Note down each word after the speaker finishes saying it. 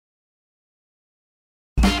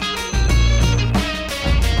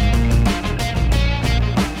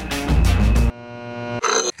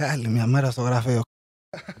Άλλη μια μέρα στο γραφείο.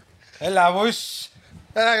 Έλα, βους.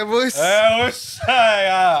 Έλα, βους.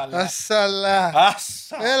 Ασσαλά.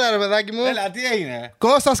 Έλα, ρε παιδάκι μου. Έλα, τι έγινε.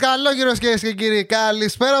 Κώστας Καλόγυρος, κυρίες και κύριοι.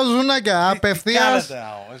 Καλησπέρα, Zouzounakia. Απευθείας.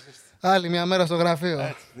 Άλλη μια μέρα στο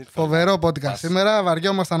γραφείο. Φοβερό podcast σήμερα.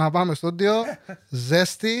 Βαριόμασταν να πάμε στο στούντιο.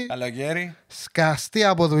 Ζέστη. Καλοκαίρι. Σκαστή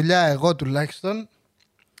από δουλειά, εγώ τουλάχιστον.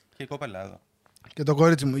 Και η κοπέλα εδώ. Και το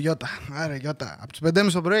κορίτσι μου, Γιώτα. Άρα, Γιώτα. Από τις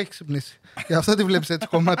 5.30 το πρωί έχει ξυπνήσει. Γι' αυτό τη βλέπεις έτσι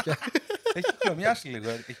κομμάτια. Έχει κλωμιάσει λίγο.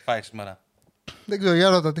 Έχει φάει σήμερα. Δεν ξέρω, για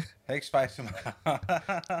ρώτα τι. Έχει φάει σήμερα.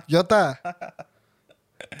 Γιώτα.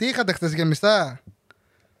 Τι είχατε χτες γεμιστά.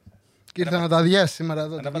 Και ήρθε να τα διάσει σήμερα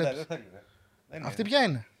εδώ. Αυτή ποια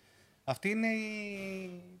είναι. Αυτή είναι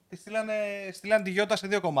η. Τη στείλανε τη Γιώτα σε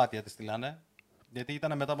 2 κομμάτια. Τη στείλανε. Γιατί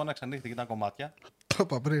ήταν μετά από ένα ξανύχτη και ήταν κομμάτια. Το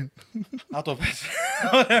είπα πριν. Α, το πες.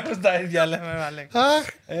 Ωραία, τα ίδια λέμε.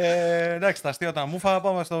 Εντάξει, τα αστεία μου φάγα,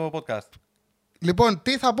 πάμε στο podcast. Λοιπόν,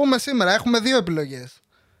 τι θα πούμε σήμερα. Έχουμε 2 επιλογές.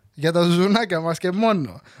 Για τα Zouzounakia μας και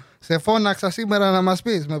μόνο. Σε φώναξα σήμερα να μας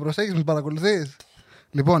πεις. Με προσέχεις, με παρακολουθείς.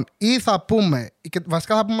 Λοιπόν, ή θα πούμε,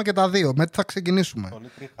 βασικά θα πούμε και τα 2. Με τι θα ξεκινήσουμε.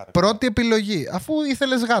 Πρώτη επιλογή, αφού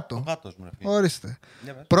ήθελες γάτο. Ο γάτος μου, ρε φίλε. Ορίστε.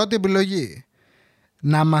 Πρώτη επιλογή.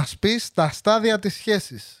 Να μας πεις τα στάδια της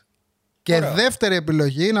σχέσης. Και Ωραία. Δεύτερη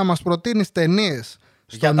επιλογή, να μας προτείνεις ταινίες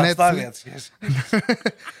στο Για τα Netflix. στάδια της σχέσης.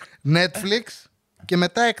 Netflix και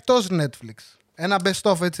μετά εκτός Netflix. Ένα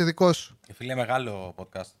best of έτσι δικό σου. Φίλε, μεγάλο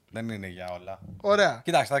podcast. Δεν είναι για όλα. Ωραία.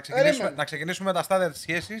 Κοιτάξτε, να ξεκινήσουμε με τα στάδια της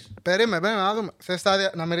σχέσης. Περίμενε να δούμε. Θες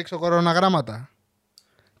στάδια, να μην ρίξω κοροναγράμματα.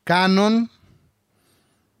 Κάνον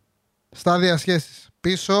στάδια σχέσης.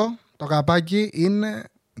 Πίσω το καπάκι είναι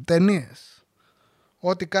ταινίες.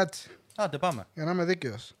 Ό,τι κάτσει. Άντε, πάμε. Για να είμαι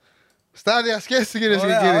δίκαιος. Στάδια σχέσης, κυρίες και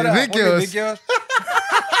Ωραία, κύριοι. δίκαιος.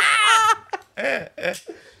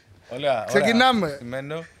 Ωραία. Ξεκινάμε.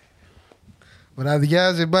 Σημαίνω.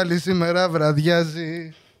 Βραδιάζει πάλι σήμερα,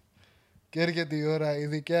 βραδιάζει. Και έρχεται η ώρα η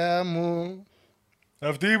δικιά μου.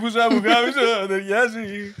 Αυτή που σαν μου κάμισο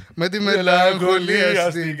ταιριάζει. Με τη μελαγχολία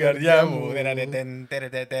στην καρδιά μου.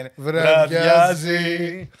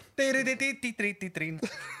 Βραδιάζει.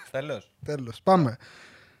 Τέλος, πάμε.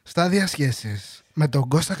 Στάδια σχέσης με τον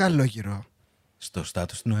Κώστα Καλόγυρο. Στο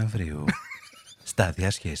στάτους του Νοεμβρίου.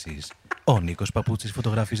 Στάδια σχέσης. Ο Νίκος Παπούτσης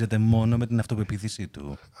φωτογραφίζεται μόνο με την αυτοπεποίθησή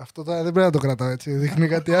του. Αυτό τώρα δεν πρέπει να το κρατάω έτσι. Δείχνει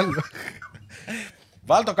κάτι άλλο.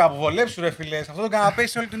 Βάλ το κάπου, βολέψου ρε φίλε. Αυτό το καναπέ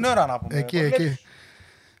όλη την ώρα να πούμε. Εκεί.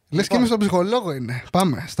 Λες και είμαι στον ψυχολόγο είναι.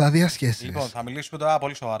 Πάμε. Στάδια σχέσης. Λοιπόν, θα μιλήσουμε τώρα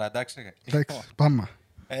πολύ σοβαρά, εντάξει. Εντάξει, πάμε.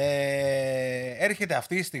 Έρχεται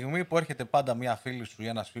αυτή η στιγμή που έρχεται πάντα μια φίλη σου ή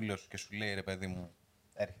ένας φίλος σου και σου λέει ρε παιδί μου.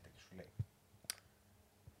 Έρχεται και σου λέει.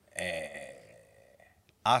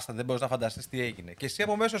 Άστα, δεν μπορείς να φανταστείς τι έγινε. Και εσύ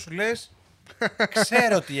από μέσα σου λες,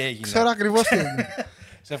 ξέρω τι έγινε. Ξέρω ακριβώς τι έγινε.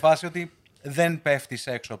 Σε φάση ότι δεν πέφτεις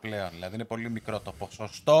έξω πλέον. Δηλαδή είναι πολύ μικρό το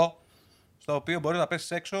ποσοστό στο οποίο μπορείς να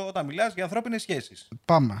πέσεις έξω όταν μιλάς για ανθρώπινες σχέσεις.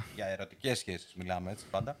 Πάμε. Για ερωτικές σχέσεις μιλάμε έτσι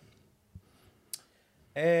πάντα.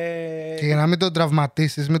 Και για να μην τον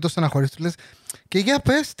τραυματίσεις, μην τον στεναχωρήσεις, του λες και για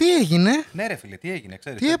πες, τι έγινε. Ναι ρε φίλε, τι έγινε,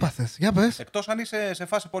 ξέρεις. Τι έπαθες, για πες. Εκτός αν είσαι σε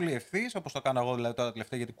φάση πολύ ευθύς, όπως το κάνω εγώ δηλαδή τώρα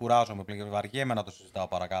τελευταία γιατί κουράζομαι πλέον, βαριέμαι να το συζητάω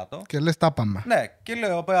παρακάτω. Και λες τα πάμε. Ναι, και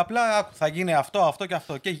λέω απλά θα γίνει αυτό και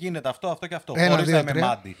αυτό. Και γίνεται αυτό και αυτό. 1, Χωρίς 2, να είμαι 3.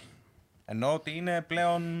 μάντι. Ενώ ότι είναι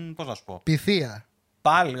πλέον, πώς να σου πω. Πυθία.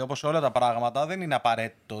 Πάλι όπως σε όλα τα πράγματα δεν είναι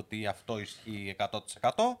απαραίτητο ότι αυτό ισχύει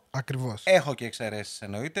 100%. Ακριβώς. Έχω και εξαιρέσεις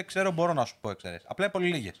εννοείται, ξέρω μπορώ να σου πω εξαιρέσεις. Απλά είναι πολύ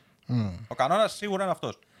λίγες. Ο κανόνας σίγουρα είναι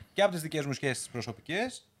αυτός. Και από τις δικές μου σχέσεις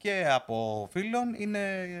προσωπικές και από φίλων είναι.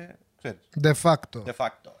 Ξέρεις. De facto.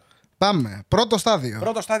 Πάμε. Πρώτο στάδιο.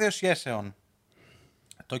 Πρώτο στάδιο σχέσεων.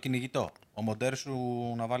 Το κυνηγητό. Ο μοντέρ σου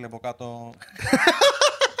να βάλει από κάτω.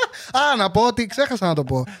 Α, να πω ότι ξέχασα να το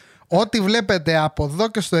πω. Ό,τι βλέπετε από εδώ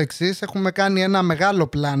και στο εξής, έχουμε κάνει ένα μεγάλο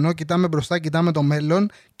πλάνο. Κοιτάμε μπροστά, κοιτάμε το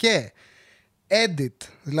μέλλον και edit,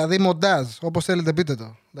 δηλαδή μοντάζ, όπως θέλετε πείτε το.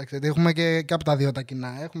 Εντάξει, γιατί έχουμε και από τα 2 τα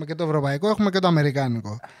κοινά. Έχουμε και το ευρωπαϊκό, έχουμε και το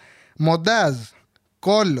αμερικάνικο. Μοντάζ,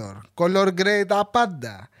 color grade, τα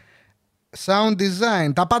πάντα. Sound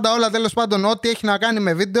design, τα πάντα όλα τέλος πάντων. Ό,τι έχει να κάνει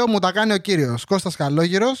με βίντεο μου τα κάνει ο κύριος Κώστας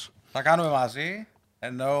Καλόγυρος. Θα κάνουμε μαζί.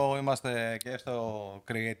 Ενώ είμαστε και στο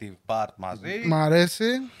creative part μαζί. Μ' αρέσει.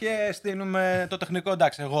 Και στείλουμε το τεχνικό.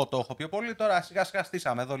 Εντάξει, εγώ το έχω πιο πολύ. Τώρα σιγά σιγά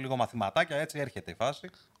στήσαμε εδώ λίγο μαθηματάκια. Έτσι έρχεται η φάση.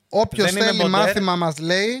 Όποιος θέλει μάθημα μας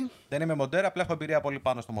λέει. Δεν είμαι μοντέρ, απλά έχω εμπειρία πολύ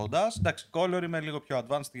πάνω στο μοντάζ. Εντάξει, color είμαι λίγο πιο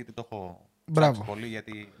advanced γιατί το έχω ψάξει πολύ.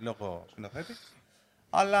 Γιατί λόγω σκηνοθέτη.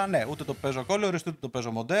 Αλλά ναι, ούτε το παίζω color, ούτε το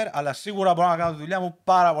παίζω μοντέρ. Αλλά σίγουρα μπορώ να κάνω τη δουλειά μου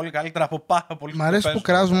πάρα πολύ καλύτερα από πάρα πολύ. Μ' αρέσει που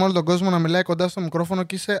κράζουμε όλο τον κόσμο να μιλάει κοντά στο μικρόφωνο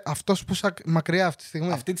και είσαι αυτός που είσαι μακριά αυτή τη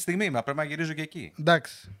στιγμή. Αυτή τη στιγμή, μα πρέπει να γυρίζω και εκεί.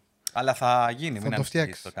 Εντάξει. Αλλά θα γίνει, Θα μην το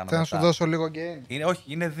φτιάξει. ανησυχείς. Θέλω να σου δώσω λίγο game. Όχι,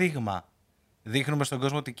 είναι δείγμα. Δείχνουμε στον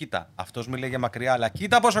κόσμο ότι κοίτα. Αυτός μιλάει για μακριά, αλλά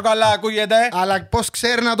κοίτα πόσο καλά ακούγεται. Αλλά πώς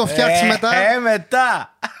ξέρει να το φτιάξει μετά.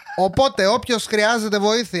 Μετά. Οπότε, όποιος χρειάζεται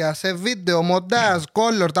βοήθεια σε βίντεο, μοντάζ,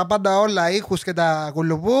 color, τα πάντα όλα, ήχους και τα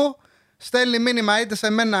κουλουπού, στέλνει μήνυμα είτε σε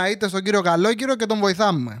μένα είτε στον κύριο Καλόγυρο και τον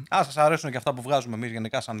βοηθάμε. Αν σας αρέσουν και αυτά που βγάζουμε εμείς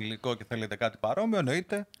γενικά σαν υλικό και θέλετε κάτι παρόμοιο,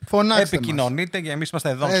 εννοείται. Φωνάξτε επικοινωνείτε και εμείς είμαστε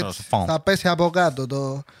εδώ Έτσι, στο phone. θα πέσει από κάτω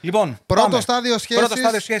το. Λοιπόν, Πρώτο πάμε. στάδιο σχέσης. Πρώτο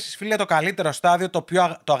στάδιο σχέσης, φίλε, το καλύτερο στάδιο,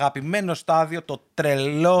 το αγαπημένο στάδιο, το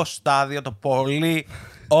τρελό στάδιο, το πολύ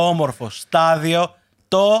όμορφο στάδιο,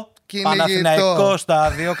 το Παναθηναϊκό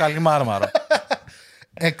στάδιο, καλή Μάρμαρα.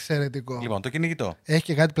 Εξαιρετικό. Λοιπόν, το κυνηγητό. Έχει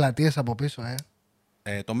και κάτι πλατείες από πίσω,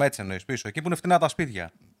 Το Μέτσε εννοείς πίσω, εκεί που είναι φτηνά τα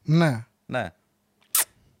σπίτια. Ναι. Ναι.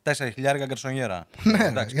 4.000 γκαρσονιέρα. Ναι,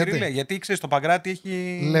 Εντάξει, γιατί? γιατί ξέρεις, το Παγκράτη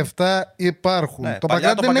έχει. Λεφτά υπάρχουν. Ναι, το παλιά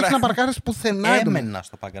Παγκράτη το δεν έχει Παγκράτη- να παρκάρεις πουθενά. Έμενα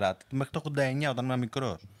στο Παγκράτη μέχρι το 89 όταν ήμουν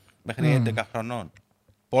μικρός. Μέχρι 11 χρονών.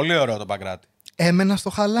 Πολύ ωραίο το Παγκράτη. Έμενα στο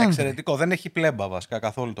Χαλάνδρι. Εξαιρετικό. Δεν έχει πλέμπα βασικά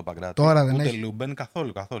καθόλου το Παγκράτη. Τώρα δεν Ούτε έχει. Λούμπεν,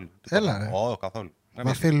 καθόλου. Έλα, ρε. Καθόλου.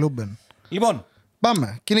 Βαθύ Λούμπεν. Λοιπόν,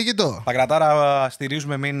 Πάμε. Κυνηγητό. Παγκρατάρα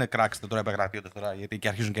στηρίζουμε, μην κράξετε τώρα επεγραφείωτες τώρα, γιατί και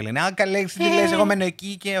αρχίζουν και λένε «Α, καλέξι, τι λες, εγώ μένω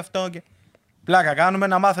εκεί και αυτό». Και... Πλάκα κάνουμε,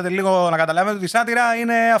 να μάθετε λίγο να καταλαβαίνετε ότι η σάτυρα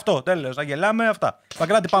είναι αυτό. Τέλος, να γελάμε αυτά.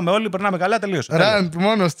 Παγκράτη, πάμε όλοι, περνάμε καλά, τελείωσε. Ραντ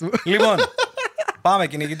μόνος του. Λοιπόν, πάμε,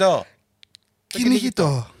 κυνηγητό.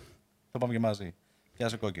 Κυνηγητό. Το πάμε και μαζί.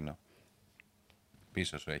 Πιάσε κόκκινο.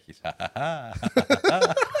 Πίσω σου έχεις.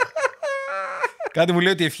 Κάτι μου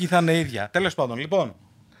λέει ότι η ευχή θα είναι ίδια. Τέλος πάντων, λοιπόν.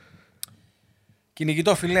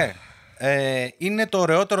 Κυνηγητό φιλέ. Είναι το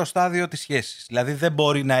ωραιότερο στάδιο της σχέσης. Δηλαδή δεν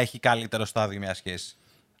μπορεί να έχει καλύτερο στάδιο μια σχέση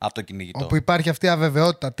από το κυνηγητό. Όπου υπάρχει αυτή η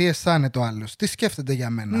αβεβαιότητα. Τι αισθάνεται ο άλλος. Τι σκέφτεται για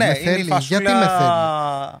μένα. Ναι, Με είναι η θέλει. φασούλα... Γιατί με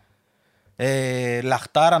θέλει.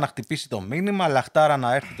 Λαχτάρα να χτυπήσει το μήνυμα, λαχτάρα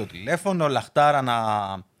να έρθει το τηλέφωνο, λαχτάρα να...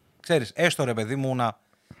 Ξέρεις, έστω ρε παιδί μου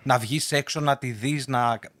να βγεις έξω, να τη δεις,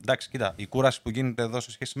 να... Εντάξει, κοίτα, η κούραση που γίνεται εδώ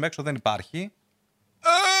σε σχέση με έξω δεν υπάρχει.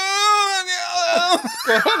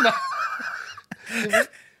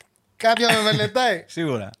 Κάποια με μελετάει.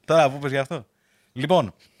 Σίγουρα. Τώρα που πες γι' αυτό.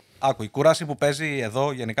 Λοιπόν, άκου, η κούραση που παίζει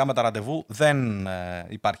εδώ γενικά με τα ραντεβού δεν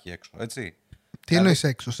υπάρχει έξω, έτσι. Τι εννοείς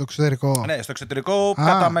έξω, στο εξωτερικό. Ναι, στο εξωτερικό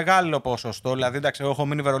κατά μεγάλο ποσοστό. Δηλαδή, εντάξει, εγώ έχω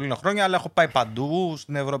μείνει Βερολίνο χρόνια, αλλά έχω πάει παντού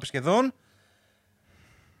στην Ευρώπη σχεδόν.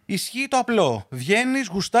 Ισχύει το απλό. Βγαίνεις,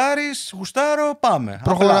 γουστάρεις, γουστάρω, πάμε.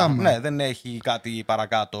 Προχωράμε. Απλά, ναι, δεν έχει κάτι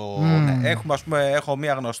παρακάτω. Ναι. Έχουμε, ας πούμε, έχω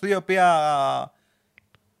μία γνωστή η οποία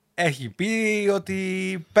έχει πει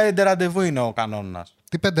ότι 5 ραντεβού είναι ο κανόνας.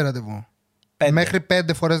 Τι 5 ραντεβού. 5. Μέχρι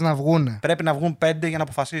 5 φορές να βγούνε. Πρέπει να βγουν 5 για να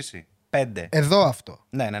αποφασίσει. 5. Εδώ αυτό.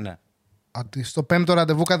 Ναι. Ότι στο 5ο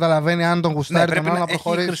ραντεβού καταλαβαίνει αν τον γουστάρει τον πρέπει άλλο να να έχει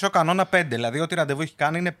προχωρήσει. χρυσό κανόνα 5. Δηλαδή, ό,τι ραντεβού έχει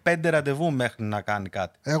κάνει είναι 5 ραντεβού μέχρι να κάνει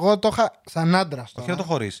κάτι. Εγώ το είχα σαν άντρα. Όχι να το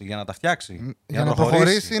χωρίσει, για να τα φτιάξει. Για να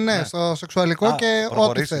προχωρήσει, ναι, στο σεξουαλικό και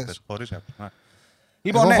ό,τι θες.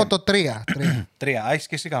 Λοιπόν, Εγώ ναι. έχω το 3. 3. Έχεις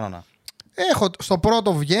και εσύ κανόνα. Έχω στο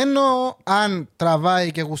πρώτο βγαίνω, αν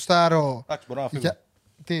τραβάει και γουστάρω. Εντάξει, μπορώ να φύγω.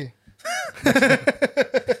 Τι.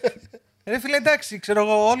 Ρε φίλε, εντάξει, ξέρω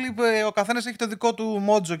εγώ, ο καθένας έχει το δικό του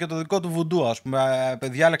μότζο και το δικό του βουντού, ας πούμε.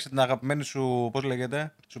 Διάλεξε την αγαπημένη σου, πώς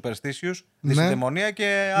λέγεται, superstitious, τη συνδαιμονία και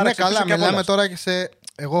ναι, άραξε καλά, και μιλάμε απόλαυσε. τώρα και σε...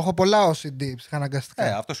 Εγώ έχω πολλά OCD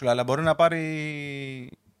ψυχαναγκαστικά. Αυτό σου λέω, αλλά μπορεί να πάρει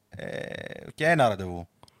και ένα ραντεβού.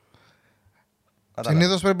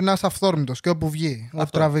 Συνήθως πρέπει να είσαι αυθόρμητος και όπου βγει, όπου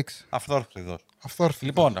τραβήξει. Αυθόρμητος.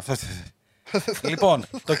 Αυθόρμητος. Λοιπόν,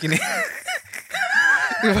 το κυνηγητό.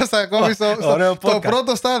 Είμαστε ακόμη στο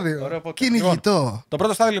πρώτο στάδιο. Κυνηγητό. Λοιπόν, το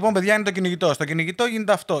πρώτο στάδιο λοιπόν, παιδιά, είναι το κυνηγητό. Στο κυνηγητό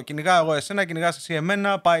γίνεται αυτό. Κυνηγάω εγώ εσένα, κυνηγάς εσύ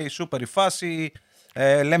εμένα, πάει σούπερ η φάση.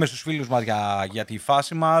 Λέμε στους φίλους μας για τη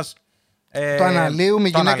φάση μας. Το αναλύουμε,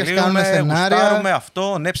 οι γυναίκες κάνουν σενάρια. Γουστάρουμε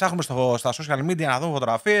αυτό. Ναι, ψάχνουμε στα social media να δούμε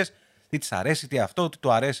φωτογραφίες. Τι της αρέσει, τι αυτό, τι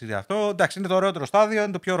του αρέσει, τι αυτό. Εντάξει, είναι το ωραιότερο στάδιο,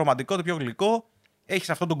 είναι το πιο ρομαντικό, το πιο γλυκό. Έχεις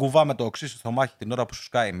αυτό τον κουβά με το οξύ στο στομάχι την ώρα που σου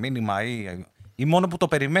σκάει μήνυμα ή μόνο που το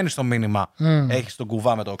περιμένεις το μήνυμα. Έχεις τον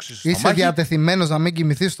κουβά με το οξύ στο στομάχι. Είσαι διατεθειμένος να μην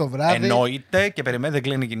κοιμηθείς το βράδυ. Εννοείται και περιμένει, δεν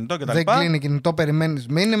κλείνει κινητό κτλ. Δεν κλείνει κινητό, περιμένεις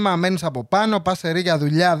μήνυμα, μένεις από πάνω, πας σε ρίγια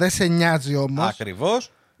δουλειά, δεν σε νοιάζει όμως.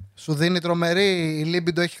 Ακριβώς. Σου δίνει τρομερή, η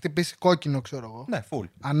λίμπιντο έχει χτυπήσει κόκκινο, ξέρω εγώ. Ναι, full.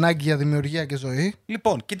 Ανάγκη για δημιουργία και ζωή.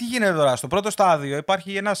 Λοιπόν, και τι γίνεται τώρα. Στο πρώτο στάδιο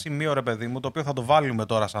υπάρχει ένα σημείο, ρε παιδί μου, το οποίο θα το βάλουμε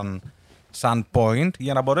τώρα σαν point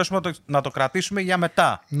για να μπορέσουμε να το κρατήσουμε για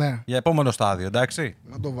μετά. Ναι. Για επόμενο στάδιο, εντάξει.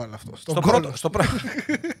 Να το βάλω αυτό.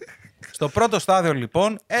 Στο πρώτο στάδιο,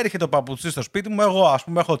 λοιπόν, έρχεται ο παπουτσί στο σπίτι μου. Εγώ, ας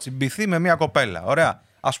πούμε, έχω τσιμπηθεί με μια κοπέλα. Ωραία.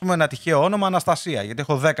 Ας πούμε, ένα τυχαίο όνομα Αναστασία. Γιατί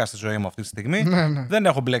έχω 10 στη ζωή μου αυτή τη στιγμή. Ναι. Δεν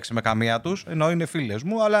έχω μπλέξει με καμία τους, ενώ είναι φίλες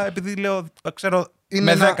μου, αλλά επειδή λέω, ξέρω,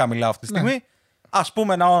 Είναι με 10 μιλάω αυτή τη στιγμή. Ας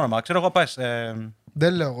πούμε ένα όνομα, ξέρω εγώ, πες.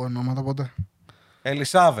 Δεν λέω εγώ ονόματα ποτέ.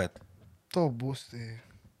 Ελισάβετ. Το μπούστι.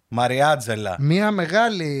 Μαριάτζελα. Μία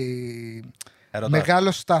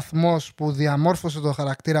μεγάλος σταθμός που διαμόρφωσε το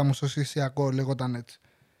χαρακτήρα μου στο συσιακό, λέγονταν έτσι.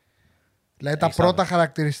 Δηλαδή τα πρώτα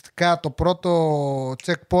χαρακτηριστικά, το πρώτο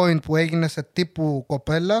checkpoint που έγινε σε τύπου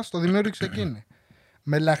κοπέλα, το δημιούργησε εκείνη.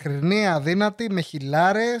 Με λαχρινή, αδύνατη, με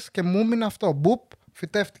χιλάρες και μου έμεινε αυτό. Μπουπ,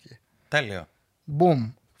 φυτεύτηκε. Τέλειο.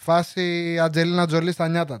 Μπουμ. Φάση Αντζελίνα Τζολί στα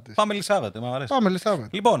νιάτα της. Πάμε Ελισάβετ, μου αρέσει. Πάμε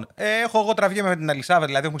Ελισάβετ. Λοιπόν, έχω εγώ τραβιέμαι με την Ελισάβετ,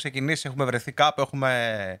 δηλαδή έχουμε ξεκινήσει, έχουμε βρεθεί κάπου,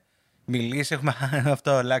 έχουμε μιλήσει, έχουμε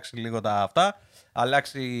αυτό, αλλάξει λίγο τα αυτά.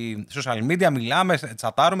 Αλλάξει social media, μιλάμε,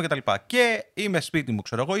 τσατάρουμε κτλ. Και είμαι σπίτι μου,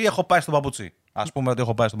 ξέρω εγώ, ή έχω πάει στον παπουτσί. Ας πούμε ότι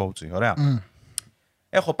έχω πάει στον παπουτσί. Ωραία.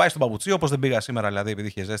 Έχω πάει στον παπουτσί, όπως δεν πήγα σήμερα, δηλαδή επειδή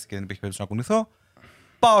είχε ζέστη και δεν υπήρχε περίπτωση να κουνηθώ.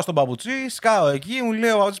 Πάω στον παπουτσί, σκάω εκεί, μου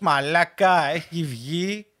λέει ο παπουτσί, μαλάκα, έχει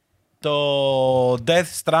βγει το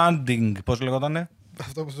Death Stranding. Πώς λέγονταν?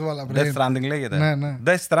 Αυτό που σου βάλα πριν. Death Stranding λέγεται. Ναι.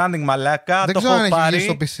 Death Stranding, μαλάκα. Δεν το ξέρω έχω αν πάρει.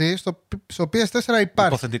 έχει βγει στο PC, στο PS4 υπάρχει.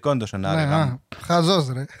 Υποθετικό είναι το σενάριο. Ναι, χαζός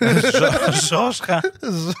ρε. Ζώσχα.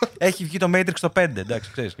 Έχει βγει το Matrix το 5,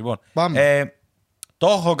 εντάξει, ξέρεις. Λοιπόν, το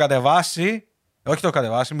έχω κατεβάσει. Όχι το έχω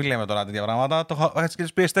κατεβάσει, μην λέμε τώρα τέτοια πράγματα. Το έχω έτσι και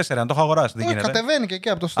το PS4, αν το έχω αγοράσει. Δεν γίνεται. Κατεβαίνει και εκεί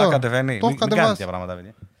από το store. Κατεβαίνει. Το έχω κατεβάσει. Τέτοια πράγματα,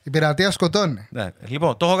 παιδιά. Η πειρατεία σκοτώνει. Ναι.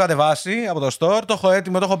 Λοιπόν, το έχω κατεβάσει από το store, το έχω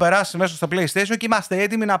έτοιμο, το έχω περάσει μέσα στο PlayStation και είμαστε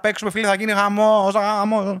έτοιμοι να παίξουμε. Φίλοι, θα γίνει χαμός.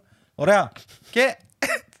 Ωραία. Και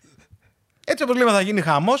έτσι όπως λέμε θα γίνει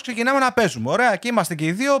χαμός, ξεκινάμε να παίζουμε. Ωραία. Και είμαστε και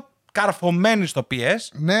οι δύο καρφωμένοι στο PS.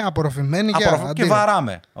 Ναι, απορροφημένοι και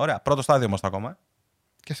βαράμε. Ωραία. Πρώτο στάδιο όμως ακόμα.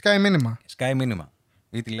 Και σκάει μήνυμα. Σκάει μήνυμα.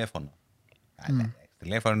 Ή τηλέφωνο.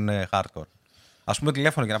 Τηλέφωνο είναι hardcore. Ας πούμε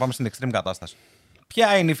τηλέφωνο για να πάμε στην extreme κατάσταση.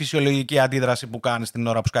 Ποια είναι η φυσιολογική αντίδραση που κάνεις την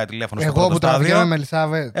ώρα που σκάει τηλέφωνο στο πρώτο στάδιο? Εγώ που τραβιέμαι με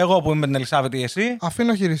Ελισάβετ. Εγώ που είμαι με την Ελισάβετ ή εσύ.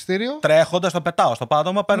 Αφήνω χειριστήριο. Τρέχοντας το πετάω στο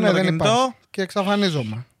πάτωμα, παίρνω το κινητό. Και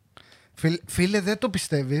εξαφανίζομαι. Φίλε, δεν το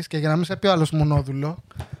πιστεύεις και για να μην σε πει ο άλλος μονόδουλο,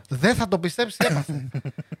 δεν θα το πιστέψεις τι έπαθε.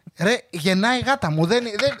 Ρε, γεννάει η γάτα μου. Δεν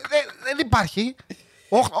υπάρχει.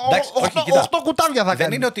 8 κουτάβια θα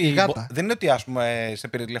κάνει. Δεν είναι ότι ας πούμε σε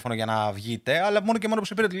πήρε τηλέφωνο για να βγείτε, αλλά μόνο και μόνο που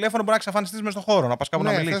σε πήρε τηλέφωνο μπορεί να εξαφανιστείς μέσα στον χώρο, να πας κάπου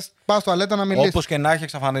να μιλήσεις. Πας στο αλέτα να μιλήσεις. Όπως και να έχει,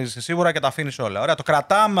 εξαφανίζεσαι σίγουρα και τα αφήνεις όλα. Ωραία, το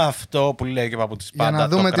κρατάμε αυτό που λέει και από τις πάντα. Για να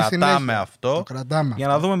δούμε το κρατάμε αυτό. Για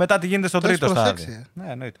να δούμε μετά τι γίνεται στο τρίτο στάδιο.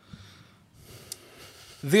 Ναι, εννοείται.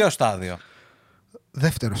 2 στάδιο.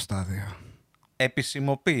 Δεύτερο στάδιο.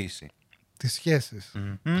 Επισημοποίηση. Τις σχέσεις.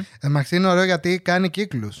 Εντάξει, είναι ωραίο γιατί κάνει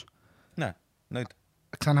κύκλους. Ναι, εννοείται.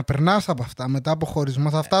 Ξαναπερνάς από αυτά. Μετά από χωρισμό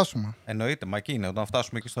θα φτάσουμε. Εννοείται, μα εκεί είναι, όταν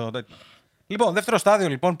φτάσουμε εκεί στο τέτοιο. Λοιπόν, δεύτερο στάδιο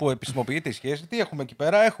λοιπόν που επισημοποιείται η σχέση, τι έχουμε εκεί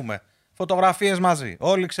πέρα? Έχουμε φωτογραφίες μαζί.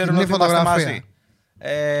 Όλοι ξέρουν ότι είμαστε μαζί.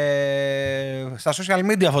 Στα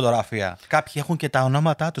social media φωτογραφία. Κάποιοι έχουν και τα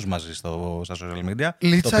ονόματά τους μαζί στα social media.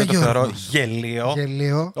 Λίτσα το οποίο το θεωρώ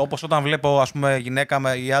γελίο. Όπως όταν βλέπω ας πούμε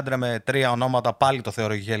γυναίκα ή άντρα με 3 ονόματα, πάλι το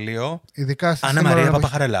θεωρώ γελίο. Ειδικά Άννα Μαρία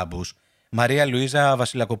Παπαχαρελάμπους, Μαρία Λουίζα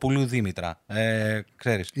Βασιλακοπούλου Δήμητρα.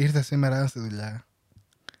 Ξέρεις. Ήρθε σήμερα στη δουλειά.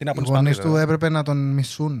 Οι γονείς του έπρεπε να τον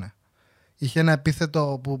μισούνε. Είχε ένα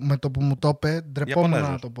επίθετο που με το που μου το είπε, ντρεπόμουν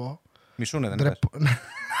να το πω. Μισούνε δεν είναι.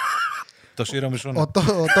 Το σύρο μισούνε.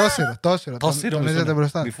 Το σύρο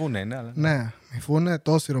μισούνε. Μιφούνε είναι, αλλά... Ναι, μιφούνε,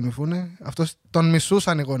 το σύρο μιφούνε. Αυτός τον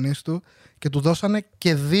μισούσαν οι γονείς του και του δώσανε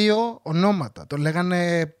και 2 ονόματα. Το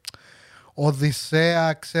λέγανε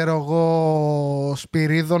Οδυσσέα, ξέρω εγώ,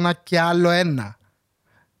 Σπυρίδωνα και άλλο 1.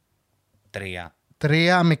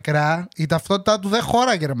 3 μικρά. Η ταυτότητά του δεν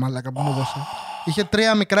χώραγε ρε μαλάκα που μου δώσε. Είχε 3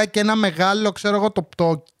 μικρά και ένα μεγάλο, ξέρω εγώ,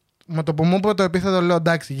 με το που μου είπε το επίθετο λέω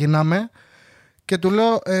εντάξει γίναμε. Και του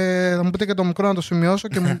λέω, θα μου πείτε και το μικρό να το σημειώσω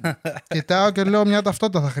και μου κοιτάω και λέω μια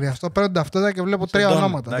ταυτότητα θα χρειαστώ. Παίρνω την ταυτότητα και βλέπω 3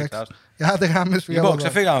 ονόματα. Λοιπόν,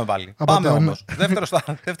 ξεφύγαμε πάλι. Πάμε όμως.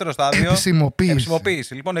 Δεύτερο στάδιο.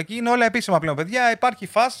 Επισημοποίηση. Λοιπόν, εκεί είναι όλα επίσημα πλέον, παιδιά. Υπάρχει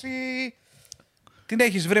φάση. Την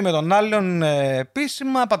έχεις βρει με τον άλλον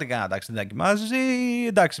επίσημα. Πάτε κανένα ταξιδάκι μαζί.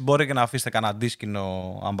 Εντάξει, μπορεί και να αφήσετε κανένα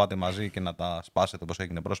αντίσκηνο αν πάτε μαζί και να τα σπάσετε όπως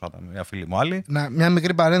έγινε πρόσφατα με μια φίλη μου άλλη. Μια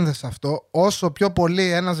μικρή παρένθεση σε αυτό. Όσο πιο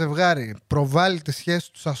πολύ ένα ζευγάρι προβάλλει τη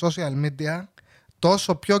σχέση του στα social media,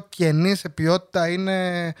 τόσο πιο κενή σε ποιότητα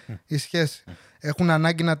είναι η σχέση. Έχουν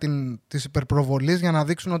ανάγκη της υπερπροβολής για να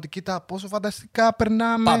δείξουν ότι κοίτα πόσο φανταστικά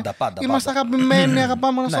περνάμε. Πάντα. Είμαστε αγαπημένοι,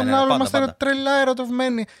 αγαπάμε ένα στον άλλο, είμαστε τρελά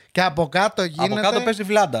ερωτευμένοι. Και από κάτω γίνεται. Από κάτω παίζει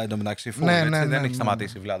βλάντα εντωμεταξύ. Δεν έχει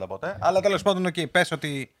σταματήσει η βλάντα ποτέ. Αλλά τέλος πάντων, πες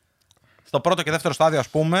ότι στο πρώτο και δεύτερο στάδιο, ας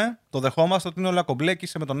πούμε, το δεχόμαστε ότι είναι όλα κομπλέ και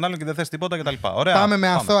είσαι με τον άλλον και δεν θες τίποτα κτλ. Πάμε με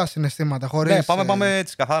αθώα συναισθήματα. Χωρίς... Ναι, πάμε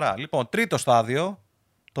έτσι καθαρά. Λοιπόν, τρίτο στάδιο.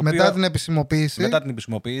 Μετά την επισημοποίηση. Μετά την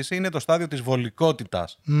επισημοποίηση είναι το στάδιο της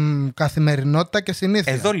βολικότητας. Καθημερινότητα και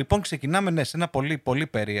συνήθεια. Εδώ λοιπόν ξεκινάμε σε ένα πολύ πολύ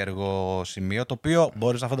περίεργο σημείο, το οποίο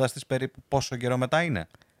μπορείς να φανταστείς περίπου πόσο καιρό μετά είναι.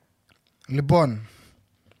 Λοιπόν,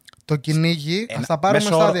 το κυνήγι, ας τα πάρουμε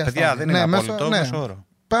στάδια. Παιδιά, δεν είναι απόλυτο, μέσο όρο.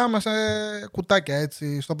 Πάμε σε κουτάκια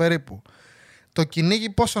έτσι, στο περίπου. Το κυνήγι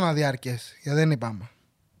πόσο να διαρκέσει, γιατί δεν είπαμε.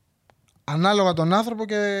 Ανάλογα τον άνθρωπο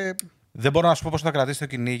και... Δεν μπορώ να σου πω πώς θα κρατήσει το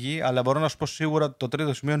κυνήγι, αλλά μπορώ να σου πω σίγουρα ότι το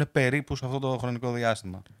τρίτο σημείο είναι περίπου σε αυτό το χρονικό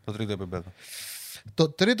διάστημα. Το τρίτο επίπεδο. Το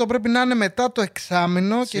τρίτο πρέπει να είναι μετά το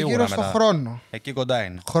εξάμηνο και γύρω στο χρόνο. Εκεί κοντά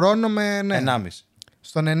είναι. Χρόνο με 1,5.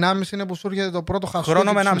 Στον 1,5 είναι που σου έρχεται το πρώτο χαστούκι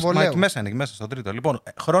χρόνο με 1,5. Μα εκεί μέσα είναι, μέσα στο τρίτο. Λοιπόν,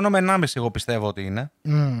 χρόνο με 1,5 εγώ πιστεύω ότι είναι.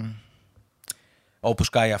 Όπου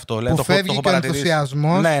σκάει αυτό. Που το φεύγει και ο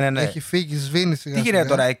ενθουσιασμός, ναι. έχει φύγει, σβήνει σιγά. Τι γίνεται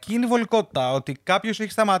τώρα, εκεί είναι η βολικότητα. Ότι κάποιος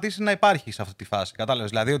έχει σταματήσει να υπάρχει σε αυτή τη φάση. Κατάλαβες.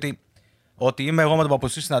 Δηλαδή ότι είμαι εγώ με τον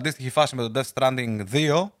Παπουτσί στην αντίστοιχη φάση με τον Death Stranding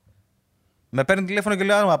 2, με παίρνει τηλέφωνο και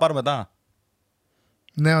λέει να πάρω μετά.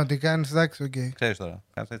 Ναι, ότι κάνεις, εντάξει, οκ. Ξέρεις τώρα,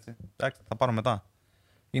 κάνεις έτσι. Εντάξει, θα πάρω μετά.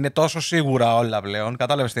 Είναι τόσο σίγουρα όλα πλέον.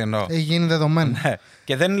 Κατάλαβες τι εννοώ. Έχει γίνει δεδομένο. Ναι.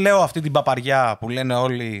 Και δεν λέω αυτή την παπαριά που λένε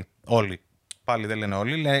όλοι. Πάλι δεν λένε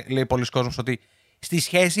όλοι. Λέει πολλοί κόσμος ότι στη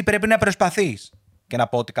σχέση πρέπει να προσπαθείς. Και να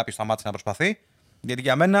πω ότι κάποιος σταμάτησε να προσπαθεί. Γιατί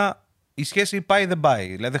για μένα η σχέση πάει ή δεν πάει.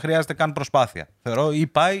 Δηλαδή δεν χρειάζεται καν προσπάθεια. Θεωρώ ή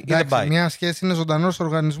πάει ή δεν πάει. Μια σχέση είναι ζωντανός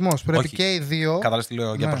οργανισμός. Πρέπει και οι δύο. Κατάλαβες τι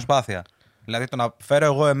λέω, για προσπάθεια. Δηλαδή το να φέρω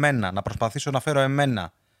εγώ εμένα, να προσπαθήσω να φέρω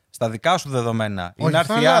εμένα στα δικά σου δεδομένα ή να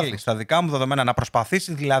έρθει άλλη στα δικά μου δεδομένα, να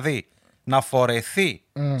προσπαθήσει δηλαδή να φορεθεί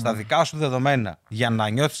στα δικά σου δεδομένα για να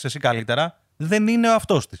νιώθεις εσύ καλύτερα, δεν είναι ο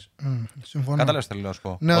αυτός της. Συμφωνώ. Κατάλαβες τι θέλω να σου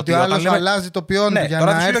πω. Ναι, ότι ο άλλος αλλάζει το ποιόν του για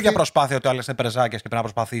τώρα να δεν σου λέω έρθει... για προσπάθεια ότι ο άλλος είναι πρεζάκιας και πρέπει να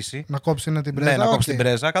προσπαθήσει. Να κόψει την πρέζα. Ναι, να κόψει την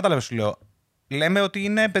πρέζα. Κατάλαβες τι λέω. Λέμε ότι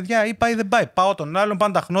είναι παιδιά ή πάει ή δεν πάει. Πάω τον άλλον,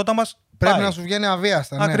 πάνε τα χνότα μας. Πρέπει να σου βγαίνει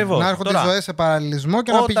αβίαστα. Ναι. Ακριβώς. Να έρχονται οι ζωές σε παραλληλισμό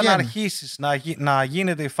και να πηγαίνουν. Όταν αρχίσεις να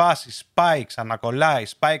γίνεται η φάση σπάει, ξανακολλάει,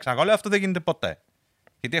 αυτό δεν γίνεται ποτέ.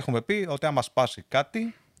 Γιατί έχουμε πει ότι άμα σπάσει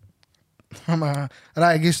κάτι. Άμα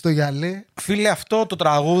ραγγίσει το γυαλί. Φίλε, αυτό το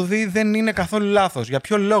τραγούδι δεν είναι καθόλου λάθος. Για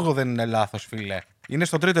ποιο λόγο δεν είναι λάθος, φίλε? Είναι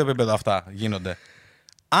στο τρίτο επίπεδο αυτά γίνονται.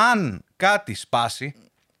 Αν κάτι σπάσει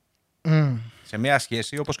σε μια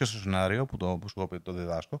σχέση, όπως και στο σενάριο που σου είπα το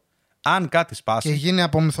διδάσκω, αν κάτι σπάσει. Και γίνει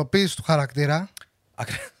απομυθοποίηση του χαρακτήρα.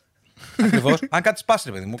 Ακριβώς. Αν κάτι σπάσει,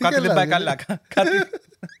 ρε παιδί μου, κάτι δεν πάει καλά.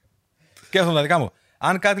 Και αυτό τα δικά μου.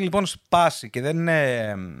 Αν κάτι λοιπόν σπάσει και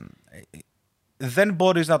δεν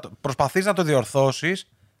μπορείς να προσπαθείς να το διορθώσεις,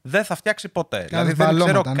 δεν θα φτιάξει ποτέ. Δηλαδή δεν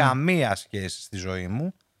ξέρω καμία σχέση στη ζωή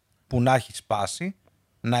μου που να έχει σπάσει,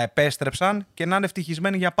 να επέστρεψαν και να είναι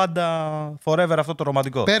ευτυχισμένοι για πάντα forever αυτό το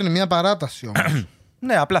ρομαντικό. Παίρνει μια παράταση όμως.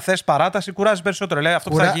 Ναι, απλά θες παράταση, κουράζει περισσότερο. Λέει, αυτό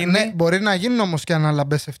που θα γίνει. Ναι, μπορεί να γίνουν όμως και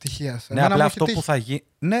αναλαμπές ευτυχίας. Ναι, απλά αυτό που θα γίνει.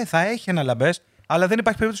 Ναι, θα έχει αναλαμπές, αλλά δεν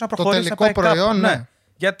υπάρχει περίπτωση να προχωρήσει. Το τελικό προϊόν, ναι.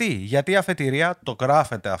 Γιατί η αφετηρία το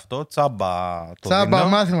γράφεται αυτό, τσάμπα το δίνω. Τσάμπα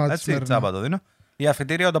μάθημα της Έτσι, τσάμπα το δίνω. Η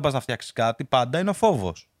αφετηρία όταν πας να φτιάξεις κάτι πάντα είναι ο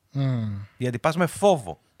φόβος. Γιατί πας με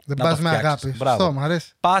φόβο. Δεν πας με αγάπη. Αυτό, μ'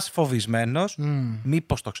 αρέσει. Πας φοβισμένος,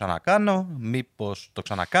 μήπως το ξανακάνω, μήπως το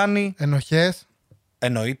ξανακάνει. Ενοχές.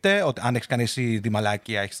 Εννοείται ότι αν έχεις κάνει εσύ τη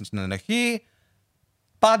μαλακία, έχεις την ενοχή.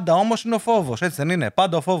 Πάντα όμως είναι ο φόβος, έτσι δεν είναι?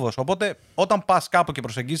 Πάντα ο φόβος. Οπότε όταν πας κάπου και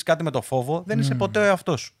προσεγγίσεις κάτι με το φόβο, δεν είσαι ποτέ ο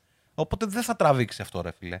εαυτός σου. Οπότε δεν θα τραβήξει αυτό,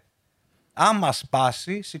 ρε φίλε. Άμα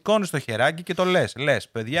σπάσει, σηκώνεις το χεράκι και το λες. Λες,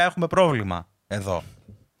 παιδιά, έχουμε πρόβλημα εδώ.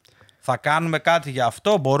 Θα κάνουμε κάτι για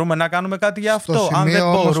αυτό, μπορούμε να κάνουμε κάτι για αυτό. Αν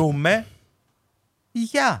δεν μπορούμε,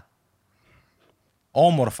 για.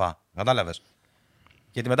 Όμορφα, κατάλαβες.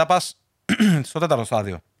 Γιατί μετά πας στο τέταρτο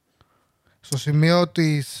στάδιο. Στο σημείο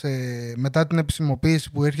της, μετά την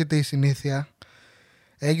επισημοποίηση που έρχεται η συνήθεια,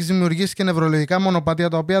 έχεις δημιουργήσει και νευρολογικά μονοπάτια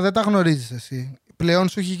τα οποία δεν τα γνωρίζεις εσύ. Πλέον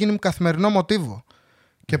σου έχει γίνει καθημερινό μοτίβο.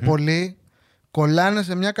 Και πολλοί κολλάνε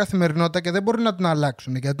σε μια καθημερινότητα και δεν μπορεί να την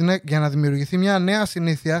αλλάξουν. Γιατί για να δημιουργηθεί μια νέα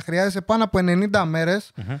συνήθεια χρειάζεται πάνω από 90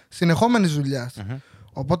 μέρες συνεχόμενης δουλειάς.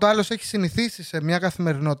 Οπότε ο άλλος έχει συνηθίσει σε μια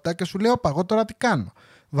καθημερινότητα και σου λέει: Όπα, εγώ τώρα τι κάνω?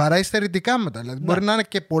 Βαράει στερητικά μετά. Δηλαδή μπορεί να είναι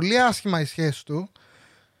και πολύ άσχημα η σχέση του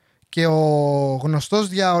και ο γνωστός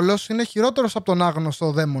διάολος είναι χειρότερος από τον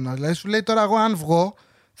άγνωστο δαίμονα. Δηλαδή σου λέει: Τώρα εγώ αν βγω,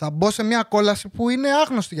 θα μπω σε μια κόλαση που είναι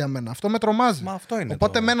άγνωστη για μένα. Αυτό με τρομάζει. Μα αυτό είναι.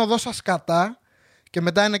 Οπότε μένω εδώ σαν σκατά. Και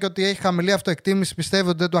μετά είναι και ότι έχει χαμηλή αυτοεκτίμηση, πιστεύει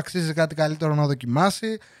ότι δεν του αξίζει κάτι καλύτερο να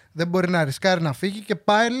δοκιμάσει, δεν μπορεί να ρισκάρει να φύγει και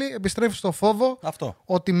πάλι επιστρέφει στο φόβο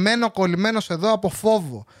ότι μένω κολλημένος εδώ από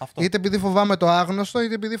φόβο. Αυτό. Είτε επειδή φοβάμαι το άγνωστο,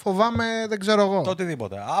 είτε επειδή φοβάμαι δεν ξέρω εγώ. Το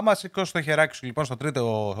οτιδήποτε. Άμα σηκώσει το χεράκι σου λοιπόν στο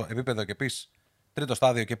τρίτο επίπεδο και πεις, τρίτο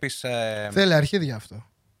στάδιο και πεις. Θέλει αρχίδια αυτό.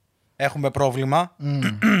 Έχουμε πρόβλημα.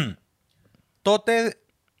 Τότε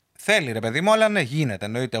Θέλει ρε παιδί μου, αλλά ναι, γίνεται.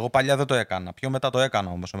 Εννοείται. Εγώ παλιά δεν το έκανα. Πιο μετά το έκανα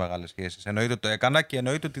όμως σε μεγάλες σχέσεις. Εννοείται ότι το έκανα και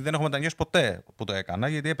εννοείται ότι δεν έχω μετανιώσει ποτέ που το έκανα,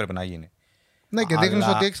 γιατί έπρεπε να γίνει. Ναι, και δείχνεις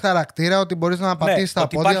ότι έχεις χαρακτήρα, ότι μπορείς να πατήσεις τα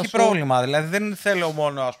ότι πόδια υπάρχει σου. πρόβλημα. Δηλαδή δεν θέλω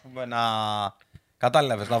μόνο ας πούμε, να.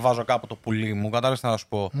 Κατάλαβες, να βάζω κάπου το πουλί μου. Κατάλαβες να σου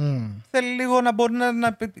πω. Θέλει λίγο να μπορεί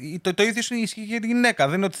να. Το ίδιο ισχύει για τη γυναίκα.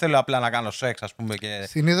 Δεν είναι ότι θέλω απλά να κάνω σεξ, ας πούμε. Και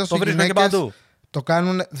συνήθως το οι βρίσκω και παντού. Το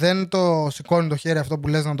κάνουν, δεν το σηκώνει το χέρι αυτό που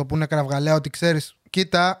λες να το πούνε κραυγαλαία, ότι ξέρεις,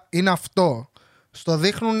 κοίτα, είναι αυτό. Στο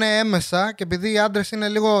δείχνουν έμεσα και επειδή οι άντρες είναι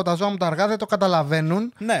λίγο τα ζώα μου τα αργά, δεν το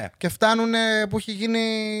καταλαβαίνουν. Ναι. Και φτάνουν που έχει γίνει.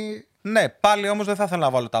 Ναι, πάλι όμως δεν θα ήθελα να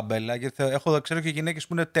βάλω ταμπέλα. Γιατί ξέρω και γυναίκες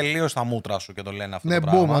που είναι τελείως στα μούτρα σου και το λένε αυτό. Ναι, το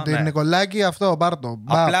πράγμα. Ότι Νικολάκη, αυτό, πάρτο.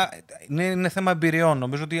 Απλά είναι θέμα εμπειριών.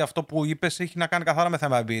 Νομίζω ότι αυτό που είπες έχει να κάνει καθαρά με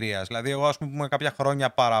θέμα εμπειρίας. Δηλαδή, εγώ ας πούμε κάποια χρόνια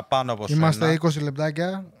παραπάνω από σένα. Είμαστε 20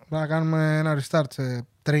 λεπτάκια. Πρέπει να κάνουμε ένα restart σε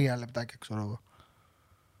 3 λεπτάκια, ξέρω εγώ.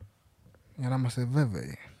 Για να είμαστε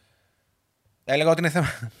βέβαιοι. Έλεγα ότι είναι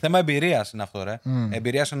θέμα εμπειρίας είναι αυτό, ρε.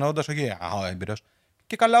 Εμπειρίας εννοώντας, όχι εμπειρός.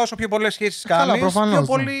 Και καλά, όσο πιο πολλές σχέσεις κάνεις, πιο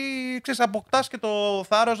πολύ αποκτάς και το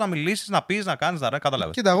θάρρος να μιλήσεις, να πεις, να κάνεις, να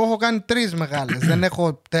καταλάβεις. Κοίτα, εγώ έχω κάνει 3 μεγάλες. Δεν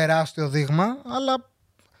έχω τεράστιο δείγμα, αλλά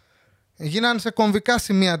γίνανε σε κομβικά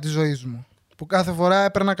σημεία της ζωής μου. Που κάθε φορά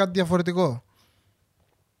έπαιρνα κάτι διαφορετικό.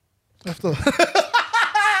 Αυτό.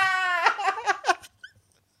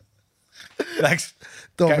 Εντάξει.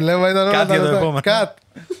 Το βλέμμα ήταν όλα κάτι τα Κάτ.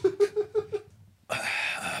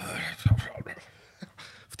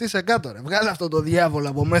 Φτύσε κάτω ρε. Βγάλε αυτό το διάβολο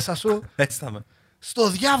από μέσα σου. Έτσι θα με. Στο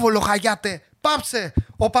διάβολο χαγιάτε. Πάψε.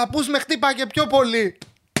 Ο παππούς με χτύπαγε πιο πολύ.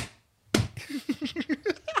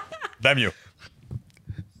 Damn you.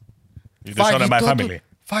 You dishonor my family.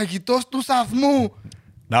 Φαγητός του σταθμού.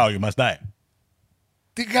 Now you must die.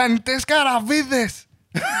 Τηγανιτές καραβίδες.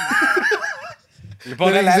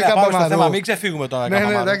 Λοιπόν, έλα, πάμε στο θέμα. Μην ξεφύγουμε τώρα.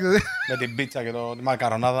 Ναι, με την πίτσα και τη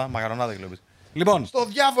μακαρονάδα. Μακαρονάδα γλώπης. Λοιπόν, στο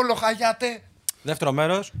διάβολο χαγιάτε. Δεύτερο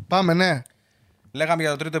μέρος. Πάμε, ναι. Λέγαμε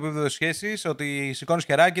για το τρίτο επίπεδο της σχέσης ότι σηκώνεις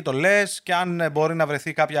χεράκι, το λες και αν μπορεί να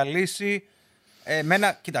βρεθεί κάποια λύση.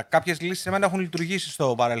 Κοίτα, κάποιες λύσεις σε μένα έχουν λειτουργήσει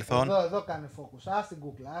στο παρελθόν. Εδώ κάνε focus. Ας την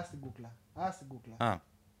κούκλα. Α.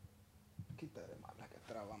 Κοίτα ρε μαλάκα,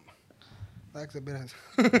 τράβαμε. Εντάξει, δεν πειράζει.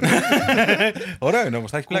 Ωραίο είναι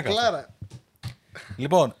όμως, θα έχει πλάκα. Κουκλάρα.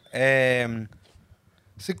 Λοιπόν,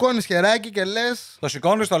 σηκώνεις χεράκι και λες. Το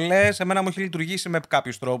σηκώνεις, το λες. Εμένα μου έχει λειτουργήσει με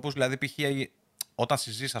κάποιους τρόπους. Δηλαδή, π.χ. όταν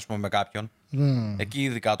συζείς, ας πούμε, με κάποιον, εκεί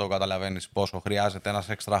ειδικά το καταλαβαίνεις πόσο χρειάζεται ένας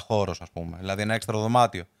έξτρα χώρος, ας πούμε. Δηλαδή, ένα έξτρα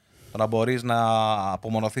δωμάτιο. Το να μπορείς να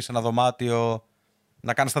απομονωθείς σε ένα δωμάτιο,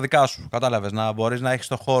 να κάνεις τα δικά σου. Κατάλαβες, να μπορείς να έχεις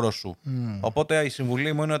το χώρο σου. Οπότε η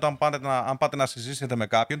συμβουλή μου είναι ότι αν πάτε να συζήσετε με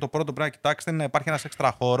κάποιον, το πρώτο που πρέπει να κοιτάξετε είναι να υπάρχει ένας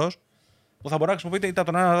έξτρα χώρος που θα μπορεί να χρησιμοποιείται είτε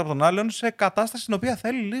από τον ένα είτε από τον άλλον σε κατάσταση στην οποία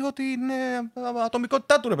θέλει λίγο την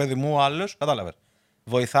ατομικότητά του, ρε παιδί μου, ο άλλος. Κατάλαβες.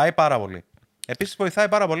 Βοηθάει πάρα πολύ. Επίσης, βοηθάει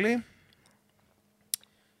πάρα πολύ.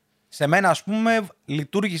 Σε μένα, ας πούμε,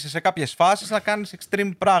 λειτουργήσε σε κάποιες φάσεις να κάνεις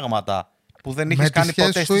extreme πράγματα που δεν είχες κάνει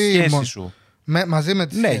ποτέ στη σχέση σου. Μαζί με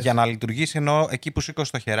τη σχέση. Ναι, για να λειτουργήσει ενώ εκεί που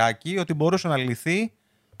σήκωσε το χεράκι, ότι μπορούσε να λυθεί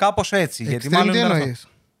κάπως έτσι. Γιατί μάλλον τι εννοείς?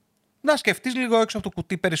 Να σκεφτείς λίγο έξω από το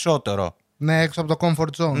κουτί περισσότερο. Ναι, έξω από το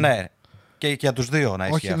comfort zone. Ναι. Και για τους δύο να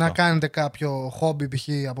ισχύει. Όχι αυτό. Να κάνετε κάποιο χόμπι π.χ.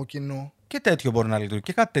 από κοινού. Και τέτοιο μπορεί να λειτουργήσει.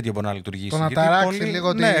 Και κάτι τέτοιο μπορεί να λειτουργήσει. Το να ταράξει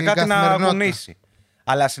λίγο την κάτι να καθημερινότητα.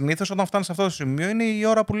 Αλλά συνήθως όταν φτάνεις σε αυτό το σημείο είναι η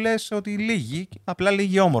ώρα που λες ότι λύγει, απλά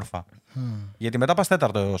λύγει όμορφα. Γιατί μετά πας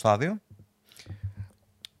τέταρτο στάδιο.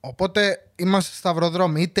 Οπότε είμαστε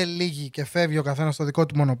σταυροδρόμοι. Είτε λύγει και φεύγει ο καθένας στο δικό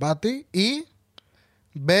του μονοπάτι, ή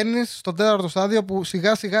μπαίνεις στο τέταρτο στάδιο που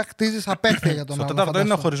σιγά σιγά χτίζεις απέχθεια για τον άλλο. Στο τέταρτο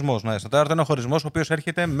είναι ο χωρισμός. Ναι. Στο τέταρτο είναι ο χωρισμός ο οποίος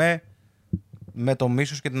έρχεται με το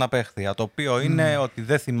μίσος και την απέχθεια. Το οποίο είναι ότι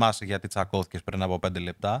δεν θυμάσαι γιατί τσακώθηκες πριν από 5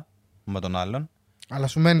 λεπτά με τον άλλον. Αλλά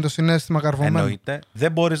σου μένει το συναίσθημα καρφωμένο. Εννοείται.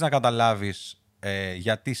 Δεν μπορείς να καταλάβεις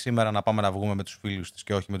γιατί σήμερα να πάμε να βγούμε με τους φίλους της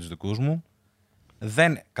και όχι με τους δικούς μου.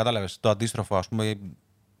 Δεν κατάλαβες το αντίστροφο, ας πούμε.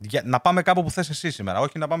 Να πάμε κάπου που θες εσύ σήμερα,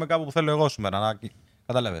 όχι να πάμε κάπου που θέλω εγώ σήμερα.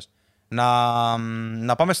 Κατάλαβες.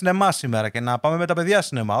 Να πάμε σινεμά σήμερα και να πάμε με τα παιδιά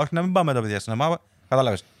σινεμά, όχι να μην πάμε με τα παιδιά σινεμά.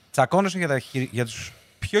 Κατάλαβες. Τσακώνεσαι για τους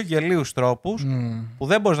πιο γελίους τρόπους που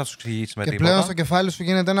δεν μπορείς να τους εξηγήσεις με τίποτα. Και πλέον στο κεφάλι σου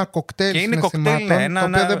γίνεται ένα κοκτέιλ συναισθημάτων, το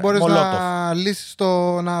οποίο δεν μπορείς να λύσεις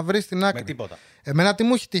να βρεις την άκρη. Με τίποτα. Εμένα τι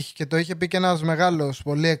μου έχει τύχει και το είχε πει και ένας μεγάλος,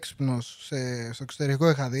 πολύ έξυπνος στο εξωτερικό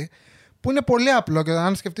είχα δει, που είναι πολύ απλό και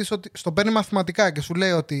αν σκεφτείς ότι στο παίρνει μαθηματικά και σου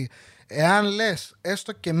λέει ότι εάν λες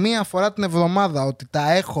έστω και μία φορά την εβδομάδα ότι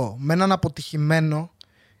τα έχω με έναν αποτυχημένο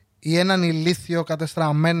ή έναν ηλίθιο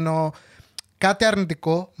κατεστραμμένο, κάτι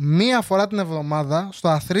αρνητικό, μία φορά την εβδομάδα, στο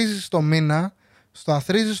αθροίζεις το μήνα, στο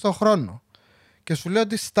αθροίζεις το χρόνο. και σου λέει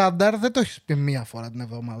ότι στάνταρ δεν το έχεις πει μία φορά την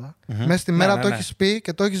εβδομάδα. Μέσα στη μέρα το έχεις πει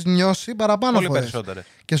και το έχεις νιώσει παραπάνω Πολύ φορές. περισσότερες.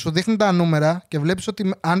 Και σου δείχνει τα νούμερα και βλέπεις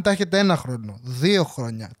ότι αν τα έχετε 1 χρόνο, 2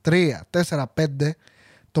 χρόνια, 3, 4, 5,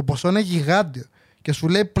 το ποσό είναι γιγάντιο. Και σου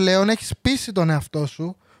λέει πλέον έχεις πείσει τον εαυτό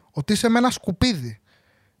σου ότι είσαι με ένα σκουπίδι.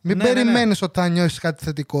 Μην περιμένεις ότι θα νιώσεις κάτι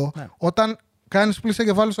θετικό. Ναι. Όταν κάνεις πλήση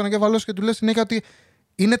εγκεφάλου στον εγκέφαλό σου και του λες συνέχεια ότι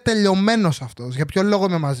είναι τελειωμένος αυτός. Για ποιο λόγο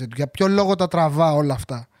είμαι μαζί του, για ποιο λόγο τα τραβά όλα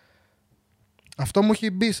αυτά. Αυτό μου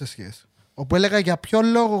έχει μπει σε σχέση. Όπου έλεγα για ποιο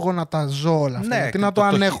λόγο εγώ να τα ζω όλα αυτά. Γιατί να το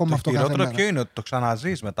ανέχω με αυτό κάθε μέρα. Το χειρότερο ποιο είναι, ότι το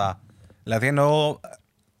ξαναζείς μετά. Δηλαδή εννοώ.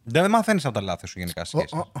 Δεν μαθαίνεις από τα λάθη σου γενικά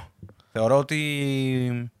σχέσεις. Θεωρώ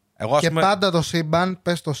ότι. Εγώ, και πούμε, πάντα το σύμπαν,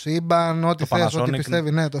 πες το σύμπαν, ό,τι θες, ό,τι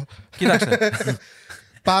πιστεύει. Ναι, Κοίταξε.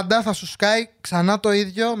 Πάντα θα σου σκάει ξανά το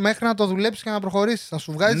ίδιο μέχρι να το δουλέψεις και να προχωρήσεις. Θα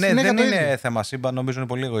σου βγάζει συνέχεια δεν το ίδιο. Είναι θέμα σύμπαν, νομίζω είναι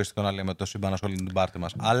πολύ εγωιστικό να λέμε το σύμπαν σε όλη την πάρτι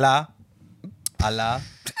μας. Αλλά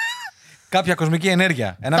κάποια κοσμική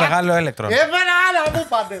ενέργεια. Ένα μεγάλο έλεκτρον. Έβαλα άλλα, μου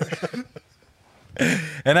πάτε.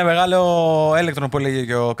 Ένα μεγάλο έλεκτρον που έλεγε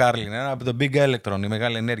και ο Κάρλιν. Το big electron, η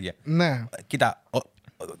μεγάλη ενέργεια. Ναι. Κοίτα,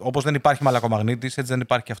 όπως δεν υπάρχει μαλακομαγνήτης, έτσι δεν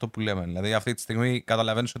υπάρχει και αυτό που λέμε. Δηλαδή, αυτή τη στιγμή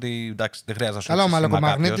καταλαβαίνεις ότι εντάξει, δεν χρειάζεται να σου πει. Αλλά ο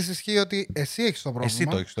μαλακομαγνήτης ισχύει ότι εσύ έχεις το πρόβλημα. Εσύ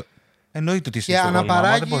το έχεις. Εννοείται ότι εσύ και έχεις το πρόβλημα. Και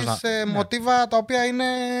αναπαράγεις μοτίβα τα οποία είναι.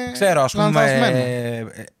 Ξέρω, ας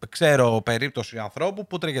πούμε. Ξέρω περίπτωση ανθρώπου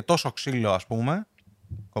που τρέχει τόσο ξύλο, ας πούμε,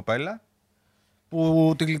 κοπέλα,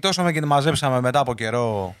 που τη γλιτώσαμε και τη μαζέψαμε μετά από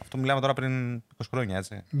καιρό. Αυτό μιλάμε τώρα πριν 20 χρόνια,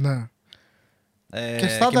 έτσι. Ναι. Και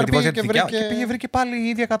στάνταρ πήγε και βρήκε πάλι η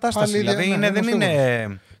ίδια κατάσταση. Δηλαδή δεν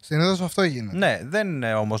είναι. Συνήθως αυτό γίνεται.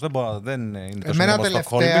 Ναι, όμως δεν είναι τόσο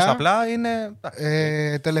τελευταία, απλά είναι.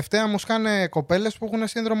 Τελευταία μου σκάνε κοπέλες που έχουν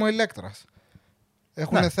σύνδρομο ηλέκτρας.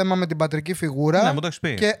 Έχουν θέμα με την πατρική φιγούρα. Ναι, μου το έχεις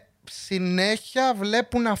πει. Και συνέχεια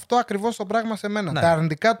βλέπουν αυτό ακριβώς το πράγμα σε μένα. Τα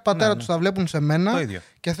αρνητικά του πατέρα τους τα βλέπουν σε μένα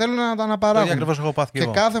και θέλουν να τα αναπαράγουν. Και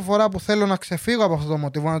κάθε φορά που θέλω να ξεφύγω από αυτό το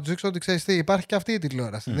μοτίβο, να τους δείξω ότι ξέρεις τι, υπάρχει και αυτή η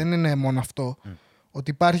τηλεόραση. Δεν είναι μόνο αυτό.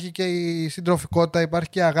 Ότι υπάρχει και η συντροφικότητα, υπάρχει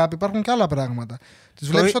και η αγάπη, υπάρχουν και άλλα πράγματα. Τις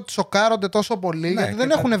βλέπεις ότι σοκάρονται τόσο πολύ γιατί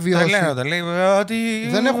δεν έχουν βιώσει.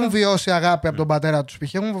 Δεν έχουν βιώσει αγάπη από τον πατέρα τους.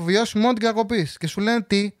 Έχουν βιώσει μόνο την κακοποίηση. Και σου λένε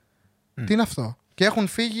τι είναι αυτό. Και έχουν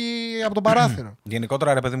φύγει από το παράθυρο.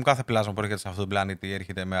 Γενικότερα, ρε παιδί μου, κάθε πλάσμα που έρχεται σε αυτόν τον πλανήτη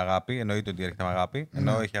έρχεται με αγάπη. Εννοείται ότι έρχεται με αγάπη.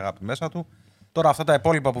 Ενώ έχει αγάπη μέσα του. Τώρα, αυτά τα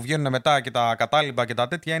υπόλοιπα που βγαίνουν μετά και τα κατάλοιπα και τα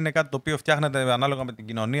τέτοια είναι κάτι το οποίο φτιάχνεται ανάλογα με την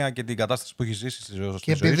κοινωνία και την κατάσταση που έχει ζήσει στη ζωή σου.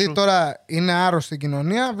 Και επειδή τώρα είναι άρρωστη η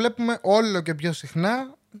κοινωνία, βλέπουμε όλο και πιο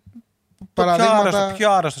συχνά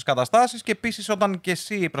πιο άρρωστες καταστάσεις. Και επίσης, όταν και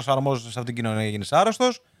εσύ προσαρμόζεσαι σε αυτήν την κοινωνία, γίνεις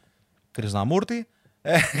άρρωστος. Κρυσναμούρτη.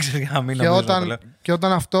 Και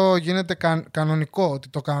όταν αυτό γίνεται κανονικό, ότι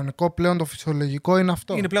το κανονικό πλέον το φυσιολογικό είναι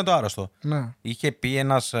αυτό. Είναι πλέον το άρρωστο. Ναι. Είχε πει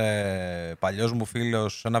ένας παλιός μου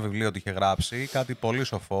φίλος σε ένα βιβλίο ότι είχε γράψει κάτι πολύ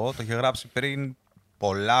σοφό. Το είχε γράψει πριν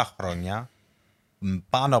πολλά χρόνια,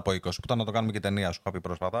 πάνω από 20, που ήταν να το κάνουμε και ταινία, σου είχα πει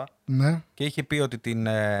πρόσφατα. Ναι. Και είχε πει ότι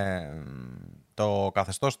το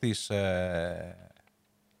καθεστώς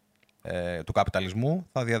του καπιταλισμού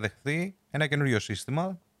θα διαδεχθεί ένα καινούριο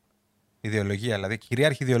σύστημα. Ιδεολογία, δηλαδή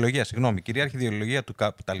κυρίαρχη ιδεολογία του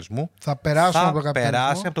καπιταλισμού θα περάσει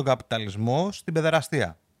από τον καπιταλισμό στην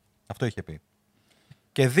παιδεραστία. Αυτό είχε πει.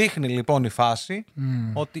 Και δείχνει λοιπόν η φάση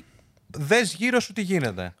ότι δες γύρω σου τι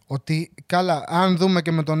γίνεται. Ότι καλά, αν δούμε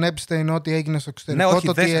και με τον Epstein ό,τι έγινε στο εξωτερικό. Ναι,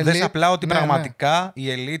 όχι, δες απλά ότι πραγματικά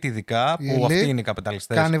η ελίτ, ειδικά που αυτοί είναι οι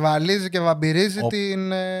καπιταλιστές, κανιβαλίζει και βαμπυρίζει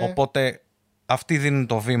την. Οπότε αυτοί δίνουν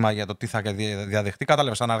το βήμα για το τι θα διαδεχτεί.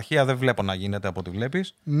 Κατάλαβες, αναρχία δεν βλέπω να γίνεται από ό,τι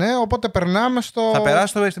βλέπεις. Ναι, οπότε περνάμε στο. Θα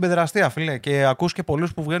περάσει στην παιδεραστία, φίλε. Και ακούς και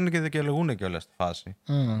πολλούς που βγαίνουν και δικαιολογούν και όλα στη φάση.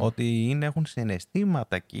 Ότι έχουν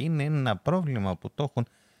συναισθήματα και είναι ένα πρόβλημα που το έχουν.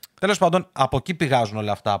 Τέλος πάντων, από εκεί πηγάζουν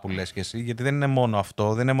όλα αυτά που λες και εσύ, γιατί δεν είναι μόνο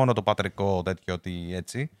αυτό, δεν είναι μόνο το πατρικό τέτοιο ότι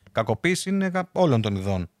έτσι. Κακοποίηση είναι όλων των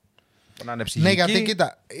ειδών. Να είναι ψυχική. Ναι, γιατί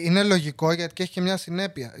κοίτα, είναι λογικό γιατί και έχει και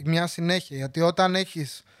μια συνέχεια. Γιατί όταν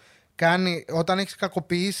έχεις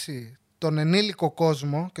κακοποιήσει τον ενήλικο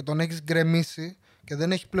κόσμο και τον έχεις γκρεμίσει και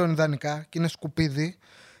δεν έχει πλέον ιδανικά και είναι σκουπίδι,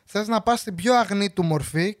 θες να πας στην πιο αγνή του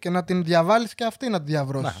μορφή και να την διαβάλεις και αυτή να τη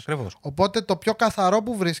διαβρώσεις. Οπότε το πιο καθαρό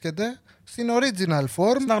που βρίσκεται στην original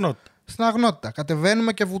form, στην αγνότητα.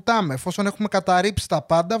 Κατεβαίνουμε και βουτάμε. Εφόσον έχουμε καταρρύψει τα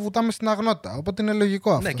πάντα, βουτάμε στην αγνότητα. Οπότε είναι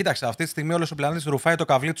λογικό αυτό. Ναι, κοίταξε, αυτή τη στιγμή όλος ο πλανήτης ρουφάει το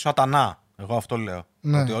καβλί του σατανά. Εγώ αυτό λέω.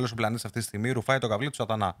 Ναι. Ότι όλος ο πλανήτης αυτή τη στιγμή ρουφάει το καβλί του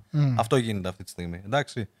σατανά. Αυτό γίνεται αυτή τη στιγμή.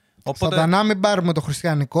 Εντάξει. Οπότε... Σατανά, μην πάρουμε το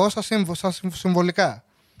χριστιανικό, σαν συμβολικά.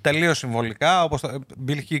 Τελείως συμβολικά, όπως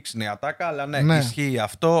Bill Hicks είναι η ατάκα, αλλά ναι, ισχύει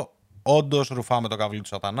αυτό. Όντως ρουφάμε το καβλί του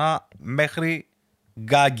σατανά μέχρι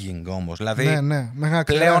gagging όμως. Δηλαδή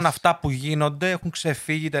πλέον αυτά που γίνονται έχουν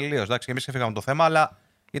ξεφύγει τελείως. Εντάξει, εμείς ξεφύγαμε το θέμα, αλλά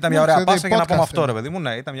ήταν μια ωραία πάσα για να πούμε αυτό, ρε παιδί μου.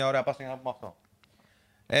 Ναι, ήταν μια ωραία πάσα για να πούμε αυτό.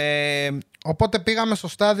 Οπότε πήγαμε στο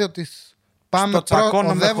στάδιο της. Πάμε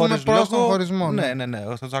οδεύουμε προς τον χωρισμό. Ναι.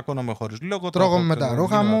 Στο τσακώνομαι χωρίς λόγο. Τρώγομαι με τα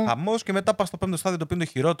ρούχα μου. Χαμός και μετά πας στο πέμπτο στάδιο, το οποίο είναι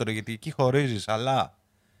το χειρότερο, γιατί εκεί χωρίζεις, αλλά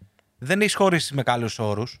δεν έχεις χωρίσει με καλούς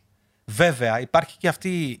όρους. Βέβαια,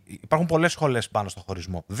 υπάρχουν πολλές σχολές πάνω στο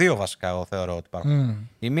χωρισμό. 2 βασικά, εγώ θεωρώ ότι υπάρχουν.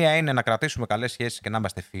 Η μία είναι να κρατήσουμε καλές σχέσεις και να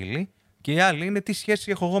είμαστε φίλοι, και η άλλη είναι τι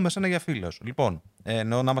σχέση έχω εγώ με σένα για φίλος. Λοιπόν,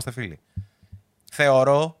 εννοώ να είμαστε φίλοι.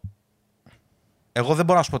 Θεωρώ. Εγώ δεν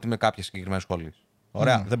μπορώ να σου πω ότι είμαι κάποια συγκεκριμένη σχολή.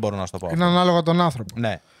 Ωραία, δεν μπορώ να σου το πω. Είναι ανάλογα τον άνθρωπο.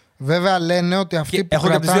 Ναι. Βέβαια λένε ότι αυτοί που έχω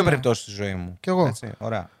κρατάνε... και τις 2 περιπτώσεις στη ζωή μου. Κι εγώ. Έτσι,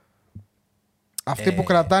 ωραία. Αυτοί που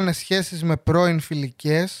κρατάνε σχέσεις με πρώην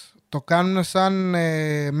φιλικές το κάνουν σαν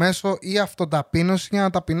μέσο ή αυτοταπείνωση για να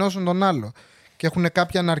ταπεινώσουν τον άλλο. Και έχουν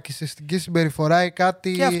κάποια ναρκισσιστική συμπεριφορά ή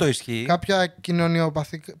κάτι. Και αυτό ισχύει. Κάποια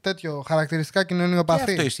τέτοιο χαρακτηριστικά κοινωνιοπαθή.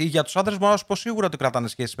 Και αυτό ισχύει. Για τους άντρες μπορώ να σου πω σίγουρα ότι κρατάνε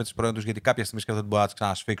σχέσεις με τις πρώην τους, γιατί κάποια στιγμή σκέφτονται ότι μπορεί να τις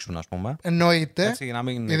ξανασφίξουν, ας πούμε. Εννοείται. Έτσι, για να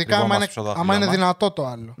μην ειδικά άμα είναι δυνατό το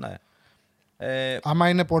άλλο. Ναι. Άμα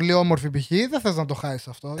είναι πολύ όμορφη π.χ., δεν θες να το χάσεις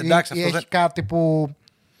αυτό. Εντάξει, ή έχει κάτι που.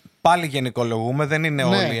 Πάλι γενικολογούμε, δεν είναι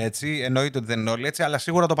όλοι έτσι. Εννοείται ότι δεν είναι όλοι έτσι, αλλά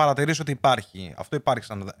σίγουρα το παρατηρείς ότι υπάρχει. Αυτό υπάρχει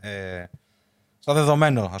σαν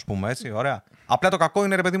δεδομένο, ας πούμε. Έτσι, ωραία. Απλά το κακό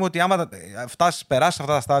είναι, ρε παιδί μου, ότι άμα περάσεις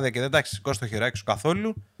αυτά τα στάδια και δεν τα έχεις σηκώσει το χειράκι σου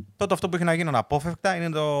καθόλου, τότε αυτό που έχει να γίνει αναπόφευκτα είναι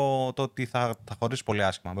το ότι θα χωρίσεις πολύ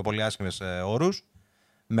άσχημα. Με πολύ άσχημες όρους,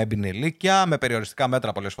 με μπινελίκια, με περιοριστικά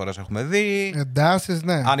μέτρα πολλές φορές έχουμε δει. Εντάσεις,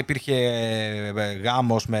 ναι. Αν υπήρχε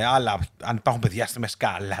γάμος με άλλα, αν υπάρχουν παιδιά στη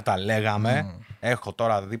μεσκάλα, τα λέγαμε. Έχω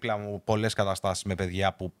τώρα δίπλα μου πολλές καταστάσεις με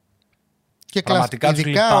παιδιά που και πραγματικά τους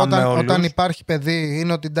ειδικά λυπάμαι όταν υπάρχει παιδί,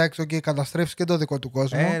 είναι ότι εντάξει, καταστρέφεις και το δικό του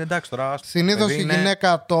κόσμο. Εντάξει τώρα. Συνήθως η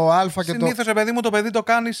γυναίκα το Α και συνήθως, παιδί μου, το παιδί το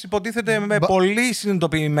κάνεις, υποτίθεται, με πολύ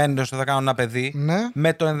συνειδητοποιημένο ότι θα κάνω ένα παιδί. Ναι.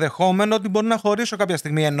 Με το ενδεχόμενο ότι μπορεί να χωρίσω κάποια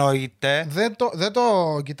στιγμή, εννοείται. Δεν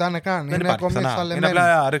το κοιτάνε καν. Δεν είναι ακόμη εξαλεμένοι. Είναι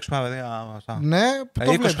απλά ρίξουμε ένα παιδί. Ναι,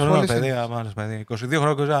 20 χρόνια παιδί, 22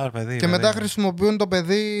 χρόνια παιδί. Και μετά χρησιμοποιούν το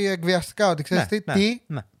παιδί εκβιαστικά. Ότι ξέρεις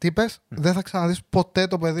τι πες, δεν θα ξαναδείς ποτέ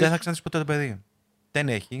το παιδί. Δεν θα ξαναδείς ποτέ το παιδί. Δεν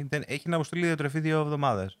έχει να μου στείλει διατροφή 2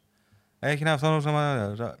 εβδομάδες. Έχει να αυτό.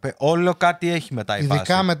 Όλο κάτι έχει μετά η φάση.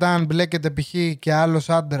 Ειδικά μετά, αν μπλέκεται π.χ. και άλλος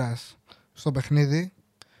άντρας στο παιχνίδι,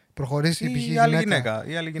 προχωρήσει π.χ.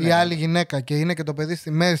 η άλλη γυναίκα και είναι και το παιδί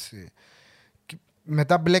στη μέση. Και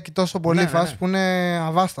μετά μπλέκει τόσο πολύ η φάση που είναι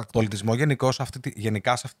αβάστακτο. Πολιτισμό γενικά σε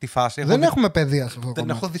αυτή τη φάση. Δεν έχουμε παιδεία σε αυτό το Δεν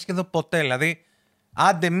κομμάτι. έχω δει σχεδόν ποτέ. Δηλαδή,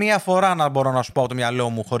 άντε μία φορά να μπορώ να σου πω από το μυαλό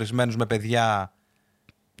μου χωρισμένους με παιδιά.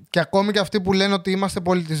 Και ακόμη και αυτοί που λένε ότι είμαστε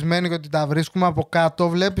πολιτισμένοι και ότι τα βρίσκουμε από κάτω,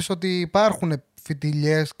 βλέπεις ότι υπάρχουν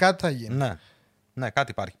φιτιλιές, κάτι θα γίνει. Ναι,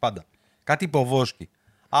 κάτι υπάρχει πάντα. Κάτι υποβόσκει.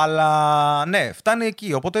 Αλλά ναι, φτάνει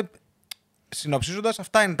εκεί. Οπότε, συνοψίζοντας,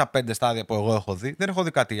 αυτά είναι τα 5 στάδια που εγώ έχω δει. Δεν έχω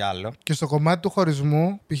δει κάτι άλλο. Και στο κομμάτι του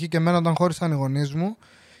χωρισμού, π.χ. και εμένα όταν χώρισαν οι γονείς μου,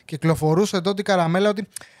 κυκλοφορούσε τότε η καραμέλα ότι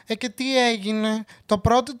και τι έγινε, το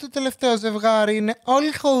πρώτο το τελευταίο ζευγάρι είναι,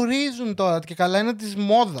 όλοι χωρίζουν τώρα και καλά είναι της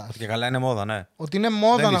μόδας. Και καλά είναι μόδα, ναι. Ότι είναι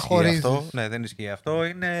μόδα να χωρίζεις. Ναι, δεν ισχύει αυτό.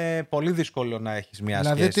 Είναι πολύ δύσκολο να έχεις μια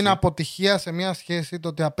σχέση. Δηλαδή την αποτυχία σε μια σχέση, το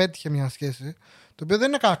ότι απέτυχε μια σχέση, το οποίο δεν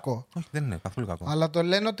είναι κακό. Όχι, δεν είναι καθόλου κακό. Αλλά το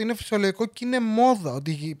λένε ότι είναι φυσιολογικό και είναι μόδα.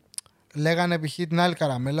 Ότι λέγανε π.χ. την άλλη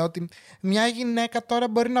καραμέλα ότι μια γυναίκα τώρα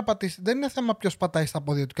μπορεί να πατήσει. Δεν είναι θέμα ποιος πατάει στα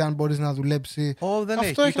πόδια του και αν μπορεί να δουλέψει. Δεν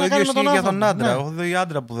αυτό έχει. Το ίδιο ισχύει για τον άντρα. Ναι. Έχω δει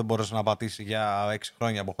άντρα που δεν μπορούσε να πατήσει για 6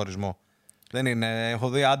 χρόνια από χωρισμό. Δεν είναι. Έχω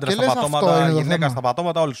δει άντρα στα πατώματα, γυναίκα στα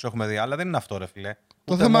πατώματα, όλοι του έχουμε δει. Αλλά δεν είναι αυτό, ρε φιλέ.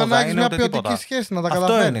 Το θέμα είναι να έχει μια ποιοτική σχέση, να τα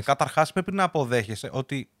καταφέρεις. Αυτό είναι. Καταρχάς πρέπει να αποδέχεσαι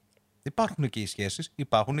ότι υπάρχουν και οι σχέσεις,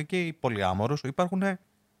 υπάρχουν και οι πολυάμορους, υπάρχουν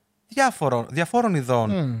διαφόρων ειδών.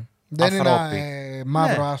 Δεν είναι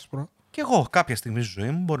μαύρο-άσπρο. Και εγώ κάποια στιγμή στη ζωή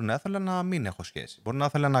μου μπορεί να ήθελα να μην έχω σχέση. Μπορεί να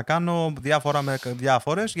ήθελα να κάνω διάφορα με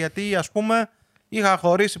διάφορες, γιατί ας πούμε είχα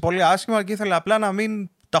χωρίσει πολύ άσχημα και ήθελα απλά να μην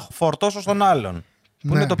τα φορτώσω στον άλλον.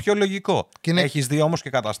 Που είναι το πιο λογικό. Έχεις δει όμως και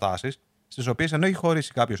καταστάσεις στις οποίες ενώ έχει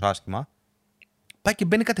χωρίσει κάποιος άσχημα, πάει και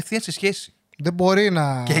μπαίνει κατευθείαν σε σχέση. Δεν μπορεί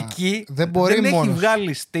να. Και εκεί δεν έχει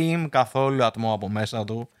βγάλει steam καθόλου ατμό από μέσα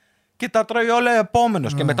του. Και τα τρώει όλα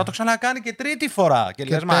επόμενος. Και μετά το ξανακάνει και τρίτη φορά. Και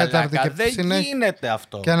λες μαλάκα, δεν γίνεται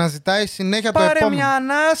αυτό. Και αναζητάει συνέχεια το επόμενο. Πάρε μια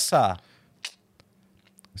ανάσα.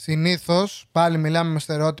 Συνήθως, πάλι μιλάμε με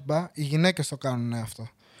στερεότυπα, οι γυναίκες το κάνουν αυτό.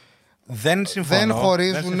 Δεν συμφωνώ. Δεν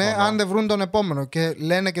χωρίζουν αν δεν βρουν τον επόμενο. Και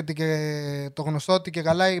λένε και το γνωστό ότι και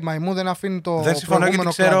καλά η μαϊμού δεν αφήνει το δεν συμφωνώ γιατί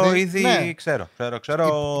ξέρω κλαδί. ήδη. Ναι. Ξέρω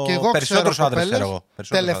και εγώ περισσότερους άντρες ξέρω εγώ.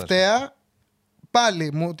 Τελευταία.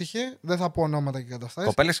 Πάλι μου τύχε, δεν θα πω ονόματα και καταστάσεις.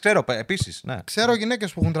 Κοπέλες ξέρω επίσης. Ναι. Ξέρω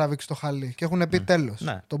γυναίκες που έχουν τραβήξει το χαλί και έχουν πει τέλος.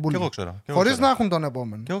 Ναι. Τον πουλί. Και εγώ ξέρω. Χωρίς να έχουν τον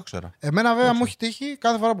επόμενο. Και εγώ ξέρω. Εμένα βέβαια μου έχει τύχει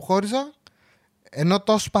κάθε φορά που χώριζα, ενώ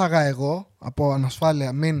το σπάγα εγώ από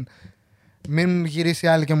ανασφάλεια μην μην γυρίσει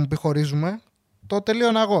άλλη και μου πει χωρίζουμε, το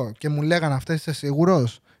τελείωνα εγώ. Και μου λέγανε αυτές, είσαι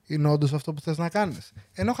σίγουρος, είναι όντως αυτό που θες να κάνεις?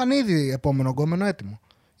 Ενώ είχαν ήδη επόμενο γκόμενο έτοιμο.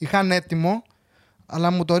 Είχαν έτοιμο,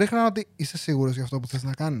 αλλά μου το ρίχναν ότι είσαι σίγουρος για αυτό που θες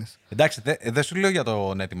να κάνεις. Εντάξει, δεν σου λέω για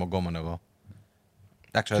τον έτοιμο γκόμενο εγώ.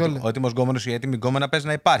 Εντάξει, ο έτοιμος γκόμενος ή η έτοιμη γκόμενα παίζει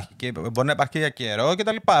να υπάρχει. Και μπορεί να υπάρχει και για καιρό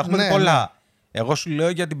κτλ. Έχουμε δει πολλά. Ναι. Εγώ σου λέω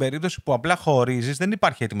για την περίπτωση που απλά χωρίζεις, δεν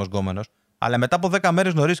υπάρχει έτοιμος γκόμενος. Αλλά μετά από 10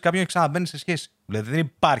 μέρες γνωρίζεις κάποιον και ξαναμπαίνεις σε σχέση. Δηλαδή δεν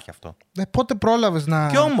υπάρχει αυτό. Πότε πρόλαβες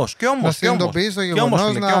να συνειδητοποιήσεις το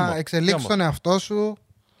γεγονός, να εξελίξεις τον εαυτό σου?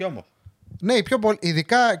 Κι όμως. Ναι, πιο πολύ.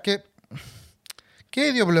 Ειδικά και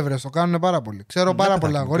οι δύο πλευρές το κάνουν πάρα πολύ. Ξέρω πάρα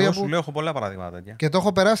πολλά αγόρια που. Σου λέω, έχω πολλά παραδείγματα τέτοια. Και το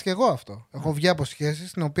έχω περάσει και εγώ αυτό. Έχω βγει από σχέσεις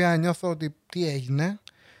στην οποία νιώθω ότι τι έγινε.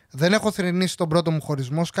 Δεν έχω θρηνήσει τον πρώτο μου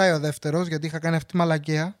χωρισμό. Σκάει ο δεύτερος γιατί είχα κάνει αυτή τη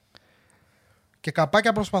μαλακία. Και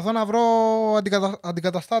καπάκια προσπαθώ να βρω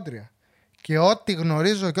αντικαταστάτρια. Και ό,τι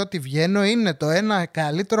γνωρίζω και ό,τι βγαίνω είναι το ένα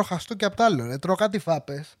καλύτερο χαστούκι από το άλλο. Τρώω κάτι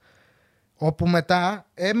φάπες. Όπου μετά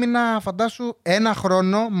έμεινα, φαντάσου, 1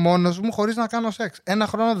 χρόνο μόνος μου χωρίς να κάνω σεξ. 1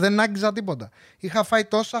 χρόνο δεν άγγιζα τίποτα. Είχα φάει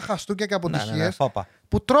τόσα χαστούκια και αποτυχίες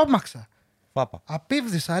που τρόμαξα. Φάπα.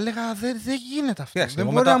 Απίβδησα, έλεγα δεν γίνεται αυτό. Δεν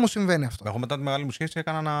μπορεί να μου συμβαίνει αυτό. Εγώ μετά τη μεγάλη μου σχέση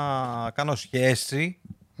έκανα να κάνω σχέση.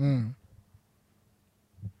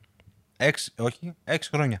 6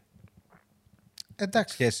 χρόνια.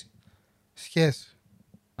 Εντάξει. Σχέση.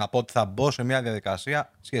 Να πω ότι θα μπω σε μια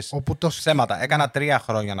διαδικασία σχέση. Όπου το ψέματα. Έκανα 3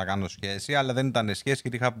 χρόνια να κάνω σχέση, αλλά δεν ήταν σχέση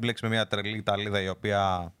γιατί είχα μπλέξει με μια τρελή Ιταλίδα η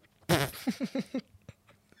οποία.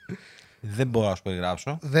 Δεν μπορώ να σου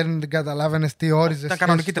περιγράψω. Δεν καταλάβαινες τι όριζε. Ήταν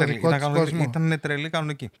κανονική τρελή. Ήταν τρελή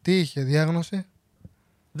κανονική. Τι είχε, διάγνωση?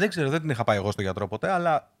 Δεν ξέρω, δεν την είχα πάει εγώ στο γιατρό ποτέ,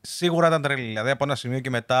 αλλά σίγουρα ήταν τρελή. Δηλαδή από ένα σημείο και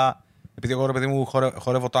μετά, επειδή εγώ ρε παιδί μου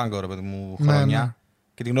χορεύω τάγκο, ρε παιδί μου, χρόνια, ναι.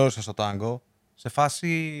 Και την γνώρισα στο τάγκο, σε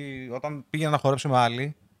φάση όταν πήγαινα να χορέψω με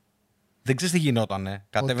άλλη, δεν ξέρεις τι γινότανε.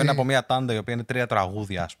 Κατέβαινα από μια τάντα η οποία είναι 3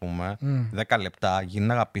 τραγούδια, ας πούμε, 10 λεπτά,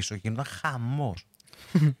 γίναγα πίσω, γίνονταν χαμός.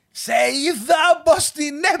 Σε είδα πως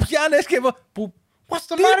την έπιανες και. Που. What's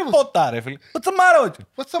the matter? Τίποτα, ρε φίλε. What's the matter with you?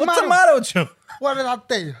 What's the matter with you? What did I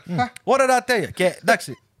tell you? What did I tell you? Και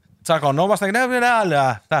εντάξει, τσακωνόμασταν και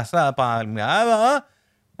άλλα.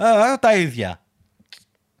 Τα ίδια.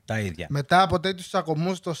 Τα ίδια. Μετά από τέτοιους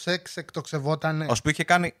τσακωμούς το σεξ εκτοξευότανε. Ως που είχε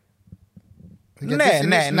κάνει. Ναι,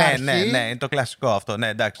 είναι το κλασικό αυτό. Ναι,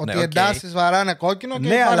 εντάξει, ότι εντάσεις βαράνε κόκκινο και.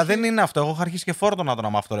 Ναι, υπάρχει... αλλά δεν είναι αυτό. Εγώ είχα αρχίσει και φόρτωνα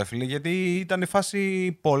τον αυτό, ρε φίλε, γιατί ήταν η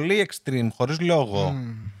φάση πολύ extreme, χωρίς λόγο.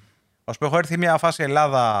 Ως που έχω έρθει μια φάση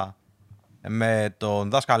Ελλάδα με τον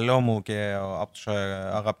δάσκαλό μου και από τους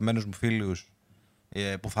αγαπημένους μου φίλους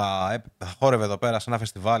που θα χόρευε εδώ πέρα σε ένα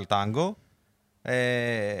φεστιβάλ τάγκο.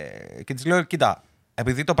 Και της λέω, κοίτα,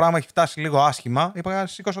 επειδή το πράγμα έχει φτάσει λίγο άσχημα, είπα,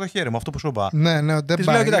 σήκωσα το χέρι μου, αυτό που σου είπα. Ναι, δεν της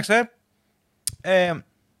λέω, κοίταξε.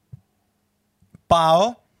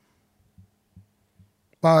 Πάω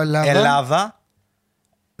Ελλάδα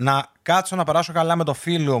να κάτσω να περάσω καλά με το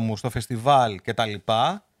φίλο μου στο φεστιβάλ και τα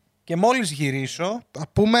λοιπά και μόλις γυρίσω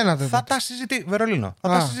θα τα Βερολίνο, θα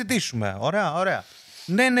τα συζητήσουμε. Ωραία.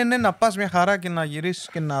 Ναι, να πας μια χαρά και να γυρίσεις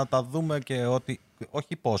και να τα δούμε και ότι. Όχι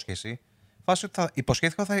υπόσχεση. Φάση ότι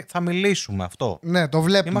υποσχέθηκα θα μιλήσουμε αυτό. Ναι, το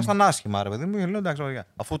βλέπουμε. Ήμασταν άσχημα, ρε παιδί μου. Λέω, εντάξει,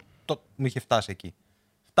 αφού μου είχε φτάσει εκεί.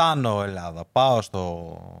 Φτάνω Ελλάδα, πάω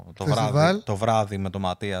το βράδυ με τον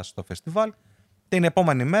Ματίας στο φεστιβάλ. Την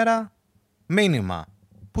επόμενη μέρα, μήνυμα.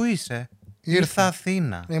 Πού είσαι? Ήρθα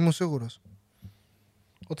Αθήνα. Ήμουν σίγουρος.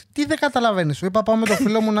 Ότι τι δεν καταλαβαίνεις. Σου είπα πάω με το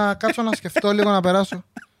φίλο μου να κάτσω να σκεφτώ λίγο να περάσω.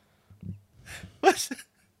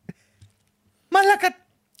 Μαλάκα.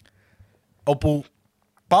 Όπου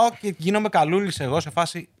πάω και γίνομαι καλούλης εγώ σε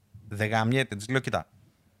φάση δεν γαμιέται. Της λέω, κοίτα.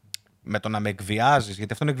 Με το να με εκβιάζεις,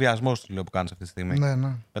 γιατί αυτό είναι εκβιασμός που κάνεις αυτή τη στιγμή. Ναι.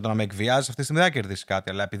 Με το να με εκβιάζεις αυτή τη στιγμή δεν θα κερδίσεις κάτι.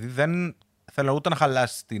 Αλλά επειδή δεν θέλω ούτε να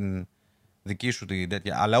χαλάσεις την δική σου την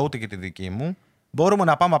τέτοια, αλλά ούτε και τη δική μου, μπορούμε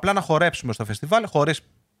να πάμε απλά να χορέψουμε στο φεστιβάλ χωρίς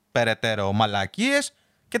περαιτέρω μαλακίες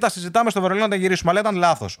και τα συζητάμε στο Βερολίνο να τα γυρίσουμε. Αλλά ήταν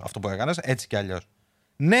λάθος αυτό που έκανες, έτσι κι αλλιώς.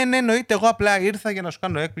 Ναι, εννοείται. Εγώ απλά ήρθα για να σου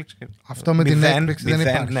κάνω έκπληξη. Αυτό με την έκπληξη δεν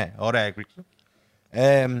υπάρχει. Ναι, ωραία έκπληξη.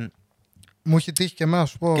 Μου έχει τύχει και εμένα,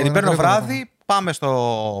 σου πω. Και την παίρνω βράδυ.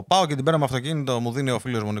 Πάω και την παίρνω με αυτοκίνητο, μου δίνει ο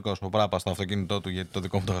φίλος μου Νικός που πρέπει στο αυτοκίνητό του, γιατί το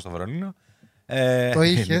δικό μου το είχα στο Βερολίνο. Το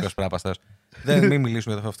είχε. Νικός πρέπει μην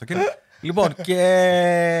μιλήσουμε για το αυτοκίνητο. Λοιπόν,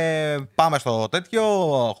 και πάμε στο τέτοιο,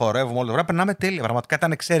 χορεύουμε όλο το βράδυ. Περνάμε τέλεια. Πραγματικά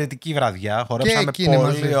ήταν εξαιρετική βραδιά. Χορέψαμε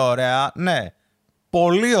πολύ ωραία. Ναι,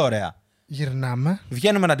 πολύ ωραία. Γυρνάμε.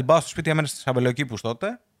 Βγαίνουμε να την πάω στο σπίτι, έμενε στις Αμπελοκήπους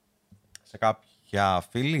τότε. Σε κάποια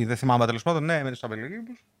φίλη, δεν θυμάμαι τέλος πάντων. Ναι, έμενε στις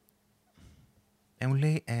Αμπελοκήπους. Μου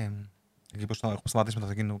λέει. Λοιπόν, έχουμε σταματήσει με το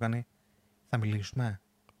αυτοκίνητο που κάνει. Θα μιλήσουμε.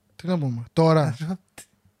 Τι να πούμε. Τώρα.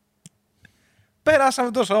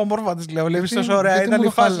 Περάσαμε τόσο όμορφα, της λέω. Βλέπεις τόσο ωραία. Ήταν η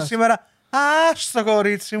φάση σήμερα. Στο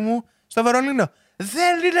κορίτσι μου, στο Βερολίνο.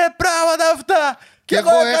 Δεν είναι πράγματα αυτά. Και εγώ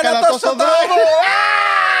έκανα τόσο δρόμο.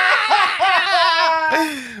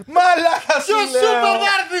 Μαλάκα σου λέω.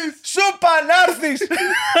 Σούπα να έρθεις.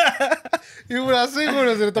 Ήμουν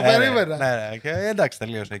σίγουρος, το περίμενα. Ναι, και εντάξει,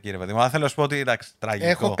 τελείωσε εκεί, ρε παιδί. Μα θέλω να σου πω ότι εντάξει, τραγικό.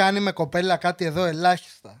 Έχω κάνει με κοπέλα κάτι εδώ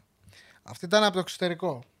ελάχιστα. Αυτή ήταν από το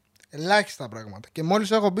εξωτερικό. Ελάχιστα πράγματα. Και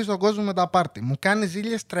μόλις έχω μπει στον κόσμο με τα πάρτι, μου κάνει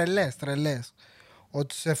ζήλιες τρελές.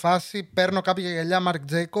 Ότι σε φάση παίρνω κάποια γυαλιά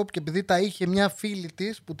Marc Jacob και επειδή τα είχε μια φίλη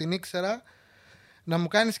της που την ήξερα, να μου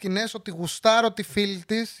κάνει σκηνές ότι γουστάρω τη φίλη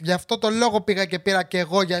της, γι' αυτό το λόγο πήγα και πήρα και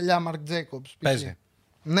εγώ γυαλιά Marc Jacob. Παίζει.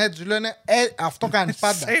 Ναι, του λένε, αυτό κάνεις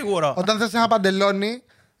πάντα. Σίγουρο. Όταν θες ένα παντελόνι,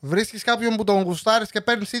 βρίσκεις κάποιον που τον γουστάρεις και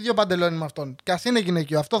παίρνεις ίδιο παντελόνι με αυτόν. Και ας είναι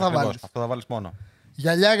γυναικείο, αυτό θα βάλεις. Αυτό θα βάλεις μόνο.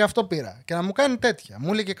 Γυαλιά γι' αυτό πήρα. Και να μου κάνει τέτοια.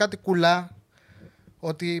 Μου έλεγε κάτι κουλά,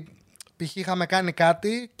 ότι π.χ. είχαμε κάνει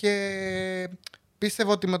κάτι και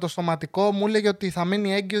πίστευε ότι με το σωματικό μου έλεγε ότι θα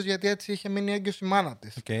μείνει έγκυος γιατί έτσι είχε μείνει έγκυος η μάνα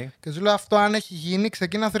της. Okay. Και σου λέω αυτό αν έχει γίνει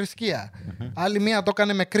ξεκίνα θρησκεία. Άλλη μία το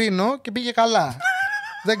έκανε με κρίνο και πήγε καλά.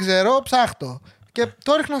 Δεν ξέρω, ψάχτω. Και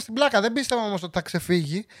το έριχνα στην πλάκα. Δεν πίστευα όμως ότι θα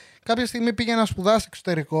ξεφύγει. Κάποια στιγμή πήγε να σπουδάσει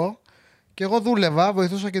εξωτερικό και εγώ δούλευα.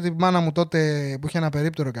 Βοηθούσα και την μάνα μου τότε που είχε ένα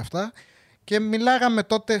περίπτερο και αυτά. Και μιλάγαμε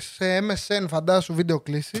τότε σε MSN, φαντάσου, βίντεο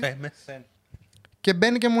κλήση. MSN. Και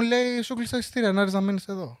μπαίνει και μου λέει: σου κλείσα εισιτήρια, να έρθεις να μείνεις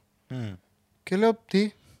εδώ. Και λέω: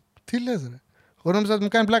 τι λες, ρε. Εγώ νόμιζα ότι μου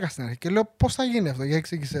κάνει πλάκα στην αρχή. Και λέω: πώς θα γίνει αυτό, για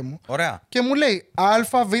εξήγησέ μου. Ωραία. Και μου λέει: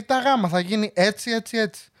 Α, Β, Γ, θα γίνει έτσι.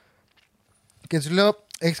 Και της λέω: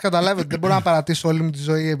 έχεις καταλάβει ότι δεν μπορώ να παρατήσω όλη μου τη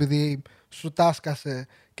ζωή επειδή σου τάσκασε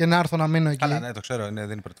και να έρθω να μείνω εκεί. Καλά, ναι, το ξέρω, δεν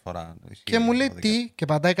είναι η πρώτη φορά. Και μου λέει τι, και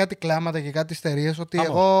πατάει κάτι κλάματα και κάτι ιστερίες, ότι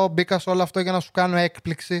εγώ μπήκα σε όλο αυτό για να σου κάνω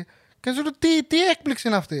έκπληξη. Και σου λέω: τι έκπληξη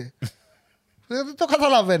είναι αυτή. Δεν το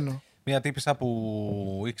καταλαβαίνω. Μια τύπισσα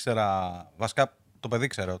που ήξερα, βασικά το παιδί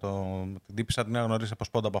ξέρω, την τύπισσα την γνωρίσα από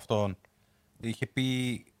σπόντα από αυτόν. Είχε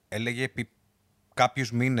πει, έλεγε επί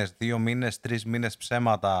κάποιους μήνες, 2 μήνες, 3 μήνες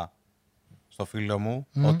ψέματα στο φίλο μου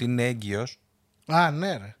ότι είναι έγκυος. Α,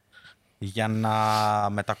 ναι, ρε. Για να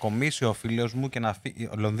μετακομίσει ο φίλος μου και να φύγει.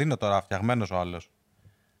 Λονδίνο τώρα, φτιαγμένος ο άλλος.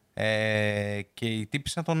 Και η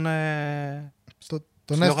τύπισσα τον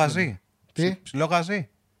ψιλογαζεί. Τι? Ψιλογαζεί.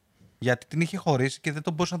 Γιατί την είχε χωρίσει και δεν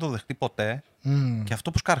τον μπορούσε να το δεχτεί ποτέ. Και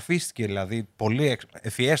αυτό που σκαρφίστηκε, δηλαδή, πολύ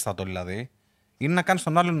ευφιέστατο δηλαδή, είναι να κάνει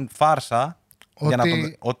τον άλλον φάρσα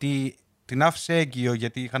ότι την άφησε έγκυο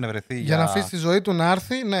γιατί είχαν βρεθεί. Για να αφήσει τη ζωή του να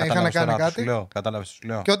έρθει, ναι, είχαν κάνει κάτι. Κατάλαβες, σου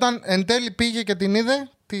λέω. Και όταν εν τέλει πήγε και την είδε,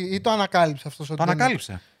 ή το ανακάλυψε αυτό. Το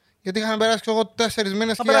ανακάλυψε. Γιατί είχαν περάσει και εγώ 4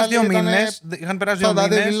 μήνες και άλλοι είχαν περάσει 2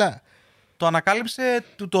 μήνες. Το ανακάλυψε,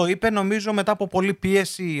 του το είπε νομίζω μετά από πολλή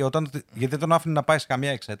πίεση, γιατί δεν τον άφηνε να πάει σε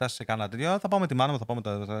καμία εξέταση, σε κανένα τέτοιο. Θα πάμε τη μάνα μου, θα πάμε.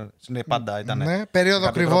 Πάντα ήταν. Ναι,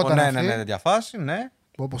 περίοδο κρυβόταν. Ναι, διαφάση, ναι.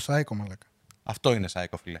 Όπως σάικο, μαλάκα. Αυτό είναι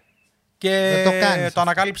σάικο, φίλε. Και το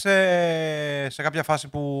ανακάλυψε σε κάποια φάση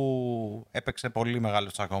που έπαιξε πολύ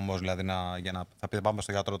μεγάλο τσακωμός, δηλαδή για να θα πει πάμε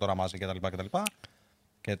στο γιατρό τώρα μαζί κτλ.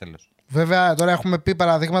 Και τέλος. Βέβαια, τώρα έχουμε πει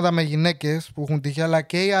παραδείγματα με γυναίκες που έχουν τύχει, αλλά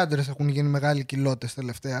και οι άντρες έχουν γίνει μεγάλοι κοιλώτες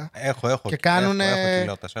τελευταία. Έχω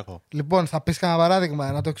κοιλώτες. Λοιπόν, θα πεις κανένα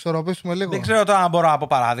παράδειγμα, να το εξορροπήσουμε λίγο. Δεν ξέρω τώρα αν μπορώ να πω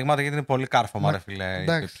παράδειγματα, γιατί είναι πολύ κάρφωμα, ρε φίλε.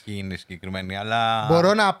 Ποιοι είναι συγκεκριμένοι, αλλά.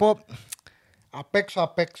 Μπορώ να πω. Απ'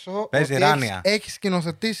 έξω. Παίζει ράνια. Έχει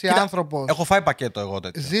σκηνοθετήσει άνθρωπος. Έχω φάει πακέτο εγώ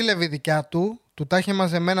τέτοιο. Ζήλευε δικιά του, του τα είχε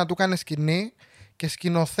μαζεμένα, του έκανε σκηνή και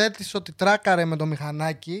σκηνοθέτησε ότι τράκαρε με το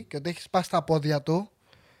μηχανάκι και ότι έχει σπάσει τα πόδια του.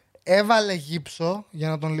 Έβαλε γύψο για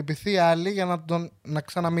να τον λυπηθεί άλλη, για να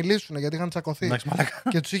ξαναμιλήσουν γιατί είχαν τσακωθεί.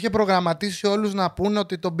 Και τους είχε προγραμματίσει όλους να πούνε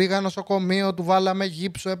ότι τον πήγαν νοσοκομείο, του βάλαμε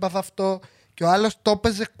γύψο, έπαθα αυτό. Και ο άλλος το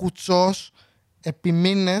έπαιζε κουτσός επί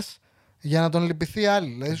μήνες για να τον λυπηθεί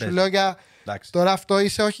άλλη. Δηλαδή σου λέω για. Τώρα αυτό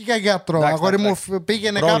είσαι όχι για γιατρό. Αγόρι μου,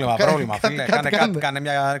 πήγαινε κάπου. Πρόβλημα. Κάνε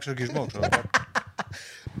μια εξορκισμό.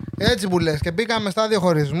 Έτσι που λες. Και μπήκαμε στάδιο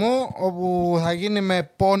χωρισμού, όπου θα γίνει με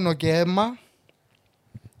πόνο και αίμα.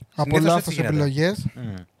 Από λάθος επιλογές.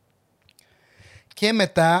 Και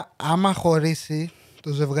μετά, άμα χωρίσει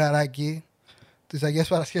το ζευγαράκι της Αγίας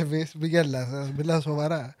Παρασκευής, μην γελάς, μιλάω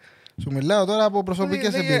σοβαρά. Σου μιλάω τώρα από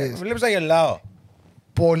προσωπικές εμπειρίες. Βλέπεις να γελάω.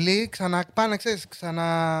 Πολλοί ξαναπάνε, ξέρεις,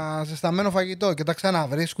 ξαναζεσταμένο φαγητό και τα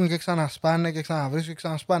ξαναβρίσκουν και ξανασπάνε και ξαναβρίσκουν και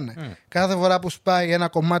ξανασπάνε. Κάθε φορά που σπάει ένα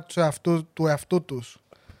κομμάτι του εαυτού τους,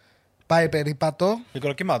 πάει περίπατο.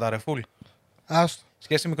 Μικροκύματα, ρε φουλ. Άστο.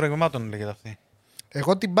 Σχέση μικροκυμάτων λέγεται αυτή.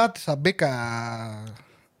 Εγώ την πάτησα, μπήκα,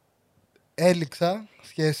 έληξα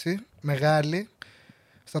σχέση μεγάλη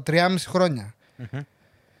στα 3,5 χρόνια.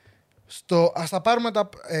 Ας τα πάρουμε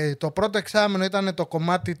το πρώτο εξάμηνο ήταν το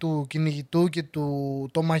κομμάτι του κυνηγητού και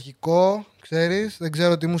το μαγικό, ξέρεις, δεν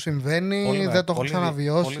ξέρω τι μου συμβαίνει, δεν το έχω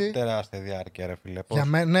ξαναβιώσει. Πολύ τεράστια διάρκεια, ρε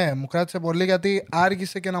φίλε. Ναι, μου κράτησε πολύ γιατί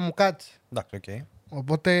άργησε και να μου κάτσει. Εντάξει, okay.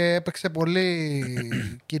 Οπότε έπαιξε πολύ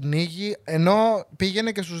κυνήγι, ενώ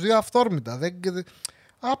πήγαινε και στους δύο αυθόρμητα.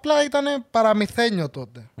 Απλά ήταν παραμυθένιο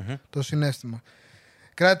τότε το συναίσθημα.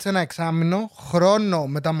 Κράτησε ένα εξάμηνο, χρόνο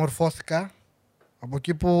μεταμορφώθηκα. Από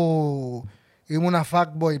εκεί που ήμουνα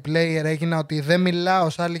fuckboy player έγινα ότι δεν μιλάω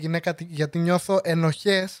σε άλλη γυναίκα γιατί νιώθω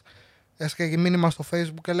ενοχές. Έσκαγε μήνυμα στο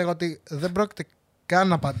Facebook και έλεγα ότι δεν πρόκειται καν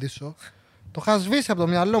να απαντήσω. Το είχα σβήσει από το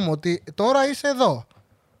μυαλό μου ότι τώρα είσαι εδώ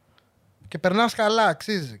και περνάς καλά,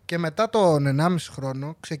 αξίζει. Και μετά τον 1,5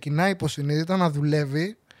 χρόνο ξεκινάει υποσυνείδητα να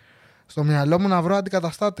δουλεύει στο μυαλό μου να βρω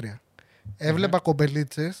αντικαταστάτρια. Έβλεπα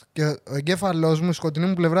κομπελίτσες και ο εγκέφαλός μου, η σκοτεινή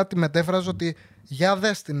μου πλευρά τη μετέφραζε ότι για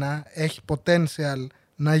δέστηνα έχει potential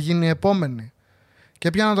να γίνει η επόμενη. Και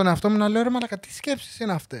έπιανα τον εαυτό μου να λέω ρε μαλάκα, τι σκέψεις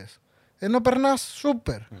είναι αυτές. Ενώ περνάς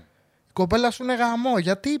σούπερ. Η κοπέλα σου είναι γαμό.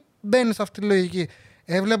 Γιατί μπαίνεις σε αυτή τη λογική.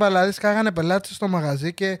 Έβλεπα δηλαδή σκάγανε πελάτες στο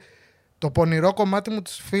μαγαζί και το πονηρό κομμάτι μου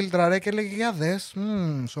της φίλτραρε και έλεγε για δες,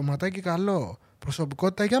 σωματάκι καλό.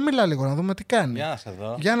 Προσωπικότητα, για μιλά λίγο να δούμε τι κάνει.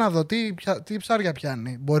 Για να δω τι ψάρια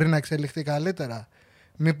πιάνει. Μπορεί να εξελιχθεί καλύτερα.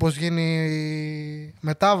 Μήπως γίνει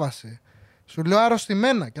μετάβαση. Σου λέω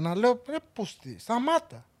αρρωστημένα και να λέω ρε πούστη,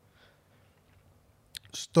 σταμάτα.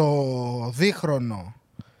 Στο δίχρονο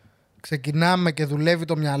ξεκινάμε και δουλεύει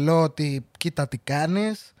το μυαλό ότι κοίτα τι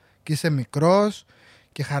κάνεις και είσαι μικρός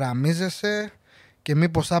και χαραμίζεσαι και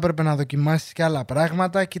μήπως θα έπρεπε να δοκιμάσεις και άλλα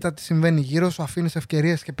πράγματα. Κοίτα τι συμβαίνει γύρω σου, αφήνεις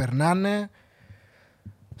ευκαιρίες και περνάνε.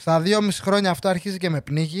 Στα 2,5 χρόνια αυτό αρχίζει και με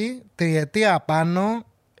πνίγει. 3 ετία απάνω.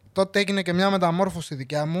 Τότε έγινε και μια μεταμόρφωση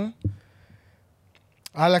δικιά μου.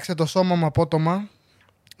 Άλλαξε το σώμα μου απότομα.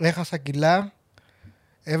 Έχασα κιλά.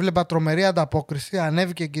 Έβλεπα τρομερή ανταπόκριση.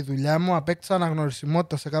 Ανέβηκε και η δουλειά μου. Απέκτησα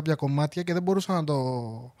αναγνωρισιμότητα σε κάποια κομμάτια και δεν μπορούσα να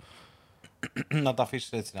το. Να το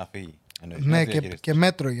αφήσεις έτσι να φύγει. Ναι, και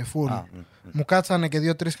μέτρωγε φουλ. Μου κάτσανε και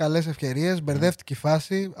 2-3 καλές ευκαιρίες. Μπερδεύτηκε η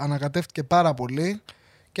φάση. Ανακατεύτηκε πάρα πολύ.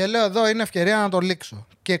 Και λέω εδώ είναι ευκαιρία να το λήξω.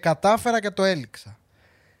 Και κατάφερα και το έληξα.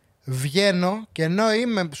 Βγαίνω και ενώ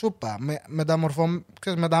είμαι σούπα,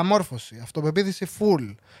 μεταμόρφωση, αυτοπεποίθηση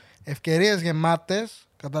full, ευκαιρίες γεμάτες,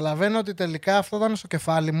 καταλαβαίνω ότι τελικά αυτό ήταν στο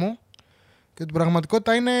κεφάλι μου και την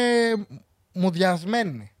πραγματικότητα είναι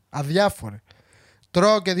μουδιασμένη, αδιάφορη.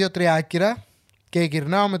 Τρώω και 2-3 άκυρα και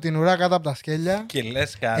γυρνάω με την ουρά κάτω από τα σκέλια. Και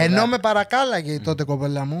λες καλά. Ενώ με παρακάλαγε η τότε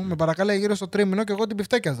κοπέλα μου, με παρακάλαγε γύρω στο τρίμηνο και εγώ την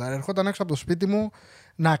πιφτέκιαζα. Ερχόταν έξω από το σπίτι μου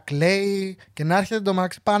να κλαίει και να έρχεται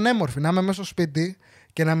εντωμεταξύ πανέμορφη, να είμαι μέσα στο σπίτι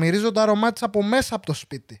και να μυρίζω το άρωμά της από μέσα από το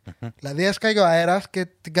σπίτι. Δηλαδή έσκαγε ο αέρας και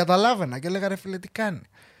την καταλάβαινα και έλεγα ρε φίλε τι κάνει.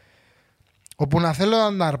 Όπου να θέλω να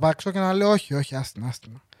την αρπάξω και να λέω όχι, άστινα.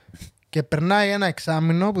 Και περνάει ένα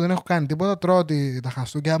εξάμηνο που δεν έχω κάνει τίποτα, τρώω τα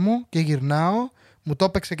χαστούκια μου και γυρνάω, μου το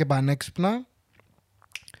έπαιξε και πανέξυπνα.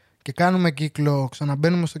 Και κάνουμε κύκλο,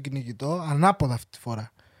 ξαναμπαίνουμε στο κυνηγητό, ανάποδα αυτή τη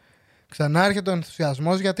φορά. Ξανά έρχεται ο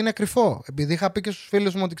ενθουσιασμός γιατί είναι κρυφό. Επειδή είχα πει και στους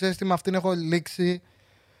φίλους μου ότι ξέρεις τι με αυτήν έχω λήξει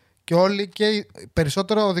και όλοι και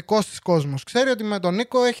περισσότερο ο δικός της κόσμος. Ξέρει ότι με τον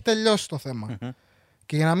Νίκο έχει τελειώσει το θέμα.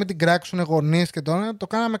 Και για να μην την κράξουν γονείς και το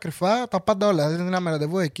κάναμε κρυφά τα πάντα όλα. Δηλαδή δίναμε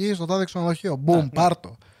ραντεβού εκεί στο τάδε ξενοδοχείο. Μπούμ,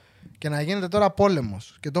 πάρτο. Και να γίνεται τώρα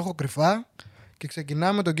πόλεμος. Και το έχω κρυφά και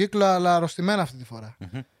ξεκινάμε τον κύκλο αλλά αρρωστημένα αυτή τη φορά.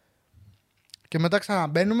 Και μετά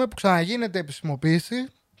ξαναμπαίνουμε που ξαναγίνεται επισημοποίηση,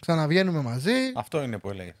 ξαναβγαίνουμε μαζί. Αυτό είναι που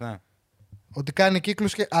έλεγες, ναι. Ότι κάνει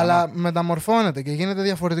κύκλους, αλλά μεταμορφώνεται και γίνεται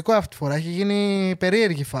διαφορετικό αυτή τη φορά. Έχει γίνει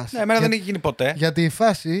περίεργη φάση. Ναι, εμένα δεν έχει γίνει ποτέ. Γιατί η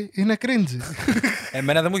φάση είναι cringe.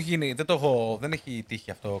 Εμένα δεν μου έχει γίνει, δεν έχει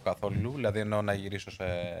τύχει αυτό καθόλου. Δηλαδή εννοώ να γυρίσω σε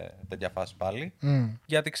τέτοια φάση πάλι.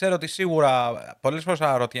 Γιατί ξέρω ότι σίγουρα πολλές φορές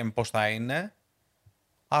αναρωτιέμαι πώς θα είναι.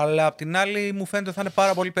 Αλλά απ' την άλλη μου φαίνεται ότι θα είναι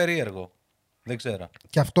πάρα πολύ περίεργο. Δεν ξέρω.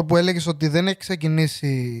 Και αυτό που έλεγες ότι δεν έχει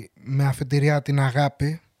ξεκινήσει με αφετηρία την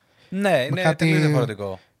αγάπη. Ναι, είναι κάτι τελείως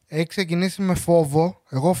διαφορετικό. Έχει ξεκινήσει με φόβο.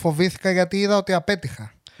 Εγώ φοβήθηκα γιατί είδα ότι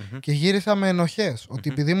απέτυχα. Και γύρισα με ενοχές. Ότι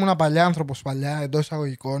επειδή ήμουν παλιά άνθρωπος παλιά, εντός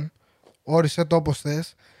εισαγωγικών, όρισε το όπως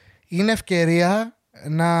θες, είναι ευκαιρία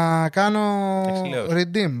να κάνω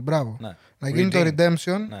redeem. Μπράβο. Ναι. Να γίνει το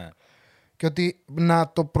redemption. Ναι. Και ότι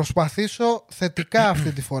να το προσπαθήσω θετικά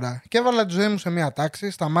αυτή τη φορά. Και έβαλα τη ζωή μου σε μια τάξη,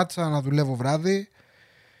 σταμάτησα να δουλεύω βράδυ,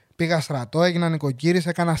 πήγα στρατό, έγινα νοικοκύρης,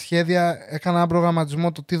 έκανα σχέδια, έκανα ένα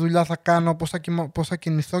προγραμματισμό το τι δουλειά θα κάνω, πώς θα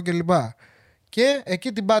κινηθώ κλπ. Και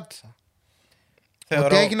εκεί την πάτησα.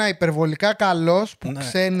 Ότι έγινα υπερβολικά καλός που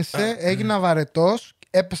ξένησε, έγινα βαρετός,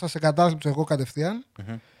 έπεσα σε κατάθλιψη εγώ κατευθείαν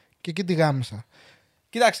και εκεί τη γάμισα.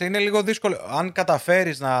 Κοίταξε, είναι λίγο δύσκολο. Αν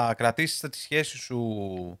καταφέρεις να κρατήσεις τη σχέση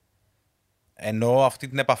σου εννοώ αυτή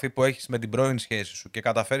την επαφή που έχεις με την πρώην σχέση σου και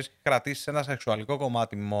καταφέρεις και κρατήσεις ένα σεξουαλικό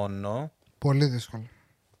κομμάτι μόνο. Πολύ δύσκολο.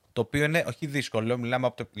 Το οποίο είναι όχι δύσκολο, μιλάμε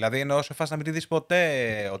από το. Δηλαδή εννοώ σε φάση να μην τη δεις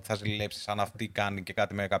ποτέ ότι θα ζηλέψεις αν αυτή κάνει και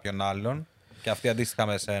κάτι με κάποιον άλλον και αυτή αντίστοιχα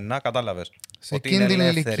με εσένα. Κατάλαβες. Σε εκείνη την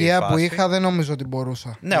ηλικία που είχα δεν νομίζω ότι μπορούσα.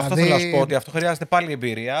 Ναι, δηλαδή... αυτό θέλω να σου πω ότι αυτό χρειάζεται πάλι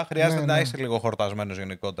εμπειρία. Χρειάζεται να ναι. είσαι λίγο χορτασμένος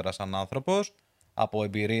γενικότερα σαν άνθρωπος από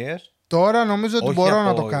εμπειρίες. Τώρα νομίζω ότι μπορώ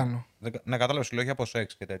να το κάνω. Να κατάλαβες, όχι από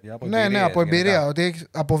σεξ και τέτοια. Από ναι, από εμπειρία, ότι έχεις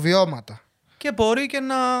από βιώματα. Και μπορεί και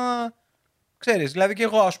να. Ξέρεις, δηλαδή και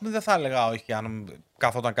εγώ ας πούμε δεν θα έλεγα όχι αν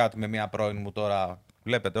καθόταν κάτι με μια πρώην μου τώρα.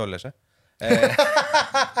 Βλέπετε όλες,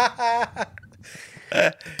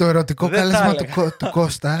 Το ερωτικό κάλεσμα του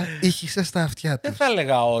Κώστα ήχησε στα αυτιά του. Δεν θα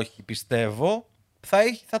έλεγα όχι, πιστεύω. Θα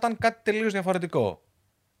ήταν κάτι τελείως διαφορετικό.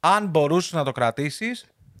 Αν μπορούσες να το κρατήσεις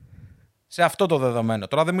σε αυτό το δεδομένο.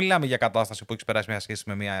 Τώρα δεν μιλάμε για κατάσταση που έχεις περάσει μια σχέση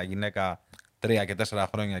με μια γυναίκα 3 και 4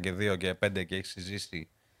 χρόνια και 2 και 5 και έχεις συζήσει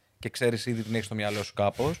και ξέρεις ήδη την έχεις στο μυαλό σου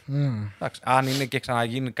κάπως. Εντάξει, αν είναι και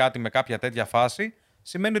ξαναγίνει κάτι με κάποια τέτοια φάση,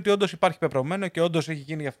 σημαίνει ότι όντως υπάρχει πεπρωμένο και όντως έχει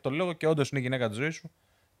γίνει για αυτό το λόγο και όντως είναι η γυναίκα της ζωής σου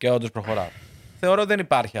και όντως προχωρά. Θεωρώ δεν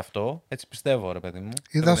υπάρχει αυτό. Έτσι πιστεύω, ρε παιδί μου.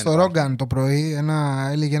 Είδα στο Ρόγκαν το πρωί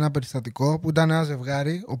έλεγε ένα περιστατικό που ήταν ένα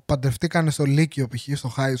ζευγάρι όπου παντρευτήκανε στο Λύκειο π.χ.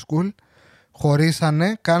 στο high school,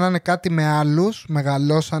 χωρίσανε, κάνανε κάτι με άλλους,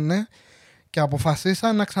 μεγαλώσανε και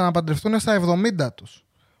αποφασίσαν να ξαναπαντρευτούν στα 70 τους.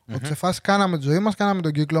 Ότι σε φάση κάναμε τη ζωή μας, κάναμε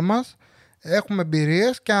τον κύκλο μας, έχουμε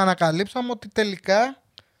εμπειρίες και ανακαλύψαμε ότι τελικά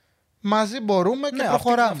μαζί μπορούμε και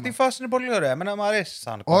προχωράμε. Αυτή η φάση είναι πολύ ωραία. Εμένα μου αρέσει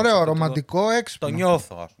σαν ωραίο, ρομαντικό, έξυπνο. Το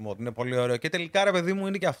νιώθω, ας πούμε, ότι είναι πολύ ωραίο. Και τελικά, ρε παιδί μου,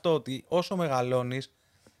 είναι και αυτό ότι όσο μεγαλώνεις,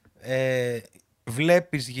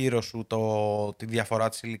 βλέπεις γύρω σου τη διαφορά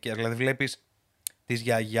της ηλικίας. Δηλαδή, βλέπεις τις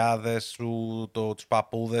γιαγιάδες σου, τους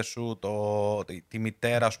παππούδες σου, τη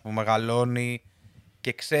μητέρα σου που μεγαλώνει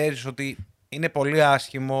και ξέρεις ότι είναι πολύ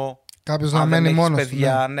άσχημο. Κάποιος να μένει μόνος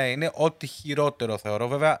παιδιά, ναι, είναι ό,τι χειρότερο θεωρώ.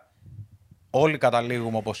 Βέβαια, όλοι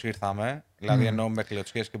καταλήγουμε όπως ήρθαμε. Δηλαδή, εννοώ με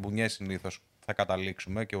κλωτσιές και μπουνιές συνήθως θα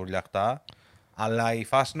καταλήξουμε και ουρλιαχτά. Αλλά η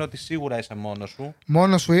φάση είναι ότι σίγουρα είσαι μόνος σου.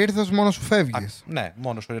 Μόνος σου ήρθες, μόνος σου φεύγεις. Ναι,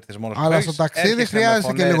 μόνος σου ήρθες, μόνος σου αλλά φεύγεις. Στο ταξίδι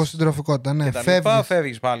χρειάζεται και λίγο συντροφικότητα. Ναι,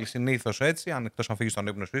 φεύγεις πάλι συνήθως έτσι, αν εκτός αν φύγεις στον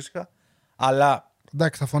ύπνο σου ήσυχα. Αλλά.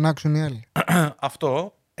 Εντάξει, θα φωνάξουν οι άλλοι.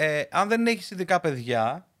 Αυτό. Αν δεν έχεις ειδικά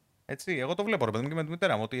παιδιά. Έτσι, εγώ το βλέπω ρε παιδί μου και με τη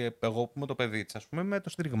μητέρα μου. Ότι εγώ που είμαι το παιδί της, ας πούμε, με το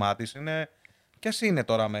στήριγμά της είναι. Κι ας είναι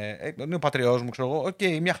τώρα είναι ο πατριός μου, ξέρω εγώ.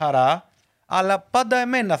 Οκ, μια χαρά. Αλλά πάντα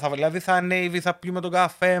εμένα δηλαδή θα ανέβει, θα πιούμε τον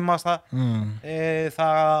καφέ μας, θα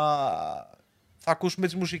ακούσουμε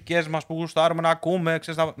τις μουσικές μας που γουστάρουμε να ακούμε,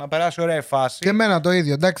 ξέρεις, να περάσει ωραία η φάση. Και εμένα το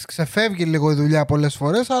ίδιο. Εντάξει, ξεφεύγει λίγο η δουλειά πολλές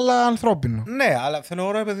φορές, αλλά ανθρώπινο. Ναι, αλλά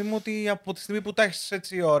θεωρώ, ρε παιδί μου, ότι από τη στιγμή που τα έχεις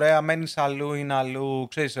έτσι ωραία, μένεις αλλού, είναι αλλού,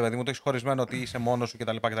 ξέρεις, ρε παιδί μου, το έχεις χωρισμένο ότι είσαι μόνος σου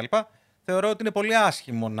κτλ. Θεωρώ ότι είναι πολύ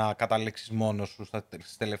άσχημο να καταλήξεις μόνος σου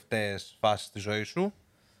στις τελευταίες φάσεις της ζωής σου.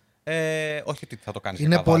 Όχι ότι θα το κάνεις.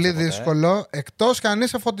 Είναι πολύ δύσκολο, εκτός κι αν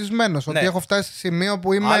είσαι φωτισμένος. Ναι. Ότι έχω φτάσει σε σημείο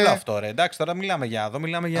που είμαι. Άλλο αυτό, ρε. Εντάξει, τώρα μιλάμε για.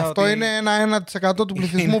 Αυτό ότι... είναι ένα 1% του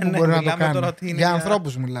πληθυσμού που μπορεί να το κάνει. Για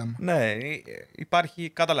ανθρώπους μιλάμε. Ναι, υπάρχει,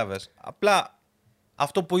 κατάλαβες. Απλά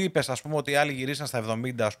αυτό που είπες, ας πούμε, ότι οι άλλοι γυρίσαν στα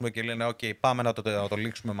 70, ας πούμε, και λένε: OK, πάμε να το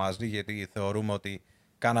λήξουμε μαζί, γιατί θεωρούμε ότι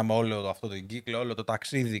κάναμε όλο αυτό το κύκλο, όλο το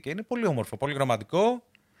ταξίδι. Και είναι πολύ όμορφο, πολύ ρομαντικό.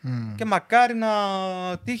 Και μακάρι να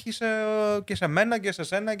τύχει και σε μένα και σε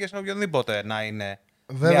σένα και σε οποιονδήποτε να είναι.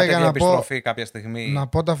 Βέβαια, μια τέτοια επιστροφή κάποια στιγμή. Να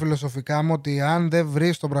πω τα φιλοσοφικά μου ότι αν δεν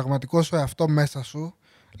βρεις τον πραγματικό σου εαυτό μέσα σου,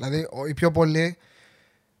 δηλαδή οι πιο πολλοί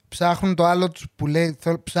ψάχνουν το άλλο τους που λέει,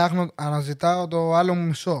 αναζητάω το άλλο μου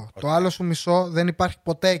μισό. Το άλλο σου μισό δεν υπάρχει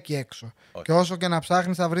ποτέ εκεί έξω. Και όσο και να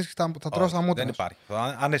ψάχνεις θα βρίσκεις, θα τρως τα μούτρα. Δεν υπάρχει.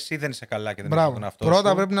 Αν εσύ δεν είσαι καλά και δεν έχεις τον εαυτό πρώτα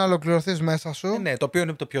σου. Πρέπει να ολοκληρωθείς μέσα σου. Ναι, το οποίο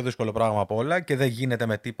είναι το πιο δύσκολο πράγμα από όλα και δεν γίνεται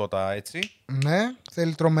με τίποτα έτσι. Ναι,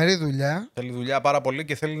 θέλει τρομερή δουλειά. Θέλει δουλειά πάρα πολύ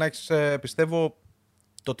και θέλει να έχεις, πιστεύω,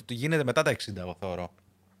 το ότι γίνεται μετά τα 60, εγώ θεωρώ.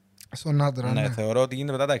 Στον άντρα. Ναι, θεωρώ ότι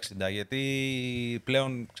γίνεται μετά τα 60. Γιατί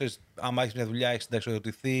πλέον, ξέρεις, άμα έχεις μια δουλειά, έχεις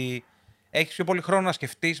συνταξιοδοτηθεί, έχεις πιο πολύ χρόνο να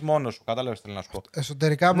σκεφτείς μόνος σου. Κατάλαβες τι θέλω να σου πω.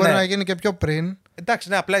 Εσωτερικά μπορεί να γίνει και πιο πριν. Εντάξει,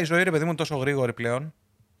 ναι, απλά η ζωή, ρε παιδί μου, είναι τόσο γρήγορη πλέον.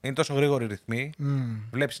 Είναι τόσο γρήγορη η ρυθμή.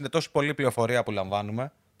 Βλέπεις, είναι τόσο πολλή πληροφορία που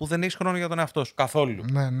λαμβάνουμε, που δεν έχεις χρόνο για τον εαυτό σου καθόλου.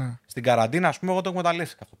 Ναι. Στην καραντίνα, ας πούμε, εγώ το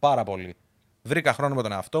εκμεταλλεύτηκα αυτό πάρα πολύ. Βρήκα χρόνο με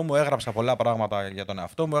τον εαυτό μου, έγραψα πολλά πράγματα για τον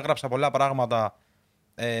εαυτό μου, έγραψα πολλά πράγματα.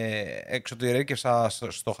 Εξωτερήκευσα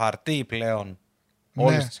στο χαρτί πλέον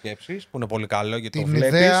όλες τις σκέψεις, που είναι πολύ καλό γιατί το βλέπεις.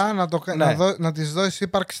 Την ιδέα να τις δώσεις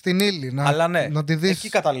ύπαρξη στην ύλη. Αλλά ναι, να τη δεις... εκεί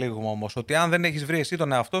καταλήγουμε όμως, ότι αν δεν έχεις βρει εσύ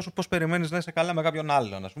τον εαυτό σου, πώς περιμένεις να είσαι καλά με κάποιον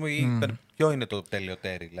άλλον, ας πούμε, ή ποιο είναι το τέλειο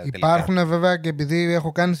τέρι. Δηλαδή, υπάρχουν βέβαια, και επειδή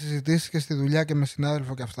έχω κάνει συζητήσεις και στη δουλειά και με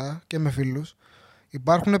συνάδελφο και αυτά και με φίλους,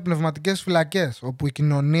 υπάρχουν πνευματικές φυλακές, όπου η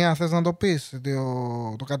κοινωνία, θες να το πεις,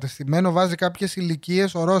 το κατεστημένο βάζει κάποιες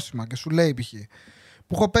ηλικίες ορόσημα και σου λέει π.χ.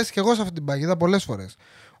 Που έχω πέσει και εγώ σε αυτή την παγίδα πολλές φορές.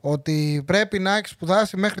 Ότι πρέπει να έχεις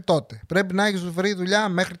σπουδάσει μέχρι τότε. Πρέπει να έχεις βρει δουλειά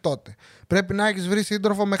μέχρι τότε. Πρέπει να έχεις βρει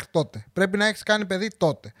σύντροφο μέχρι τότε. Πρέπει να έχεις κάνει παιδί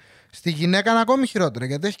τότε. Στη γυναίκα είναι ακόμη χειρότερα,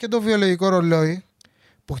 γιατί έχει και το βιολογικό ρολόι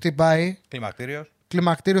που χτυπάει.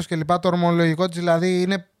 Κλιμακτήριος και λοιπά. Το ορμολογικό της δηλαδή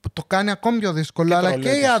το κάνει ακόμη πιο δύσκολο. Αλλά και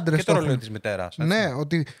οι άντρες. Και το ρολόι της μητέρας. Ναι,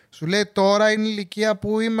 ότι σου λέει τώρα είναι η ηλικία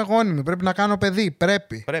που είμαι γόνιμη. Πρέπει να κάνω παιδί.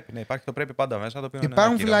 Πρέπει. Ναι, υπάρχει το πρέπει πάντα μέσα. Το οποίο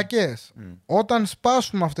υπάρχουν φυλακές. Όταν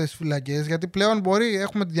σπάσουμε αυτές τις φυλακές, γιατί πλέον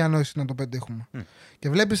έχουμε τη διανόηση να το πετύχουμε. Και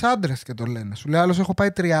βλέπεις άντρες και το λένε. Σου λέει άλλος έχω πάει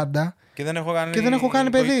 30 και δεν έχω κάνει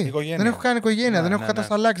παιδί. Δεν έχω κάνει οικογένεια. Ναι, δεν έχω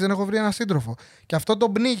κατασταλάξει. Δεν έχω βρει ένα σύντροφο. Και αυτό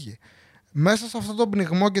τον πνίγει. Μέσα σε αυτό τον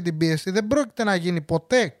πνιγμό και την πίεση δεν πρόκειται να γίνει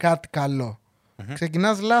ποτέ κάτι καλό.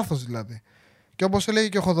 Ξεκινάς λάθος δηλαδή. Και όπως έλεγε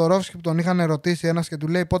και ο Χοδωρόφσκι που τον είχαν ερωτήσει ένας και του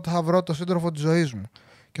λέει πότε θα βρω το σύντροφο της ζωής μου.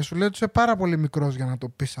 Και σου λέει ότι είσαι πάρα πολύ μικρός για να το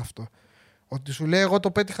πεις αυτό. Ότι σου λέει εγώ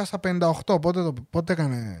το πέτυχα στα 58. Πότε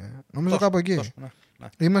έκανε. Νομίζω κάπου εκεί. Ναι.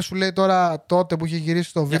 Είμαι σου λέει τώρα τότε που είχε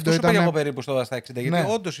γυρίσει το βίντεο. Αυτό πήγα εγώ περίπου στα 60. Ναι.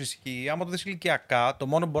 Γιατί όντως ισχύει. Άμα το δεις ηλικιακά, το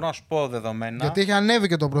μόνο που μπορώ να σου πω δεδομένα. Γιατί έχει ανέβει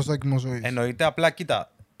και το προσδόκιμο ζωής. Εννοείται. Απλά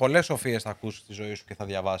κοίτα. Πολλές σοφίες θα ακούσεις στη ζωή σου και θα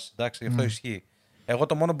διαβάσεις. Εντάξει, αυτό ισχύει. Εγώ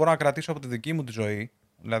το μόνο που μπορώ να κρατήσω από τη δική μου τη ζωή,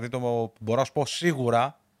 δηλαδή το που μπορώ να σου πω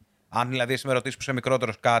σίγουρα, αν δηλαδή εσύ με ρωτήσεις που είσαι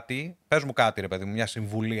μικρότερος κάτι, πες μου κάτι ρε παιδί μου, μια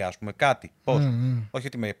συμβουλή ας πούμε, κάτι. Πώς. Όχι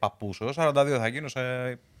ότι είμαι παππούσος, 42 θα γίνω σε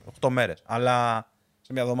 8 μέρες, αλλά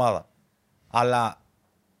σε μια εβδομάδα. Αλλά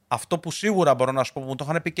αυτό που σίγουρα μπορώ να σου πω που μου το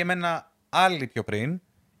είχαν πει και εμένα άλλοι πιο πριν,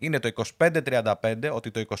 είναι το 25-35,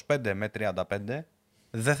 ότι το 25 με 35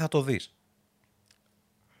 δεν θα το δεις.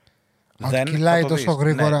 Δεν κυλάει τόσο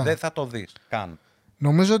γρήγορα. Ναι, δεν θα το δεις καν.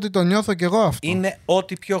 Νομίζω ότι το νιώθω κι εγώ αυτό. Είναι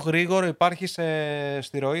ό,τι πιο γρήγορο υπάρχει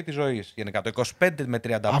στη ροή της ζωής. Γενικά το 25 με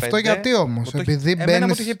 35. Αυτό γιατί όμως, επειδή μπαίνεις. Εμένα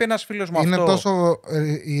μου το είχε πει ένας φίλος μου είναι αυτό. τόσο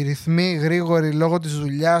οι ρυθμοί γρήγοροι λόγω της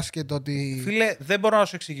δουλειάς και το ότι. Φίλε, δεν μπορώ να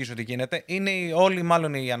σου εξηγήσω τι γίνεται. Είναι όλη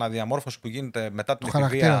μάλλον η αναδιαμόρφωση που γίνεται μετά την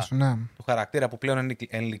εφηβεία του χαρακτήρα που πλέον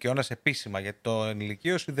ενηλικιώνεσαι επίσημα. Γιατί το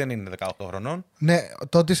ενηλικίωση δεν είναι 18 χρονών. Ναι,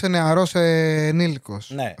 το ότι είσαι νεαρός ενήλικος.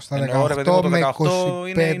 Ναι, στα 18 με 18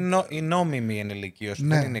 είναι η νόμιμη ενηλικίωση.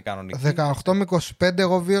 Ναι. Δεν είναι κανονική. 18 με 25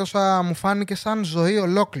 εγώ βίωσα, μου φάνηκε σαν ζωή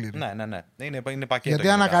ολόκληρη. Ναι. Είναι πακέτο. Γιατί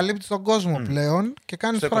ανακαλύπτεις τον κόσμο πλέον και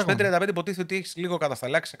κάνεις πράγματα. Στο 25-35 υποτίθεται ότι έχεις λίγο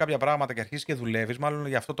κατασταλάξει σε κάποια πράγματα και αρχίσεις και δουλεύεις. Μάλλον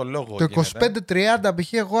για αυτό το λόγο. Το 25-30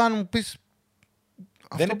 π.χ. εγώ αν μου πεις.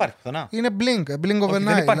 Δεν υπάρχει πουθενά. Είναι blink of an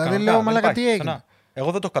eye. Δηλαδή λέω μαλάκα τι έγινε.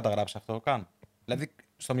 Εγώ δεν το έχω καταγράψει αυτό καν. Δηλαδή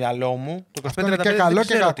στο μυαλό μου το 25-35 είναι και καλό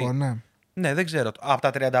και κακό. Ναι, δεν ξέρω. Από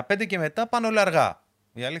τα 35 και μετά πάνε όλα αργά.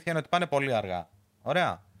 Η αλήθεια είναι ότι πάνε πολύ αργά.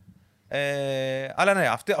 Ωραία. Αλλά ναι,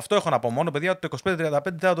 αυτό έχω να πω μόνο, παιδιά, ότι το 25-35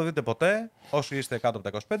 δεν θα το δείτε ποτέ. Όσοι είστε κάτω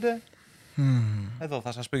από τα 25. Εδώ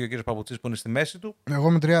θα σας πει και ο κύριος Παπουτσής που είναι στη μέση του. Εγώ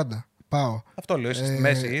είμαι 30. Πάω. Αυτό λέω, είσαι στη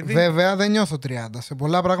μέση ήδη. Βέβαια δεν νιώθω 30. Σε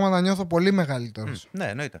πολλά πράγματα νιώθω πολύ μεγαλύτερος. Ναι,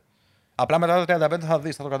 εννοείται. Απλά μετά το 35 θα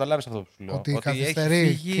δεις, θα το καταλάβεις αυτό που σου λέω. Ότι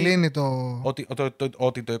καθυστερεί, κλείνει το.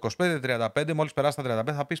 Ότι το 25-35, μόλις περάσει τα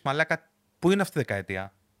 35, θα πεις μαλάκα, πού είναι αυτή η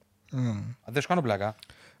δεκαετία. Δεν σου κάνω πλάκα.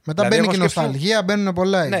 Μετά δηλαδή, μπαίνει και νοσταλγία, μπαίνουν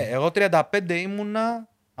πολλά. Ναι, εγώ 35 ήμουνα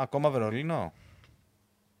ακόμα Βερολίνο.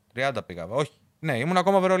 30 πήγα. Όχι. Ναι, ήμουν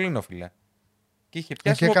ακόμα Βερολίνο, φίλε. Και είχε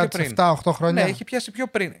πιάσει πιο πριν. 7-8 χρόνια. Ναι, είχε πιάσει πιο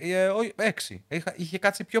πριν. 6. Είχε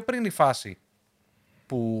κάτσει πιο πριν η φάση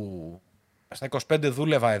που στα 25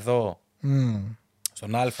 δούλευα εδώ,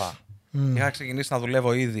 στον Α. Είχα ξεκινήσει να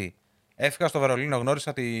δουλεύω ήδη. Έφυγα στο Βερολίνο,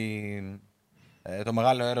 γνώρισα το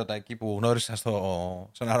μεγάλο έρωτα εκεί που γνώρισα στο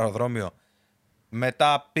ένα αεροδρόμιο.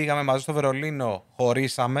 Μετά πήγαμε μαζί στο Βερολίνο,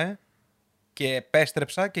 χωρίσαμε και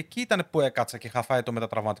επέστρεψα και εκεί ήταν που έκατσα και είχα φάει το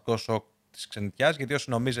μετατραυματικό σοκ της ξενιτιάς, γιατί όσοι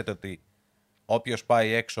νομίζετε ότι όποιος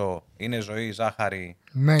πάει έξω είναι ζωή, ζάχαρη.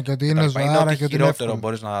 Ναι, και ότι είναι ζωάρα είναι και ότι χειρότερο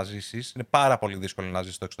μπορείς να ζήσεις. Είναι πάρα πολύ δύσκολο να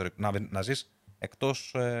ζεις στο εξωτερικό, να ζεις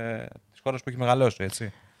εκτός της χώρας που έχει μεγαλώσει,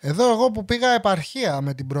 έτσι. Εδώ εγώ που πήγα επαρχία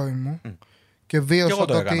με την πρώην μου και βίωσα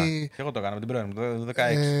ότι. Και εγώ το έκανα με την πρώην μου το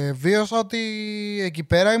 2016. Βίωσα ότι εκεί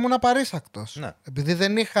πέρα ήμουν απαρήσακτος. Ναι. Επειδή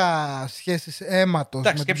δεν είχα σχέσεις αίματος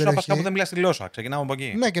με την περιοχή. Εντάξει, κάπου δεν μιλάς τη γλώσσα. Ξεκινάμε από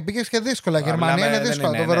εκεί. Ναι, και πήγες και δύσκολα. Γερμανία είναι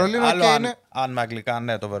δύσκολα. Το Βερολίνο άλλο και είναι. Αν με αγγλικά,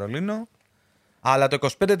 ναι, το Βερολίνο. Αλλά το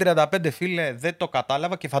 25-35, φίλε, δεν το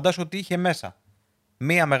κατάλαβα και φαντάσου ότι είχε μέσα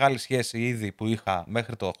μία μεγάλη σχέση ήδη που είχα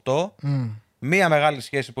μέχρι το 8. Μία μεγάλη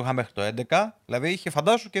σχέση που είχα μέχρι το 11. Δηλαδή είχε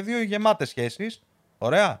φαντάσου και 2 γεμάτες σχέσεις.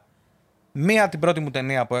 Ωραία. Μία την πρώτη μου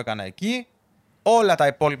ταινία που έκανα εκεί. Όλα τα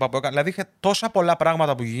υπόλοιπα που έκανα. Δηλαδή είχε τόσα πολλά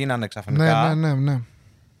πράγματα που γίνανε ξαφνικά. Ναι.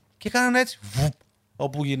 Και έκαναν έτσι.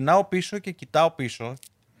 Όπου γυρνάω πίσω και κοιτάω πίσω.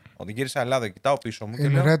 Όταν γύρισα Ελλάδα, κοιτάω πίσω μου.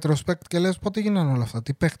 Είναι retrospect και λες πότε γίνανε όλα αυτά,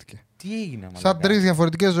 τι παίχτηκε. Τι έγινε, μάλλον. Σαν 3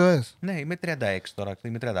 διαφορετικές ζωές. Ναι, είμαι 36 τώρα,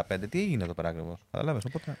 είμαι 35. Τι έγινε εδώ πέρα ακριβώς. Καταλάβες,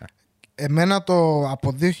 οπότε. Εμένα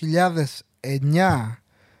από 2009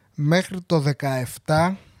 μέχρι το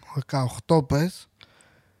 17, 18 πες,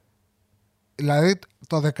 δηλαδή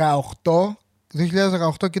το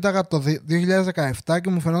 2018 κοίταγα το 2017 και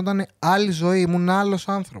μου φαινόταν άλλη ζωή, ήμουν άλλος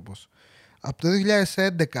άνθρωπος. Από το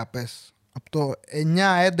 2011 πες, από το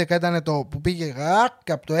 9-11 ήταν το που πήγε γακ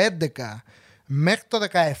και από το 11 μέχρι το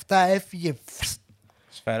 17 έφυγε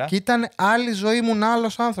Σφαίρα. και ήταν άλλη ζωή, ήμουν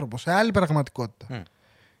άλλος άνθρωπος, σε άλλη πραγματικότητα.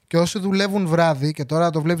 Και όσοι δουλεύουν βράδυ, και τώρα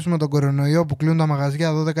το βλέπεις με τον κορονοϊό που κλείνουν τα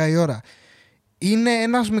μαγαζιά 12 η ώρα, είναι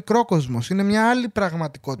ένας μικρόκοσμος, είναι μια άλλη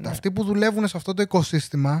πραγματικότητα. Ναι. Αυτοί που δουλεύουν σε αυτό το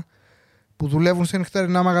οικοσύστημα, που δουλεύουν σε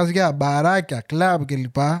νυχτερινά μαγαζιά, μπαράκια, κλαμπ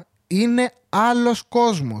κλπ., είναι άλλος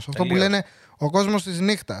κόσμος. Αυτό που λένε ο κόσμος της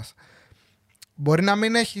νύχτας. Μπορεί να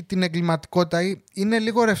μην έχει την εγκληματικότητα ή είναι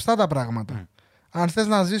λίγο ρευστά τα πράγματα. Αν θες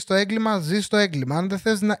να ζεις το έγκλημα, ζεις το έγκλημα. Αν δεν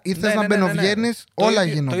θες να μπαινοβγαίνεις, όλα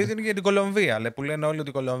γίνονται. Το ίδιο είναι για την Κολομβία. Που λένε όλοι ότι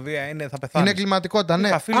η Κολομβία θα πεθάνει. Είναι εγκληματικότητα, ναι.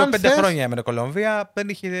 Είχα φίλο 5 χρόνια έμενε Κολομβία, δεν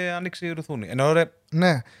είχε ανοίξει ρουθούνη. Ενώ ρε.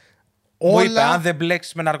 Ναι. Μου είπε, αν δεν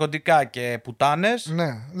μπλέξεις με ναρκωτικά και πουτάνες,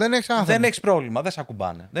 ναι. Δεν έχεις πρόβλημα, δεν σε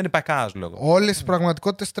ακουμπάνε. Δεν υπάρχει κανένας λόγο. Όλες οι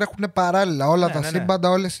πραγματικότητες τρέχουν παράλληλα. Όλα τα σύμπαντα,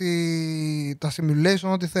 όλες τα simulation,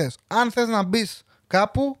 ό,τι θες. Αν θες να μπεις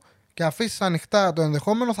κάπου και αφήσεις ανοιχτά το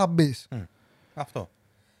ενδεχόμενο, θα μπεις. Αυτό.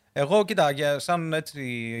 Εγώ, κοίτα, σαν έτσι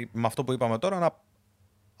με αυτό που είπαμε τώρα,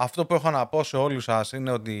 αυτό που έχω να πω σε όλους σας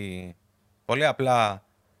είναι ότι πολύ απλά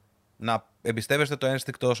να εμπιστεύεστε το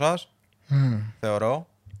ένστικτό σας, θεωρώ.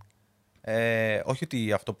 Όχι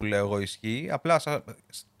ότι αυτό που λέω εγώ ισχύει, απλά ποιο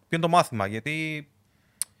είναι το μάθημα, γιατί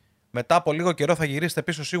μετά από λίγο καιρό θα γυρίσετε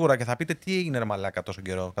πίσω σίγουρα και θα πείτε τι έγινε ρε μαλάκα τόσο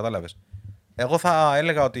καιρό, κατάλαβες. Εγώ θα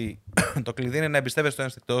έλεγα ότι το κλειδί είναι να εμπιστεύεσαι το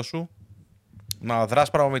ένστικτό σου, να δράς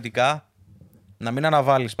πραγματικά, να μην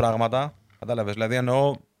αναβάλεις πράγματα, κατάλαβες, δηλαδή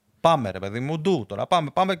εννοώ πάμε ρε παιδί μου, τώρα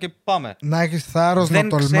πάμε και πάμε. Να έχεις θάρρος, να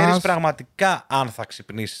τολμάς. Δεν ξέρεις πραγματικά αν θα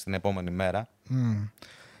ξυπνήσεις την επόμενη μέρα.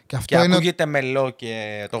 Και αυτό και είναι ακούγεται μελό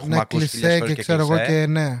και το έχουμε ακούσει χιλιάδες φορές και ξέρω εγώ και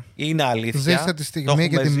ναι. Είναι αλήθεια. Ζήστε τη στιγμή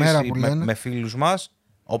και τη μέρα που λένε. Με φίλους μας,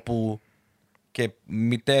 όπου και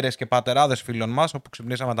μητέρες και πατεράδες φίλων μας, όπου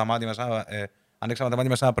ξυπνήσαμε τα μάτια μέσα, ανοίξαμε τα μάτια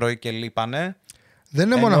μέσα ένα πρωί και λείπανε. Δεν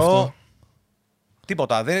είναι μόνο αυτό.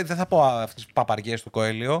 Τίποτα. Δεν θα πω αυτές τις παπαριές του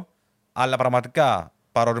Κοέλιο, αλλά πραγματικά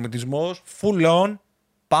παρορμητισμός, full on,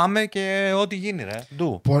 πάμε και ό,τι γίνει ρε.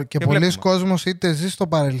 Και πολλοί κόσμος είτε ζει στο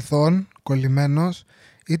παρελθόν, κολλημένος,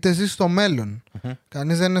 είτε ζει στο μέλλον.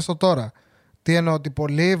 Κανείς δεν είναι στο τώρα. Τι εννοώ, ότι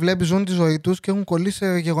πολλοί ζουν τη ζωή τους και έχουν κολλήσει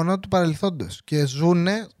σε γεγονότα του παρελθόντος και ζουν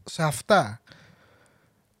σε αυτά.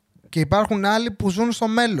 Και υπάρχουν άλλοι που ζουν στο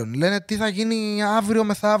μέλλον. Λένε τι θα γίνει αύριο,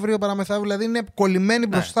 μεθαύριο, παραμεθαύριο. Δηλαδή είναι κολλημένοι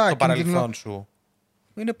μπροστά. Το παρελθόν σου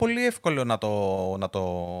είναι πολύ εύκολο να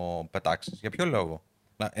το πετάξεις. Για ποιο λόγο?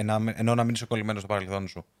 Ενώ να μην είσαι κολλημένος στο παρελθόν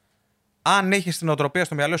σου. Αν έχεις την οτροπία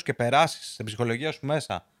στο μυαλό σου και περάσεις στην ψυχολογία σου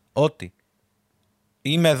μέσα ότι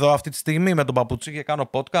είμαι εδώ αυτή τη στιγμή με τον παπουτσί και κάνω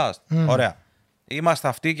podcast. Ωραία. Είμαστε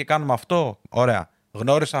αυτοί και κάνουμε αυτό. Ωραία.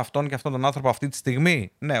 Γνώρισα αυτόν και αυτόν τον άνθρωπο αυτή τη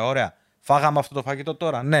στιγμή. Ναι, ωραία. Φάγαμε αυτό το φαγητό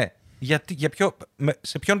τώρα. Ναι.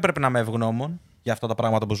 Σε ποιον πρέπει να είμαι ευγνώμων για αυτά τα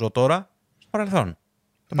πράγματα που ζω τώρα? Στο παρελθόν.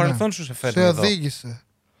 Το παρελθόν σου σε φέρνει εδώ. Σε οδήγησε.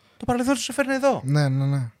 Το παρελθόν σου σε φέρνει εδώ.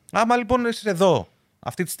 Ναι. Άμα λοιπόν είσαι εδώ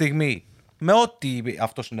αυτή τη στιγμή με ό,τι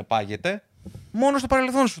αυτό συνεπάγεται, μόνο στο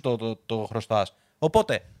παρελθόν σου το χρωστάς.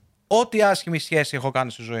 Οπότε, ό,τι άσχημη σχέση έχω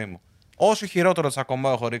κάνει στη ζωή μου, όσο χειρότερο τσακωμό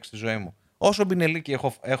έχω ρίξει στη ζωή μου, όσο μπινελίκι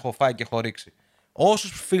έχω φάει και έχω ρίξει,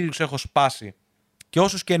 όσους φίλους έχω σπάσει και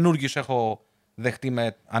όσους καινούργιους έχω δεχτεί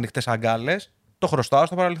με ανοιχτές αγκάλες, το χρωστάω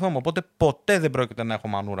στο παρελθόν μου. Οπότε ποτέ δεν πρόκειται να έχω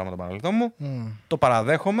μανούρα με το παρελθόν μου. Το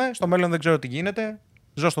παραδέχομαι. Στο μέλλον δεν ξέρω τι γίνεται.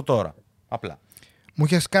 Ζω στο τώρα. Απλά. Μου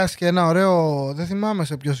είχε σκάσει και ένα ωραίο. Δεν θυμάμαι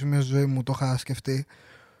σε ποιο σημείο στη ζωή μου το είχα σκεφτεί.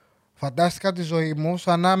 Φαντάστηκα τη ζωή μου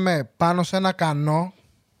σαν να είμαι πάνω σε ένα κανό,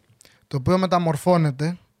 το οποίο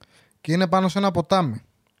μεταμορφώνεται και είναι πάνω σε ένα ποτάμι.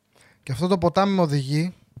 Και αυτό το ποτάμι με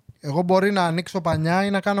οδηγεί. Εγώ μπορεί να ανοίξω πανιά ή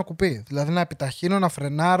να κάνω κουπί. Δηλαδή να επιταχύνω, να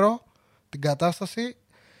φρενάρω την κατάσταση,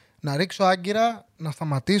 να ρίξω άγκυρα, να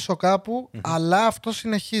σταματήσω κάπου, αλλά αυτό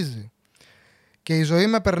συνεχίζει. Και η ζωή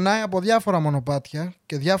με περνάει από διάφορα μονοπάτια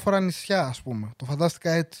και διάφορα νησιά, ας πούμε. Το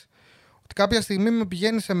φαντάστηκα έτσι. Ότι κάποια στιγμή με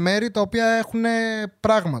πηγαίνει σε μέρη τα οποία έχουν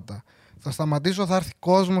πράγματα. Θα σταματήσω, θα έρθει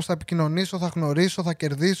κόσμος, θα επικοινωνήσω, θα γνωρίσω, θα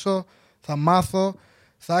κερδίσω, θα μάθω.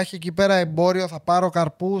 Θα έχει εκεί πέρα εμπόριο, θα πάρω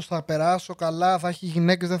καρπούς, θα περάσω καλά, θα έχει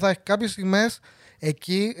γυναίκες, δεν θα έχει. Κάποιες στιγμές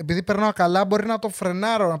εκεί, επειδή περνάω καλά, μπορεί να το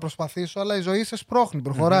φρενάρω, να προσπαθήσω, αλλά η ζωή σε σπρώχνει,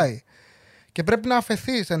 προχωράει. Και πρέπει να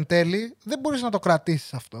αφεθείς εν τέλει, δεν μπορείς να το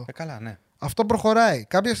κρατήσεις αυτό. Καλά, ναι. Αυτό προχωράει.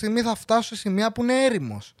 Κάποια στιγμή θα φτάσω σε σημεία που είναι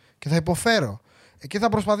έρημος και θα υποφέρω. Εκεί θα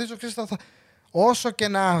προσπαθήσω, όσο και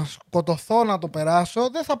να σκοτωθώ να το περάσω,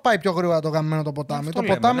 δεν θα πάει πιο γρήγορα το γαμμένο το ποτάμι. Αυτό το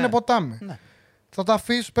λέμε, ποτάμι ναι. είναι ποτάμι. Ναι. Θα το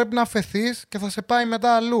αφήσεις, πρέπει να αφαιθείς και θα σε πάει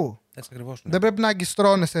μετά αλλού. Έτσι ακριβώς. Ναι. Δεν πρέπει να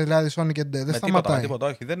αγκιστρώνεσαι δηλαδή Sonic and Dead. Δεν σταματάει. Τίποτα,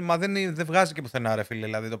 όχι. Δεν βγάζει και πουθενά, ρε φίλε,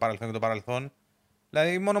 δηλαδή το παρελθόν και το παρελθόν.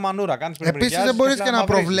 Δηλαδή μόνο μανούρα κάνεις. Επίσης δεν μπορείς και να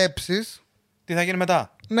προβλέψεις. Τι θα γίνει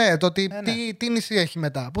μετά. Ναι, το ότι ναι. τι νησί έχει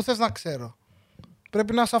μετά. Πού θες να ξέρω.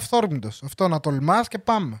 Πρέπει να είσαι αυθόρμητος. Αυτό να τολμάς και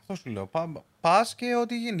πάμε. Αυτό σου λέω. Πας και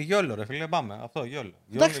ό,τι γίνει. Γιόλο, ρε φίλε, πάμε. Αυτό, γιόλο.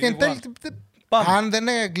 Εντάξει, και εν τέλει. Αν δεν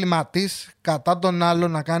εγκληματείς κατά τον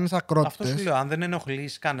άλλον να κάνεις ακρότητες. Αυτό σου λέω. Αν δεν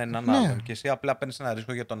ενοχλείς κανέναν Ναι. άλλον και εσύ απλά παίρνεις ένα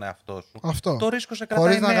ρίσκο για τον εαυτό σου. Αυτό. Το ρίσκο σε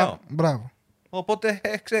κρατάει νέο. Μπράβο. Οπότε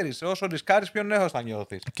ξέρεις, όσο ρισκάρεις, πιο νέος θα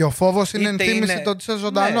νιώθεις. Και ο φόβος είναι ενθύμηση το ότι είσαι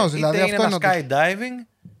ζωντανός. Ναι, δηλαδή είτε αυτό είναι είναι. ένα skydiving,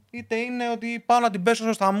 είτε είναι ότι πάω να την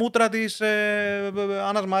πέσω στα μούτρα της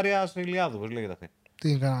Άννας Μαρίας Ηλιάδου, πώς λέγεται αυτή.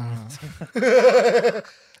 Τι έκανα.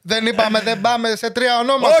 Δεν είπαμε, δεν πάμε σε 3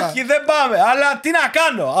 ονόματα. Όχι, δεν πάμε, αλλά τι να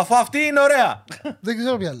κάνω, αφού αυτή είναι ωραία. Δεν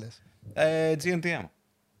ξέρω ποια λες. GNTM.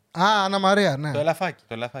 Α, Άννα Μαρία, ναι. Το ελαφάκι,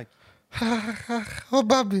 το ελαφάκι. Ο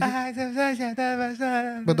Μπάμπη.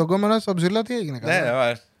 Με τον κόμμα στο ψηλό τι έγινε Ναι,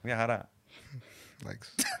 καλά. μια χαρά.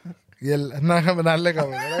 Εντάξει. Να είχαμε να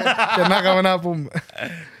λέγαμε και να είχαμε να πούμε.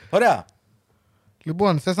 Ωραία.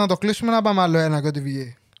 Λοιπόν, θες να το κλείσουμε να πάμε άλλο ένα και ό,τι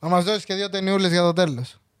βγει. Να μας δώσεις και 2 ταινιούλες για το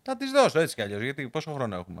τέλος. Θα τις δώσω έτσι κι αλλιώς, γιατί πόσο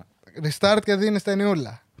χρόνο έχουμε. Restart και δίνεις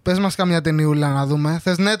ταινιούλα. Πες μας καμιά ταινιούλα να δούμε.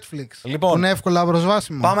 Θες Netflix. Λοιπόν, που είναι εύκολα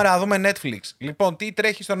προσβάσιμο. Πάμε να δούμε Netflix. Λοιπόν, τι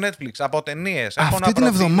τρέχει στο Netflix από ταινίες. Αυτή την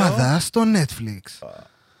εβδομάδα στο Netflix.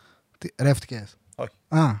 Ρεύτηκες. Όχι.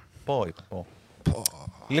 Α. Πω.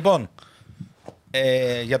 Λοιπόν,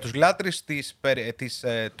 για τους λάτρεις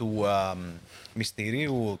του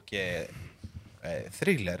μυστηρίου και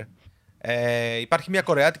thriller, υπάρχει μια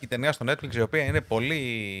κορεάτικη ταινία στο Netflix η οποία είναι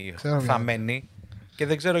πολύ θαμμένη και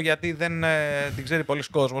δεν ξέρω γιατί δεν την ξέρει πολλοί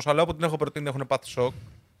κόσμος, αλλά όπου την έχω προτείνει έχουν πάθει σοκ.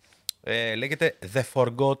 Λέγεται The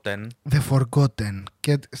Forgotten. The Forgotten.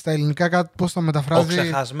 Και στα ελληνικά κάτι πώς το μεταφράζει. Ο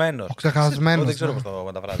ξεχασμένος. Ο ξεχασμένος. Δεν ξέρω πώς το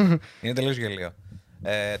μεταφράζει. Είναι τελείως γελίο.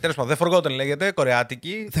 Τέλος πάντων, The Forgotten λέγεται,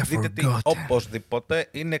 κορεάτικη. Δείτε την οπωσδήποτε.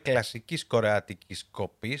 Είναι κλασικής κορεάτικης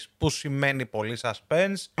κοπής, που σημαίνει πολύ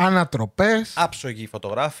suspense. Ανατροπές. Άψογη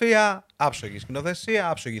φωτογραφία, άψογη σκηνοθεσία,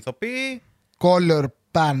 άψογη ηθοποιή. Color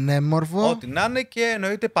πανέμορφο. Ό,τι να είναι και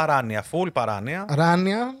εννοείται παράνοια, full παράνοια.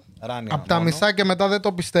 Ράνια. Από τα μισά και μετά δεν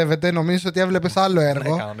το πιστεύετε. Νομίζεις ότι έβλεπες άλλο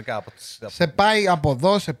έργο. Ναι, κανονικά. Σε πάει από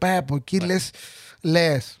εδώ, σε πάει από εκεί,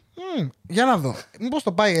 λες. Για να δω. Μήπως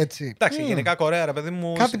το πάει έτσι. Εντάξει, γενικά Κορέα, ρε παιδί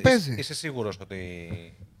μου. Κάτι παίζει. Είσαι σίγουρος ότι.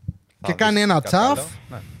 Και κάνει ένα τσαφ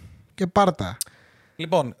και πάρτα.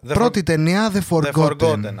 Λοιπόν, πρώτη ταινία, The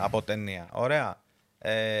Forgotten. Από ταινία. Ωραία.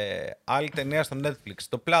 Άλλη ταινία στο Netflix,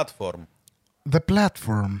 το Platform. The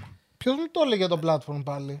Platform. Ποιος μου το έλεγε το Platform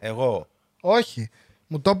πάλι? Εγώ. Όχι.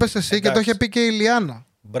 Μου το είπες εσύ. Και το είχε πει και η Ηλιάνα.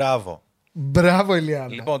 Μπράβο. Μπράβο,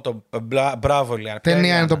 Ηλιάνα. Λοιπόν, μπράβο, Ηλιάνα.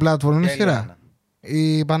 Ταινία είναι το Platform, είναι σειρά.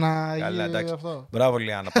 Η Παναγία. Καλά, εντάξει. Αυτό. Μπράβο,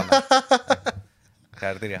 Ηλιάνα.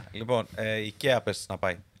 Χαρακτήρια. Λοιπόν, η IKEA πες να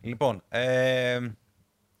πάει. Λοιπόν,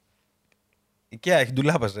 η IKEA έχει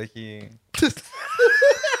ντουλάπες, έχει.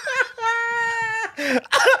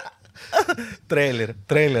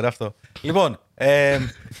 Τρέιλερ αυτό. Λοιπόν,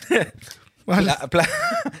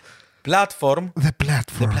 Platform. The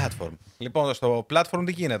Platform. Λοιπόν, στο Platform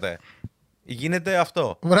τι γίνεται? Γίνεται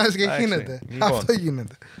αυτό. Βράζει και γίνεται. Λοιπόν, αυτό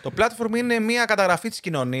γίνεται. Το Platform είναι μια καταγραφή της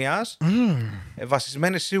κοινωνίας,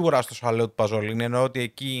 βασισμένη σίγουρα στο σαλέο του Παζολίνη, ενώ ότι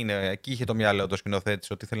εκεί είχε το μυαλό το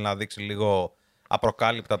σκηνοθέτης, ότι ήθελε να δείξει λίγο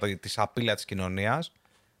απροκάλυπτα τη σαπίλα της κοινωνίας.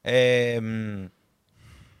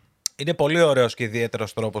 Είναι πολύ ωραίος και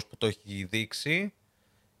ιδιαίτερος τρόπος που το έχει δείξει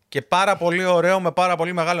και πάρα πολύ ωραίο, με πάρα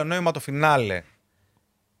πολύ μεγάλο νόημα το φινάλε.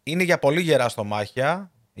 Είναι για πολύ γερά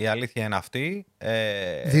στομάχια, η αλήθεια είναι αυτή.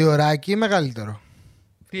 2 ωράκι ή μεγαλύτερο?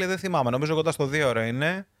 Φίλε, δεν θυμάμαι, νομίζω κοντά στο 2 ώρα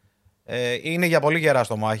είναι. Είναι για πολύ γερά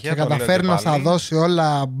στομάχια. Και καταφέρει να στα δώσει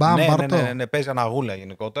όλα μπαμ, ναι, παίζει αναγούλα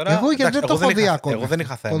γενικότερα. Εγώ γιατί δεν το έχω δει ακόμα. Εγώ δεν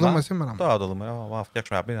είχα θέμα. Το δούμε σήμερα. Τώρα το δούμε, θα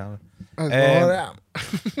φτιάξουμε απίνα. Ωραία.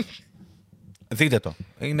 Δείτε το.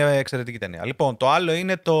 Είναι εξαιρετική ταινία. Λοιπόν, το άλλο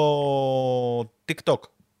είναι το TikTok.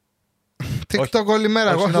 TikTok όλη μέρα.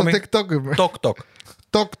 Εγώ στο TikTok είμαι.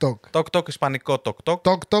 TokTok, ισπανικό TokTok.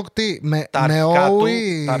 TokTok τι, τα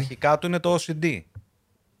αρχικά του είναι το OCD.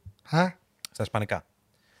 Στα ισπανικά.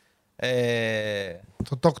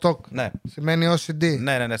 Το TokTok. Ναι. Σημαίνει OCD.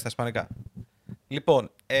 Ναι, στα ισπανικά.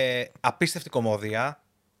 Λοιπόν, απίστευτη κωμωδία.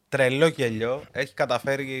 Τρελό γέλιο. Έχει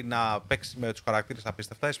καταφέρει να παίξει με τους χαρακτήρες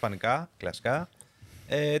απίστευτα, ισπανικά, κλασικά.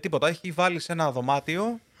 Τίποτα. Έχει βάλει σε ένα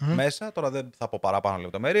δωμάτιο μέσα, τώρα δεν θα πω παραπάνω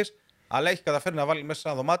λεπτομέρειες, Αλλά έχει καταφέρει να βάλει μέσα σε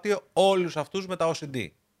ένα δωμάτιο όλους αυτούς με τα OCD.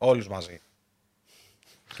 Όλους μαζί.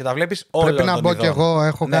 Και τα βλέπεις όλων των ειδών. Πρέπει να μπω κι εγώ,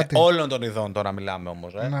 έχω κάτι. Όλων των ειδών τώρα μιλάμε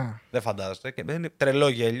όμως. Ναι. Δεν φαντάζεσαι. Και είναι τρελό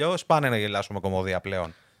γέλιο. Σπάνε να γελάσουμε κομμωδία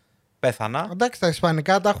πλέον. Πέθανα. Εντάξει, τα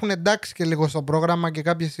ισπανικά τα έχουν εντάξει και λίγο στο πρόγραμμα και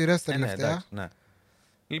κάποιες σειρές τελευταία. Εντάξει, ναι.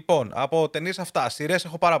 Λοιπόν, από ταινίες αυτά. Σειρές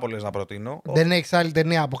έχω πάρα πολλές να προτείνω. Δεν έχεις άλλη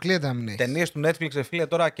ταινία, αποκλείεται να μην έχεις. Ταινίες του Netflix, φίλε,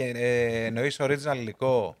 τώρα και εννοείς original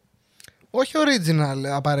υλικό. Όχι original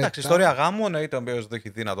απαραίτητα. Εντάξει, ιστορία γάμου, εννοείται όποιος δεν έχει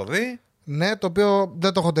δει να το δει. Ναι, το οποίο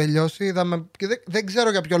δεν το έχω τελειώσει. Είδαμε... Και δεν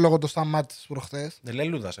ξέρω για ποιο λόγο το σταμάτησες προχθές. Δεν λέει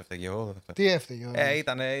Λούδας έφταιγε εγώ. Τι έφταιγε.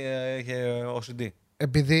 Είχε OCD.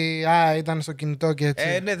 Επειδή ήταν στο κινητό και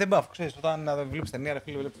έτσι. Ναι, δεν πάω. Ξέρεις, όταν βλέπεις ταινία, ρε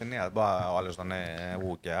φίλε, βλέπεις ταινία. Δεν πάει ο άλλος να είναι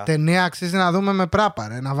ουκιά. Ταινία αξίζει να δούμε με πράπα,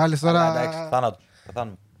 ρε. Να βάλεις τώρα. Εντάξει, θάνατος.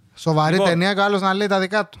 Σοβαρή Λοιπόν, ταινία και ο άλλος να λέει τα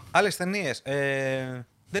δικά του. άλλες ταινίες.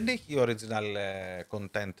 Δεν έχει original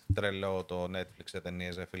content τρελό το Netflix σε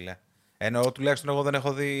ταινίες, ρε φίλε. Ενώ τουλάχιστον εγώ δεν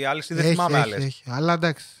έχω δει άλλες ή δεν θυμάμαι άλλες. Έχει, αλλά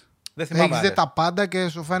εντάξει. Δεν θυμάμαι. Έχεις δει τα πάντα και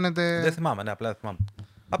σου φαίνεται. Δεν θυμάμαι, ναι, απλά δεν θυμάμαι.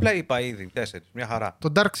 Απλά είπα ήδη 4, μια χαρά.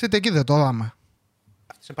 Το Dark City εκεί δεν το είδαμε.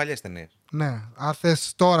 Αυτές είναι παλιές ταινίες. Ναι, αν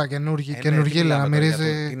θες τώρα καινούργια να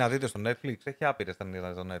μυρίζει. Τι να δείτε στο Netflix, έχει άπειρες ταινίες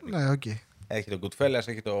στο Netflix. Ναι, οκ. Έχει το Goodfellas,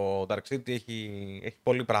 έχει το Dark City, έχει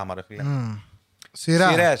πολύ πράγμα, ρε φίλε. Σειρά.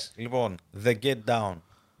 Σειρές, λοιπόν, The Get Down.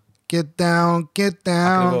 Get down, get down.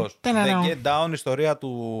 Ακριβώς. The Get Down, ιστορία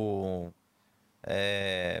του...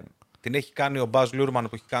 την έχει κάνει ο Baz Luhrmann που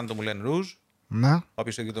έχει κάνει το Moulin Rouge. Ναι.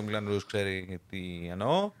 Όποιος έχει το Moulin Rouge ξέρει τι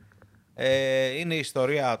εννοώ. Είναι η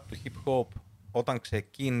ιστορία του hip hop όταν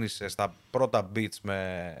ξεκίνησε στα πρώτα beats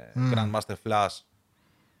με Grandmaster Flash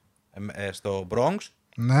στο Bronx.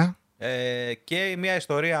 Ναι. Και μια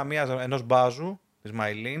ιστορία ενός μπάζου, της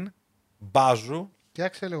Μαϊλίν. Μπάζου.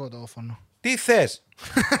 Φτιάξε λίγο το όφωνο. Τι θες?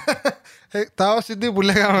 Τα OCD που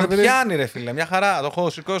λέγαμε Με πιάνει, ρε φίλε, μια χαρά. Το έχω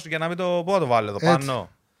σηκώσει για να μην το πω, το βάλω εδώ πάνω.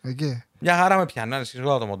 Εκεί. Μια χαρά με πιάνει. Να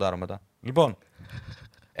σηκώ το μοντάρω μετά. Λοιπόν,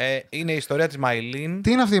 είναι η ιστορία της Μαϊλίν.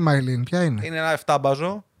 Τι είναι αυτή η Μαϊλίν, ποια είναι? Είναι ένα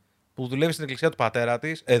 7μπαζο που δουλεύει στην εκκλησία του πατέρα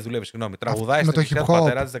της. Τραγουδάει στην εκκλησία του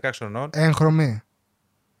πατέρα της 16 χρονών. Έγχρωμη.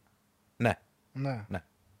 Ναι. Ναι.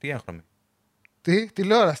 Τι έγχρωμη? Τι,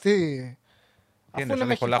 τηλεόραση, τι. Αφού είναι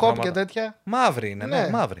με hip-hop και τέτοια. Μαύρη είναι, ναι, Ναι.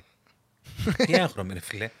 μαύρη. Τι έγχρωμη, ρε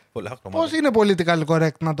φίλε. Πολλά χρώματα. Πώς είναι political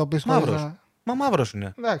correct να το πεις χωρίς Μαύρος. να- Μα μαύρος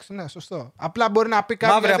είναι. Εντάξει, ναι, σωστό. Απλά μπορεί να πει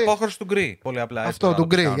κάποιο. Μαύρη απόχρωση του γκρι. Πολύ απλά. Αυτό έτσι, του να το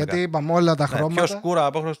γκρι. κάνουμε Γιατί κάτι. είπαμε όλα τα Ναι, χρώματα. πιο σκούρα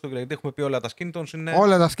απόχρωση του γκρι. Γιατί έχουμε πει όλα τα skin tones είναι.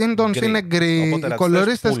 Όλα τα skin tones γκρι. είναι γκρι. Οπότε Οι ρατσιστές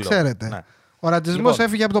κολορίστες πούλο. ξέρετε. Ναι. Ο ρατσισμός Λοιπόν,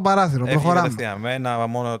 έφυγε από το παράθυρο. Έφυγε Προχωράμε. κατευθείαν με ένα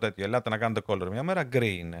μόνο τέτοιο. Ελάτε να κάνετε color μια μέρα.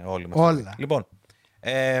 Γκρι είναι όλοι μας. Όλα. Λοιπόν.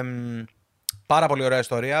 Πάρα πολύ ωραία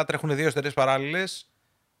ιστορία. Τρέχουν δύο ιστορίες παράλληλες.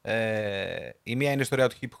 Η μία είναι η ιστορία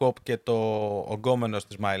του hip hop και ο γκόμενος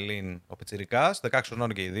της Μαϊλίν, ο Πιτσιρικάς, 16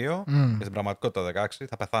 χρονών και οι δύο. Και στην πραγματικότητα 16.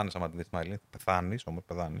 Θα πεθάνεις άμα τη δεις τη Μαϊλίν. Θα πεθάνεις, όμως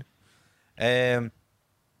πεθάνεις.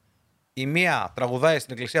 Η μία τραγουδάει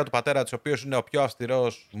στην εκκλησία του πατέρα της, ο οποίος είναι ο πιο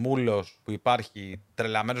αυστηρός μούλος που υπάρχει,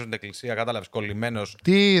 τρελαμένος με την εκκλησία, κατάλαβες, κολλημένος.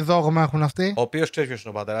 Τι δόγμα έχουν αυτοί. Ο οποίος ξέρει ποιος είναι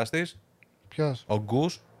ο πατέρας της. Ποιος. Ο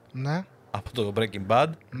Γκους Ναι, από το Breaking Bad.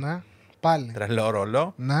 ναι. Πάλι. Τρελό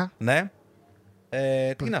ρόλο. Ναι. Ναι.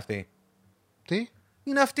 Τι είναι αυτή? Τι.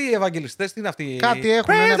 Είναι αυτοί οι Ευαγγελιστές, τι είναι αυτοί? Κάτι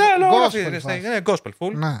έχουν, Praise είναι the Lord, gospel αυτή, φάση. είναι gospel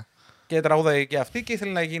full. Ναι. Και τραγουδάει και αυτή και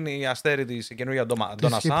ήθελε να γίνει η αστέρι της η καινούργια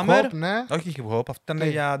Donna hip hop, Summer. ναι. Όχι hip hop, αυτή ήταν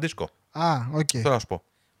για disco. Α, οκ. Θέλω να σου πω.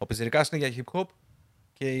 Ο Πιτσιρικάς είναι για hip hop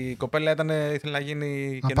και η κοπέλα ήθελε να γίνει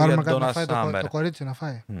η Να πάρουμε καινούργια κάτι να Donna φάει Summer. το κορίτσι να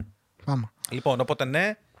φάει. Πάμε. Λοιπόν, οπότε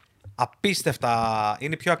ναι, απίστευτα.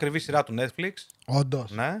 Είναι η πιο ακριβή σειρά του Netflix.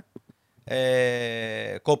 Όντως. Ναι.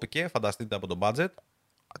 Κόπηκε, φανταστείτε από το budget.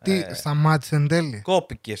 Τι, σταμάτησε εν τέλει.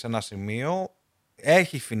 Κόπηκε σε ένα σημείο.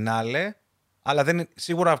 Έχει φινάλε. Αλλά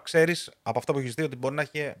σίγουρα ξέρεις από αυτό που έχεις δει ότι μπορεί να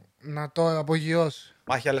Να το απογειώσει.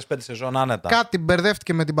 έχει άλλες 5 σεζόν άνετα. Κάτι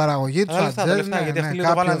μπερδεύτηκε με την παραγωγή του. Τα λεφτά, γιατί αυτοί λίγο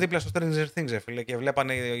το βάλαν δίπλα στο Stranger Things, φίλε, και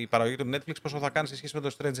βλέπανε η παραγωγή του Netflix πόσο θα κάνει σε σχέση με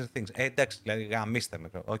το Stranger Things. Εντάξει, δηλαδή γαμίστε με.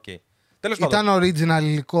 Okay. Τέλος πάντων. Ήταν original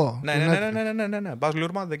υλικό. Ναι. Baz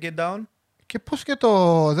Luhrmann, The Get Down. Και πώς και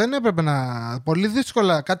δεν έπρεπε να. Πολύ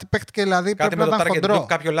δύσκολα. Κάτι παίχτηκε δηλαδή. Κάτι πρέπει με να το ήταν Target χοντρό. Group,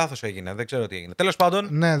 κάποιο λάθος έγινε. Δεν ξέρω τι έγινε. Τέλος πάντων,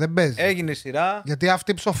 Ναι, δεν παίζει. έγινε η σειρά. Γιατί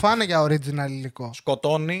αυτοί ψοφάνε για original υλικό.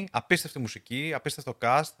 Σκοτώνει, απίστευτη μουσική, απίστευτο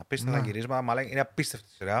cast, απίστευτα γυρίσματα. Μαλά, είναι απίστευτη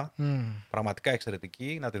σειρά. Πραγματικά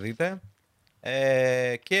εξαιρετική, να τη δείτε.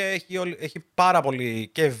 Και έχει πάρα πολύ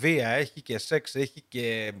και βία, έχει και σεξ, έχει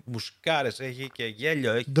και μουσικάρες, έχει και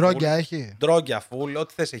γέλιο. Έχει Ντρόγκια full, έχει. Ντρόγκια full,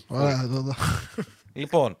 ό,τι θες έχει full. Ωραία, το δω.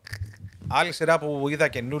 Λοιπόν, άλλη σειρά που είδα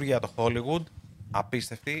καινούργια το Hollywood.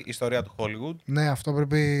 Απίστευτη ιστορία του Hollywood. Ναι, αυτό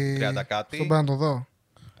πρέπει. 30 κάτι. Αυτό πρέπει να το δω.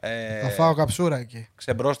 Θα φάω καψούρα εκεί.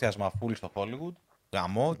 Ξεμπρόστιασμα full στο Hollywood.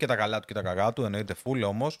 γαμό και τα καλά του και τα κακά του, εννοείται full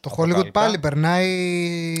όμως. Το Hollywood πάλι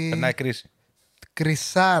περνάει κρίση.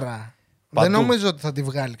 Κρυσάρα. Παντού. Δεν νομίζω ότι θα τη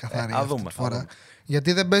βγάλει καθαρή αυτή τη φορά.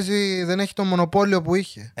 Γιατί δεν έχει το μονοπόλιο που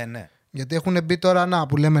είχε. Ναι. Γιατί έχουν μπει τώρα,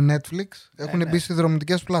 που λέμε Netflix, έχουν μπει στις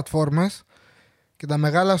δρομητικές πλατφόρμες και τα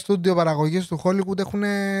μεγάλα στούντιο παραγωγής του Hollywood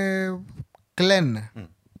κλαίνε.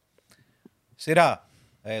 Σειρά.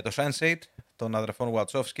 Το Sense8 των αδερφών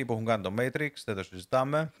Wachowski που έχουν κάνει το Matrix, δεν το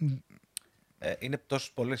συζητάμε. Είναι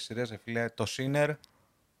τόσες πολλές σειρές, φίλε. Το Sinner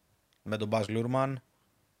με τον Baz Luhrmann.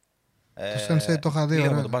 Το Sense8 το είχα δει.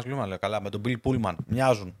 Με τον Baz Luhrmann, λέω καλά. Με τον Bill Pullman.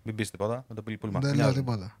 Μοιάζουν. Μην πεις τίποτα. Με τον Bill Pullman. Δεν λέω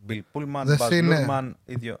τίποτα. Bill Pullman, Baz Luhrmann,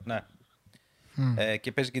 ίδιο. Ναι.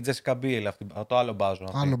 Και παίζει και η Jessica Biel, το άλλο μπάζο.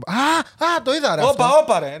 Το είδα ρε.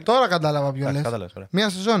 Όπα ρε. Τώρα κατάλαβα ποιο λες. Μία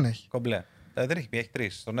σεζόν έχει. Κομπλέ. Δεν έχει πει, έχει 3.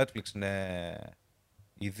 Στο Netflix είναι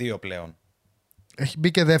οι 2 πλέον. Έχει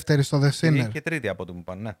μπει και δεύτερη στο The Sinner. Έχει και τρίτη από ό,τι μου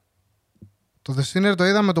είπαν, ναι. Το The Sinner το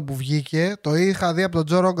είδαμε το που βγήκε. Το είχα δει από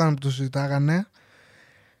τον Joe Rogan που του συζητάγανε.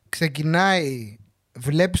 Ξεκινάει,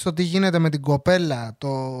 βλέπεις το τι γίνεται με την κοπέλα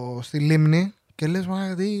στη λίμνη και λες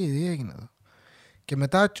μα τι έγινε εδώ. Και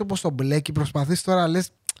μετά έτσι όπως τον μπλέκει προσπαθείς τώρα λες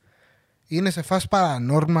είναι σε φάση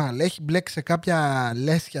paranormal, έχει μπλέξει σε κάποια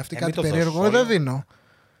λέσχια αυτή κάτι περίεργο. Δεν δίνω.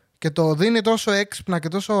 Και το δίνει τόσο έξυπνα και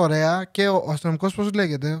τόσο ωραία και ο αστυνομικός πώς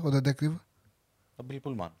λέγεται, ο detective. Ο Bill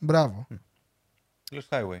Pullman. Μπράβο.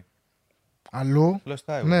 Lost Highway. Αλλού. Lost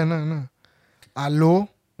Highway. Ναι. Αλλού.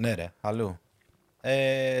 Ναι ρε, αλλού.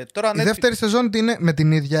 Τώρα η δεύτερη σεζόν είναι με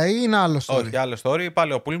την ίδια ή είναι άλλο story? Όχι, άλλο story.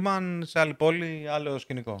 Πάλι ο Pullman σε άλλη πόλη, άλλο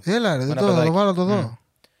σκηνικό. Έλα ρε, θα το βάλω το δω.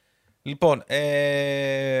 Λοιπόν,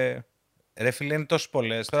 ρε φίλε, είναι τόσες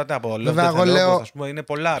πολλές. Τώρα τι να πω, Love, Death and Robots, ας πούμε, είναι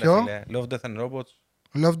πολλά ρε φίλε. Love, Death and Robots.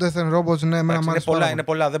 Love, Death and Robots, ναι, είναι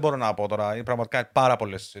πολλά, δεν μπορώ να πω τώρα. Είναι πραγματικά πάρα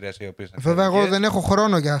πολλές σειρές οι οποίες. Βέβαια, εγώ δεν έχω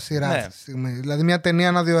χρόνο για σειρά αυτή τη στιγμή. Δηλαδή, μια ταινία,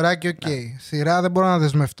 ένα 2 ωράκι, οκ. Σειρά δεν μπορώ να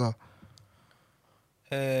δεσμευτώ.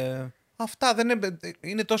 Αυτά δεν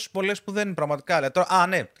είναι τόσες πολλές που δεν είναι πραγματικά. Τώρα,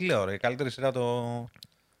 ναι, τι λέω, ρε, η καλύτερη σειρά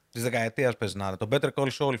της δεκαετίας παίζει να είναι. Το Better Call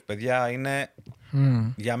Saul, παιδιά, είναι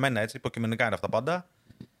για μένα έτσι, υποκειμενικά είναι αυτά πάντα.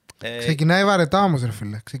 Ξεκινάει βαρετά όμως, ρε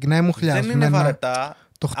φίλε. Ξεκινάει μουχλιάς. Δεν είναι βαρετά.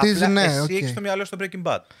 Το χτίζει, ναι. Εσύ έχεις το μυαλό στο Breaking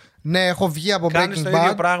Bad. Ναι, έχω βγει από Breaking Bad. Κάνεις το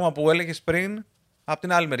ίδιο πράγμα που έλεγες πριν από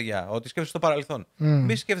την άλλη μεριά. Ότι σκέφτεσαι το παρελθόν.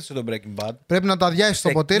 Μη σκέφτεσαι το Breaking Bad. Πρέπει να το αδειάσεις στο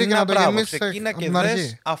ποτήρι και να το γεμίσεις. Ξεκίνα και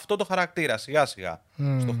δες αυτό το χαρακτήρα σιγά-σιγά.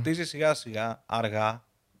 Στο χτίζει σιγά-σιγά, αργά.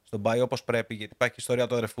 Στον πάει όπως πρέπει, γιατί υπάρχει η ιστορία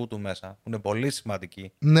του αδερφού του μέσα, που είναι πολύ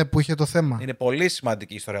σημαντική. Ναι, που είχε το θέμα. Είναι πολύ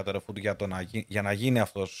σημαντική η ιστορία του αδερφού του για να γίνει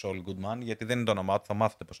αυτός ο Saul Goodman, γιατί δεν είναι το όνομά του, θα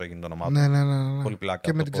μάθετε πώς έγινε το όνομά του. Ναι. Πολύ πλάκα.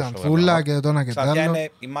 Και με την Ξανθούλα και το ένα και το άλλο.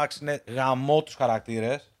 Η Max είναι γαμό τους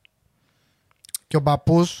χαρακτήρες. Και ο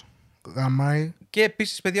παππούς γαμάει. Και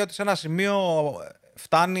επίσης, παιδιά, ότι σε ένα σημείο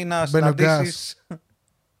φτάνει να συναντήσεις.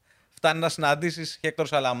 Φτάνει να συναντήσεις Χέκτορ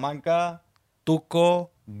Σαλαμάνκα,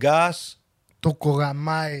 Τούκο, Γκάς. Τούκο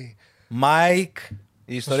γαμάει. Μάικ.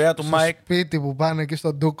 Η ιστορία του Μάικ. Στο σπίτι που πάνε εκεί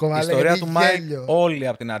στον Τούκο. Η ιστορία του Μάικ όλη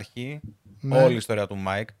από την αρχή. Ναι. Όλη η ιστορία του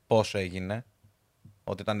Μάικ. Πώς έγινε.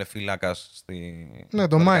 Ότι ήταν φύλακας στη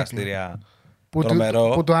δικαστήρια.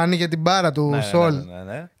 Που του άνοιγε την μπάρα του Σολ.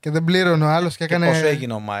 Ναι. Και δεν πλήρωνε ο άλλος και έκανε. Πώς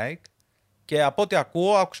έγινε ο Μάικ. Και από ό,τι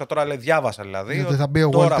άκουσα τώρα, διάβασα δηλαδή. Ότι θα μπει ο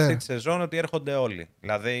τώρα Walter. αυτή τη σεζόν ότι έρχονται όλοι.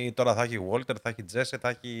 Δηλαδή τώρα θα έχει Walter, θα έχει Jesse, θα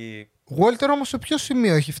έχει. Walter όμως σε ποιο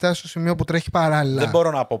σημείο έχει φτάσει, στο σημείο που τρέχει παράλληλα? Δεν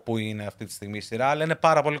μπορώ να πω πού είναι αυτή τη στιγμή η σειρά, αλλά είναι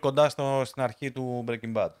πάρα πολύ κοντά στην αρχή του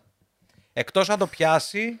Breaking Bad. Εκτός αν το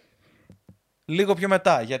πιάσει λίγο πιο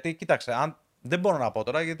μετά. Γιατί κοίταξε, δεν μπορώ να πω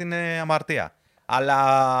τώρα γιατί είναι αμαρτία.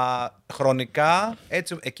 Αλλά χρονικά,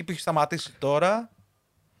 έτσι, εκεί που έχει σταματήσει τώρα,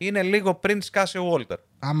 είναι λίγο πριν σκάσει ο Walter.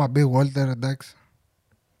 Άμα μπει Walter, εντάξει.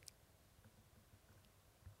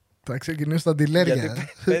 Θα ξεκινήσει τα αντιλέρια. Γιατί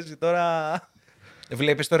παίζει τώρα.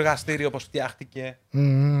 Βλέπεις το εργαστήριο πώς φτιάχτηκε.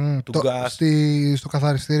 Του γκάς. Στο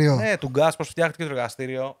καθαριστήριο. Ναι, του γκάς πώς φτιάχτηκε το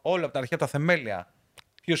εργαστήριο. Όλα από την αρχή από τα θεμέλια.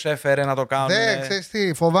 Ποιος έφερε να το κάνουν. Δεν ξέρεις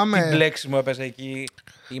τι, φοβάμαι. Τι μπλέξιμο έπαιζε εκεί.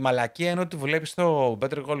 Η μαλακία είναι ότι βλέπεις το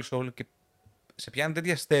Better Call Saul και σε πιάνει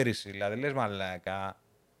τέτοια στέρηση. Δηλαδή λες μαλάκα.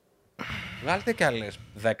 Βγάλετε και άλλες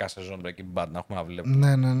 10 σεζόν Breaking Bad να έχουμε να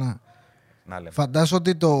βλέπουμε. Ναι. Φαντάζομαι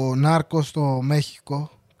ότι το Νάρκο στο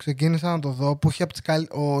Μέχικο ξεκίνησα να το δω που είχε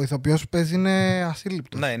ο ηθοποιός που παίζει είναι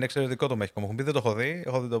ασύλληπτος. Ναι, είναι εξαιρετικό το Μέχικο. Μου έχουν πει, δεν το έχω δει.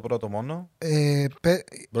 Έχω δει το πρώτο μόνο.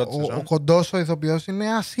 Ο κοντός ο ηθοποιός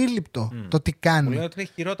είναι ασύλληπτο το τι κάνει. Μου λένε ότι είναι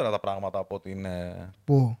χειρότερα τα πράγματα από ότι είναι.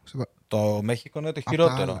 Πού? Το Μέχικο είναι το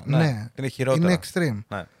χειρότερο. Ναι. Είναι χειρότερο. Είναι extreme.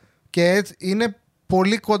 Ναι. Και έτσι είναι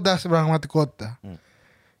πολύ κοντά στην πραγματικότητα.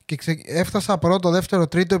 Και έφτασα πρώτο, δεύτερο,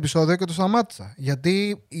 τρίτο επεισόδιο και το σταμάτησα.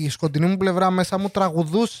 Γιατί η σκοτεινή μου πλευρά μέσα μου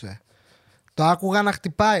τραγουδούσε. Το άκουγα να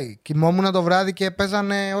χτυπάει. Κοιμόμουν το βράδυ και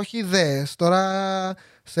παίζανε όχι ιδέες. Τώρα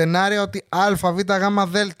σενάρια ότι α, β, γ,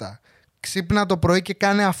 δ. Ξύπνα το πρωί και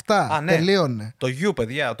κάνε αυτά. Τελείωνε. Το U,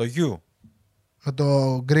 παιδιά, το U. Με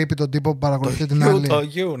το γκρίπι τον τύπο που παρακολουθεί την άλλη. Το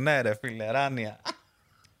U, ναι, ρε φίλε, ράνια.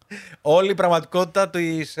 Όλη η πραγματικότητα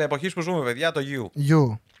της εποχής που ζούμε, παιδιά, το U.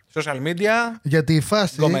 Social media. Γιατί η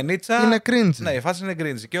φάση γκομενίτσα, είναι cringe. Ναι, η φάση είναι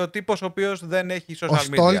cringe. Και ο τύπος ο οποίος δεν έχει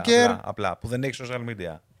social media. Απλά, που δεν έχει social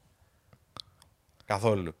media.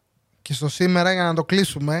 Καθόλου. Και στο σήμερα, για να το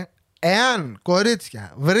κλείσουμε, εάν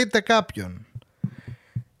κορίτσια βρείτε κάποιον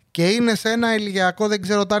και είναι σε ένα ηλικιακό, δεν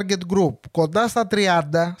ξέρω, target group κοντά στα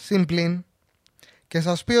 30 συμπλήν και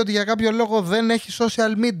σας πει ότι για κάποιο λόγο δεν έχει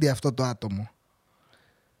social media αυτό το άτομο,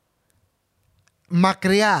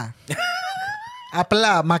 μακριά.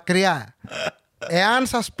 Απλά μακριά. Εάν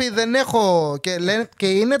σας πει δεν έχω και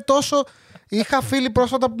είναι τόσο... Είχα φίλοι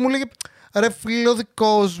πρόσφατα που μου λέγε ρε φίλο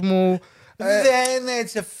δικός μου, δεν είναι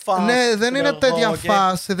έτσι φάση. Ναι, δεν είναι τέτοια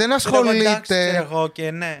φάση. Δεν ασχολείται. Εγώ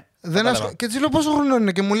και ναι. Και της λέω πόσο χρόνο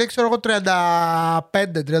είναι και μου λέει ξέρω εγώ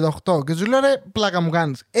 35-38 και της λέω ρε πλάκα μου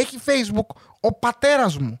κάνεις. Έχει Facebook ο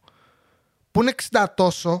πατέρας μου που είναι 60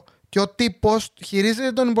 τόσο και ο τύπος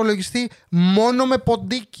χειρίζεται τον υπολογιστή μόνο με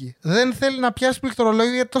ποντίκι. Δεν θέλει να πιάσει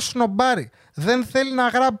πληκτρολόγιο γιατί το σνομπάρει. Δεν θέλει να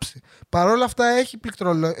γράψει. Παρ' όλα αυτά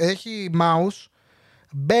έχει mouse,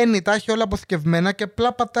 μπαίνει, τα έχει όλα αποθηκευμένα και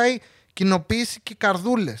απλά πατάει κοινοποίηση και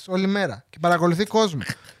καρδούλες όλη μέρα και παρακολουθεί κόσμο.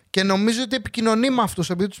 Και νομίζω ότι επικοινωνεί με αυτούς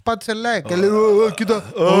επειδή τους πάτησε like. Και λέει: κοίτα,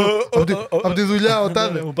 από τη δουλειά ο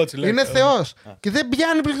τάδε. Είναι θεός. Και δεν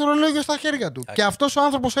πιάνει πληκτρολόγιο στα χέρια του. Και αυτός ο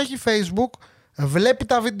άνθρωπος έχει Facebook, βλέπει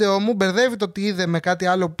τα βίντεο μου, μπερδεύει το τι είδε με κάτι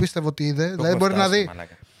άλλο που πίστευε ότι είδε. Δηλαδή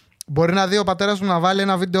μπορεί να δει ο πατέρας μου να βάλει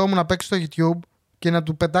ένα βίντεο μου να παίξει στο YouTube και να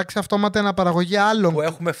του πετάξει αυτόματα αναπαραγωγή άλλων. Που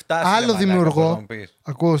έχουμε φτάσει. Άλλο δημιουργό.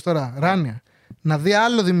 Ακούω τώρα, ράνια. Να δει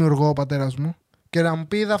άλλο δημιουργό ο πατέρας μου και να μου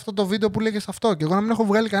πει είδα αυτό το βίντεο που λέγες αυτό. Και εγώ να μην έχω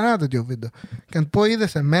βγάλει κανένα τέτοιο βίντεο. Και να του πω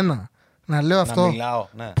είδες εμένα να λέω αυτό. Να μιλάω,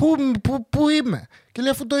 ναι. Πού είμαι. Και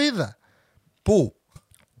λέει αφού το είδα. Πού.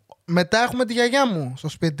 Μετά έχουμε τη γιαγιά μου στο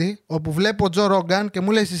σπίτι όπου βλέπω ο Τζο Ρόγκαν και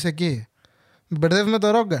μου λέει είσαι εκεί. Με μπερδεύει με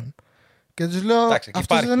τον Ρόγκαν. Και της λέω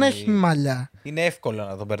αυτός δεν έχει μαλλιά. Είναι εύκολο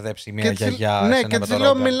να τον μπερδέψει μια γιαγιά. Ναι, και της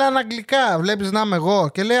λέω μιλάνε αγγλικά. Βλέπεις να είμαι εγώ.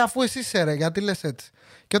 Και λέει αφού εσύ είσαι ρε, γιατί λες έτσι.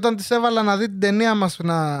 Και όταν της έβαλα να δει την ταινία μας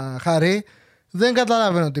να χαρεί, δεν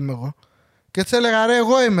καταλαβαίνω ότι είμαι εγώ. Και της έλεγα ρε,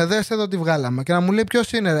 εγώ είμαι, δες εδώ τι βγάλαμε. Και να μου λέει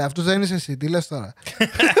ποιος είναι ρε, αυτός δεν είσαι εσύ, τι λες τώρα.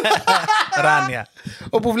 Ράνια.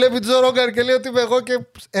 Όπου βλέπει Τζο Ρόγκαν και λέει ότι είμαι εγώ και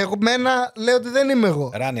εμένα λέει ότι δεν είμαι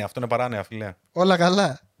εγώ. Ράνια, αυτό είναι παράνοια, φίλε. Όλα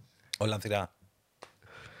καλά. Όλα ανθυρά.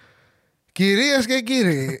 Κυρίες και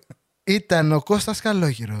κύριοι, ήταν ο Κώστας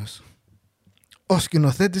Καλόγυρος, ο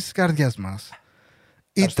σκηνοθέτης της καρδιάς μας.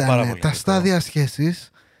 Ήταν τα στάδια σχέσης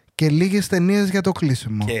και λίγες ταινίες για το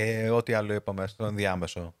κλείσιμο. Και ό,τι άλλο είπαμε στο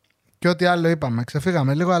ενδιάμεσο. Και ό,τι άλλο είπαμε.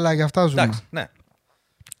 Ξεφύγαμε λίγο, αλλά για αυτά ζούμε. Εντάξει, ναι.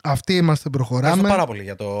 Αυτοί είμαστε, προχωράμε. Ευχαριστώ πάρα πολύ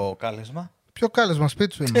για το κάλεσμα. Ποιο κάλεσμα,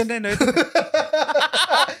 σπίτι σου είναι. Ναι.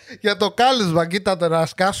 Για το κάλεσμα, κοίτα να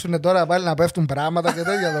σκάσουνε τώρα πάλι να πέφτουν πράγματα και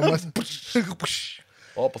τέτοια εδώ μέσα.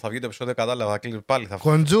 Όπου θα βγει το επεισόδιο, κατάλαβα, πάλι θα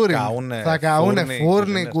θα καούνε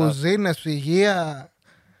φούρνοι, κουζίνες, ψυγεία.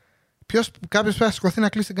 Κάποιος πρέπει να σηκωθεί να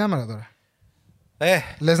κλείσει την κάμερα τώρα.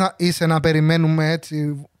 Λες να είσαι να περιμένουμε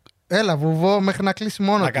έτσι. Έλα, βουβό μέχρι να κλείσει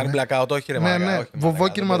μόνο. Να κάνει μπλακάω, το όχι ρε μαλάκα. Ναι. Βουβό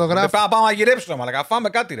κινηματογράφο. Πάμε να γυρέψουμε μαλάκα, φάμε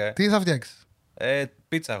κάτι ρε. Τι θα φτιάξεις.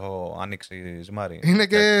 Πίτσα έχω ανοίξει ζυμάρι. Είναι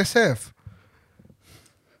και σεφ.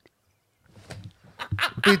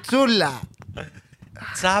 Πιτσούλα.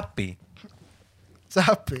 Τσάπι.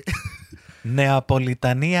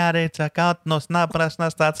 Νεαπολιτανία ρέτσα κάτνος να πράσνα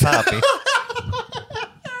στα τσάπι.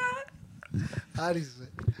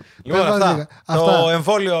 Άρισε. Λοιπόν, αυτά. Το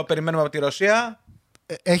εμβόλιο περιμένουμε από τη Ρωσία.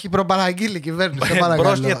 Έχει προπαραγγείλει η κυβέρνηση.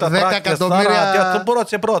 10 εκατομμύρια.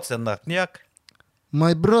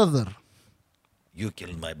 My brother. You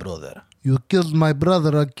killed my brother. You killed my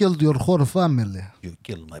brother. I killed your whole family. You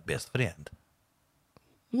killed my best friend.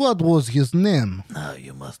 What was his name? Now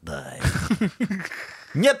you must die.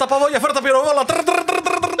 Нет, τα παδόγια, φέρε τα πυροβόλα.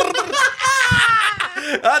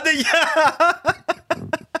 Άντε, γεια!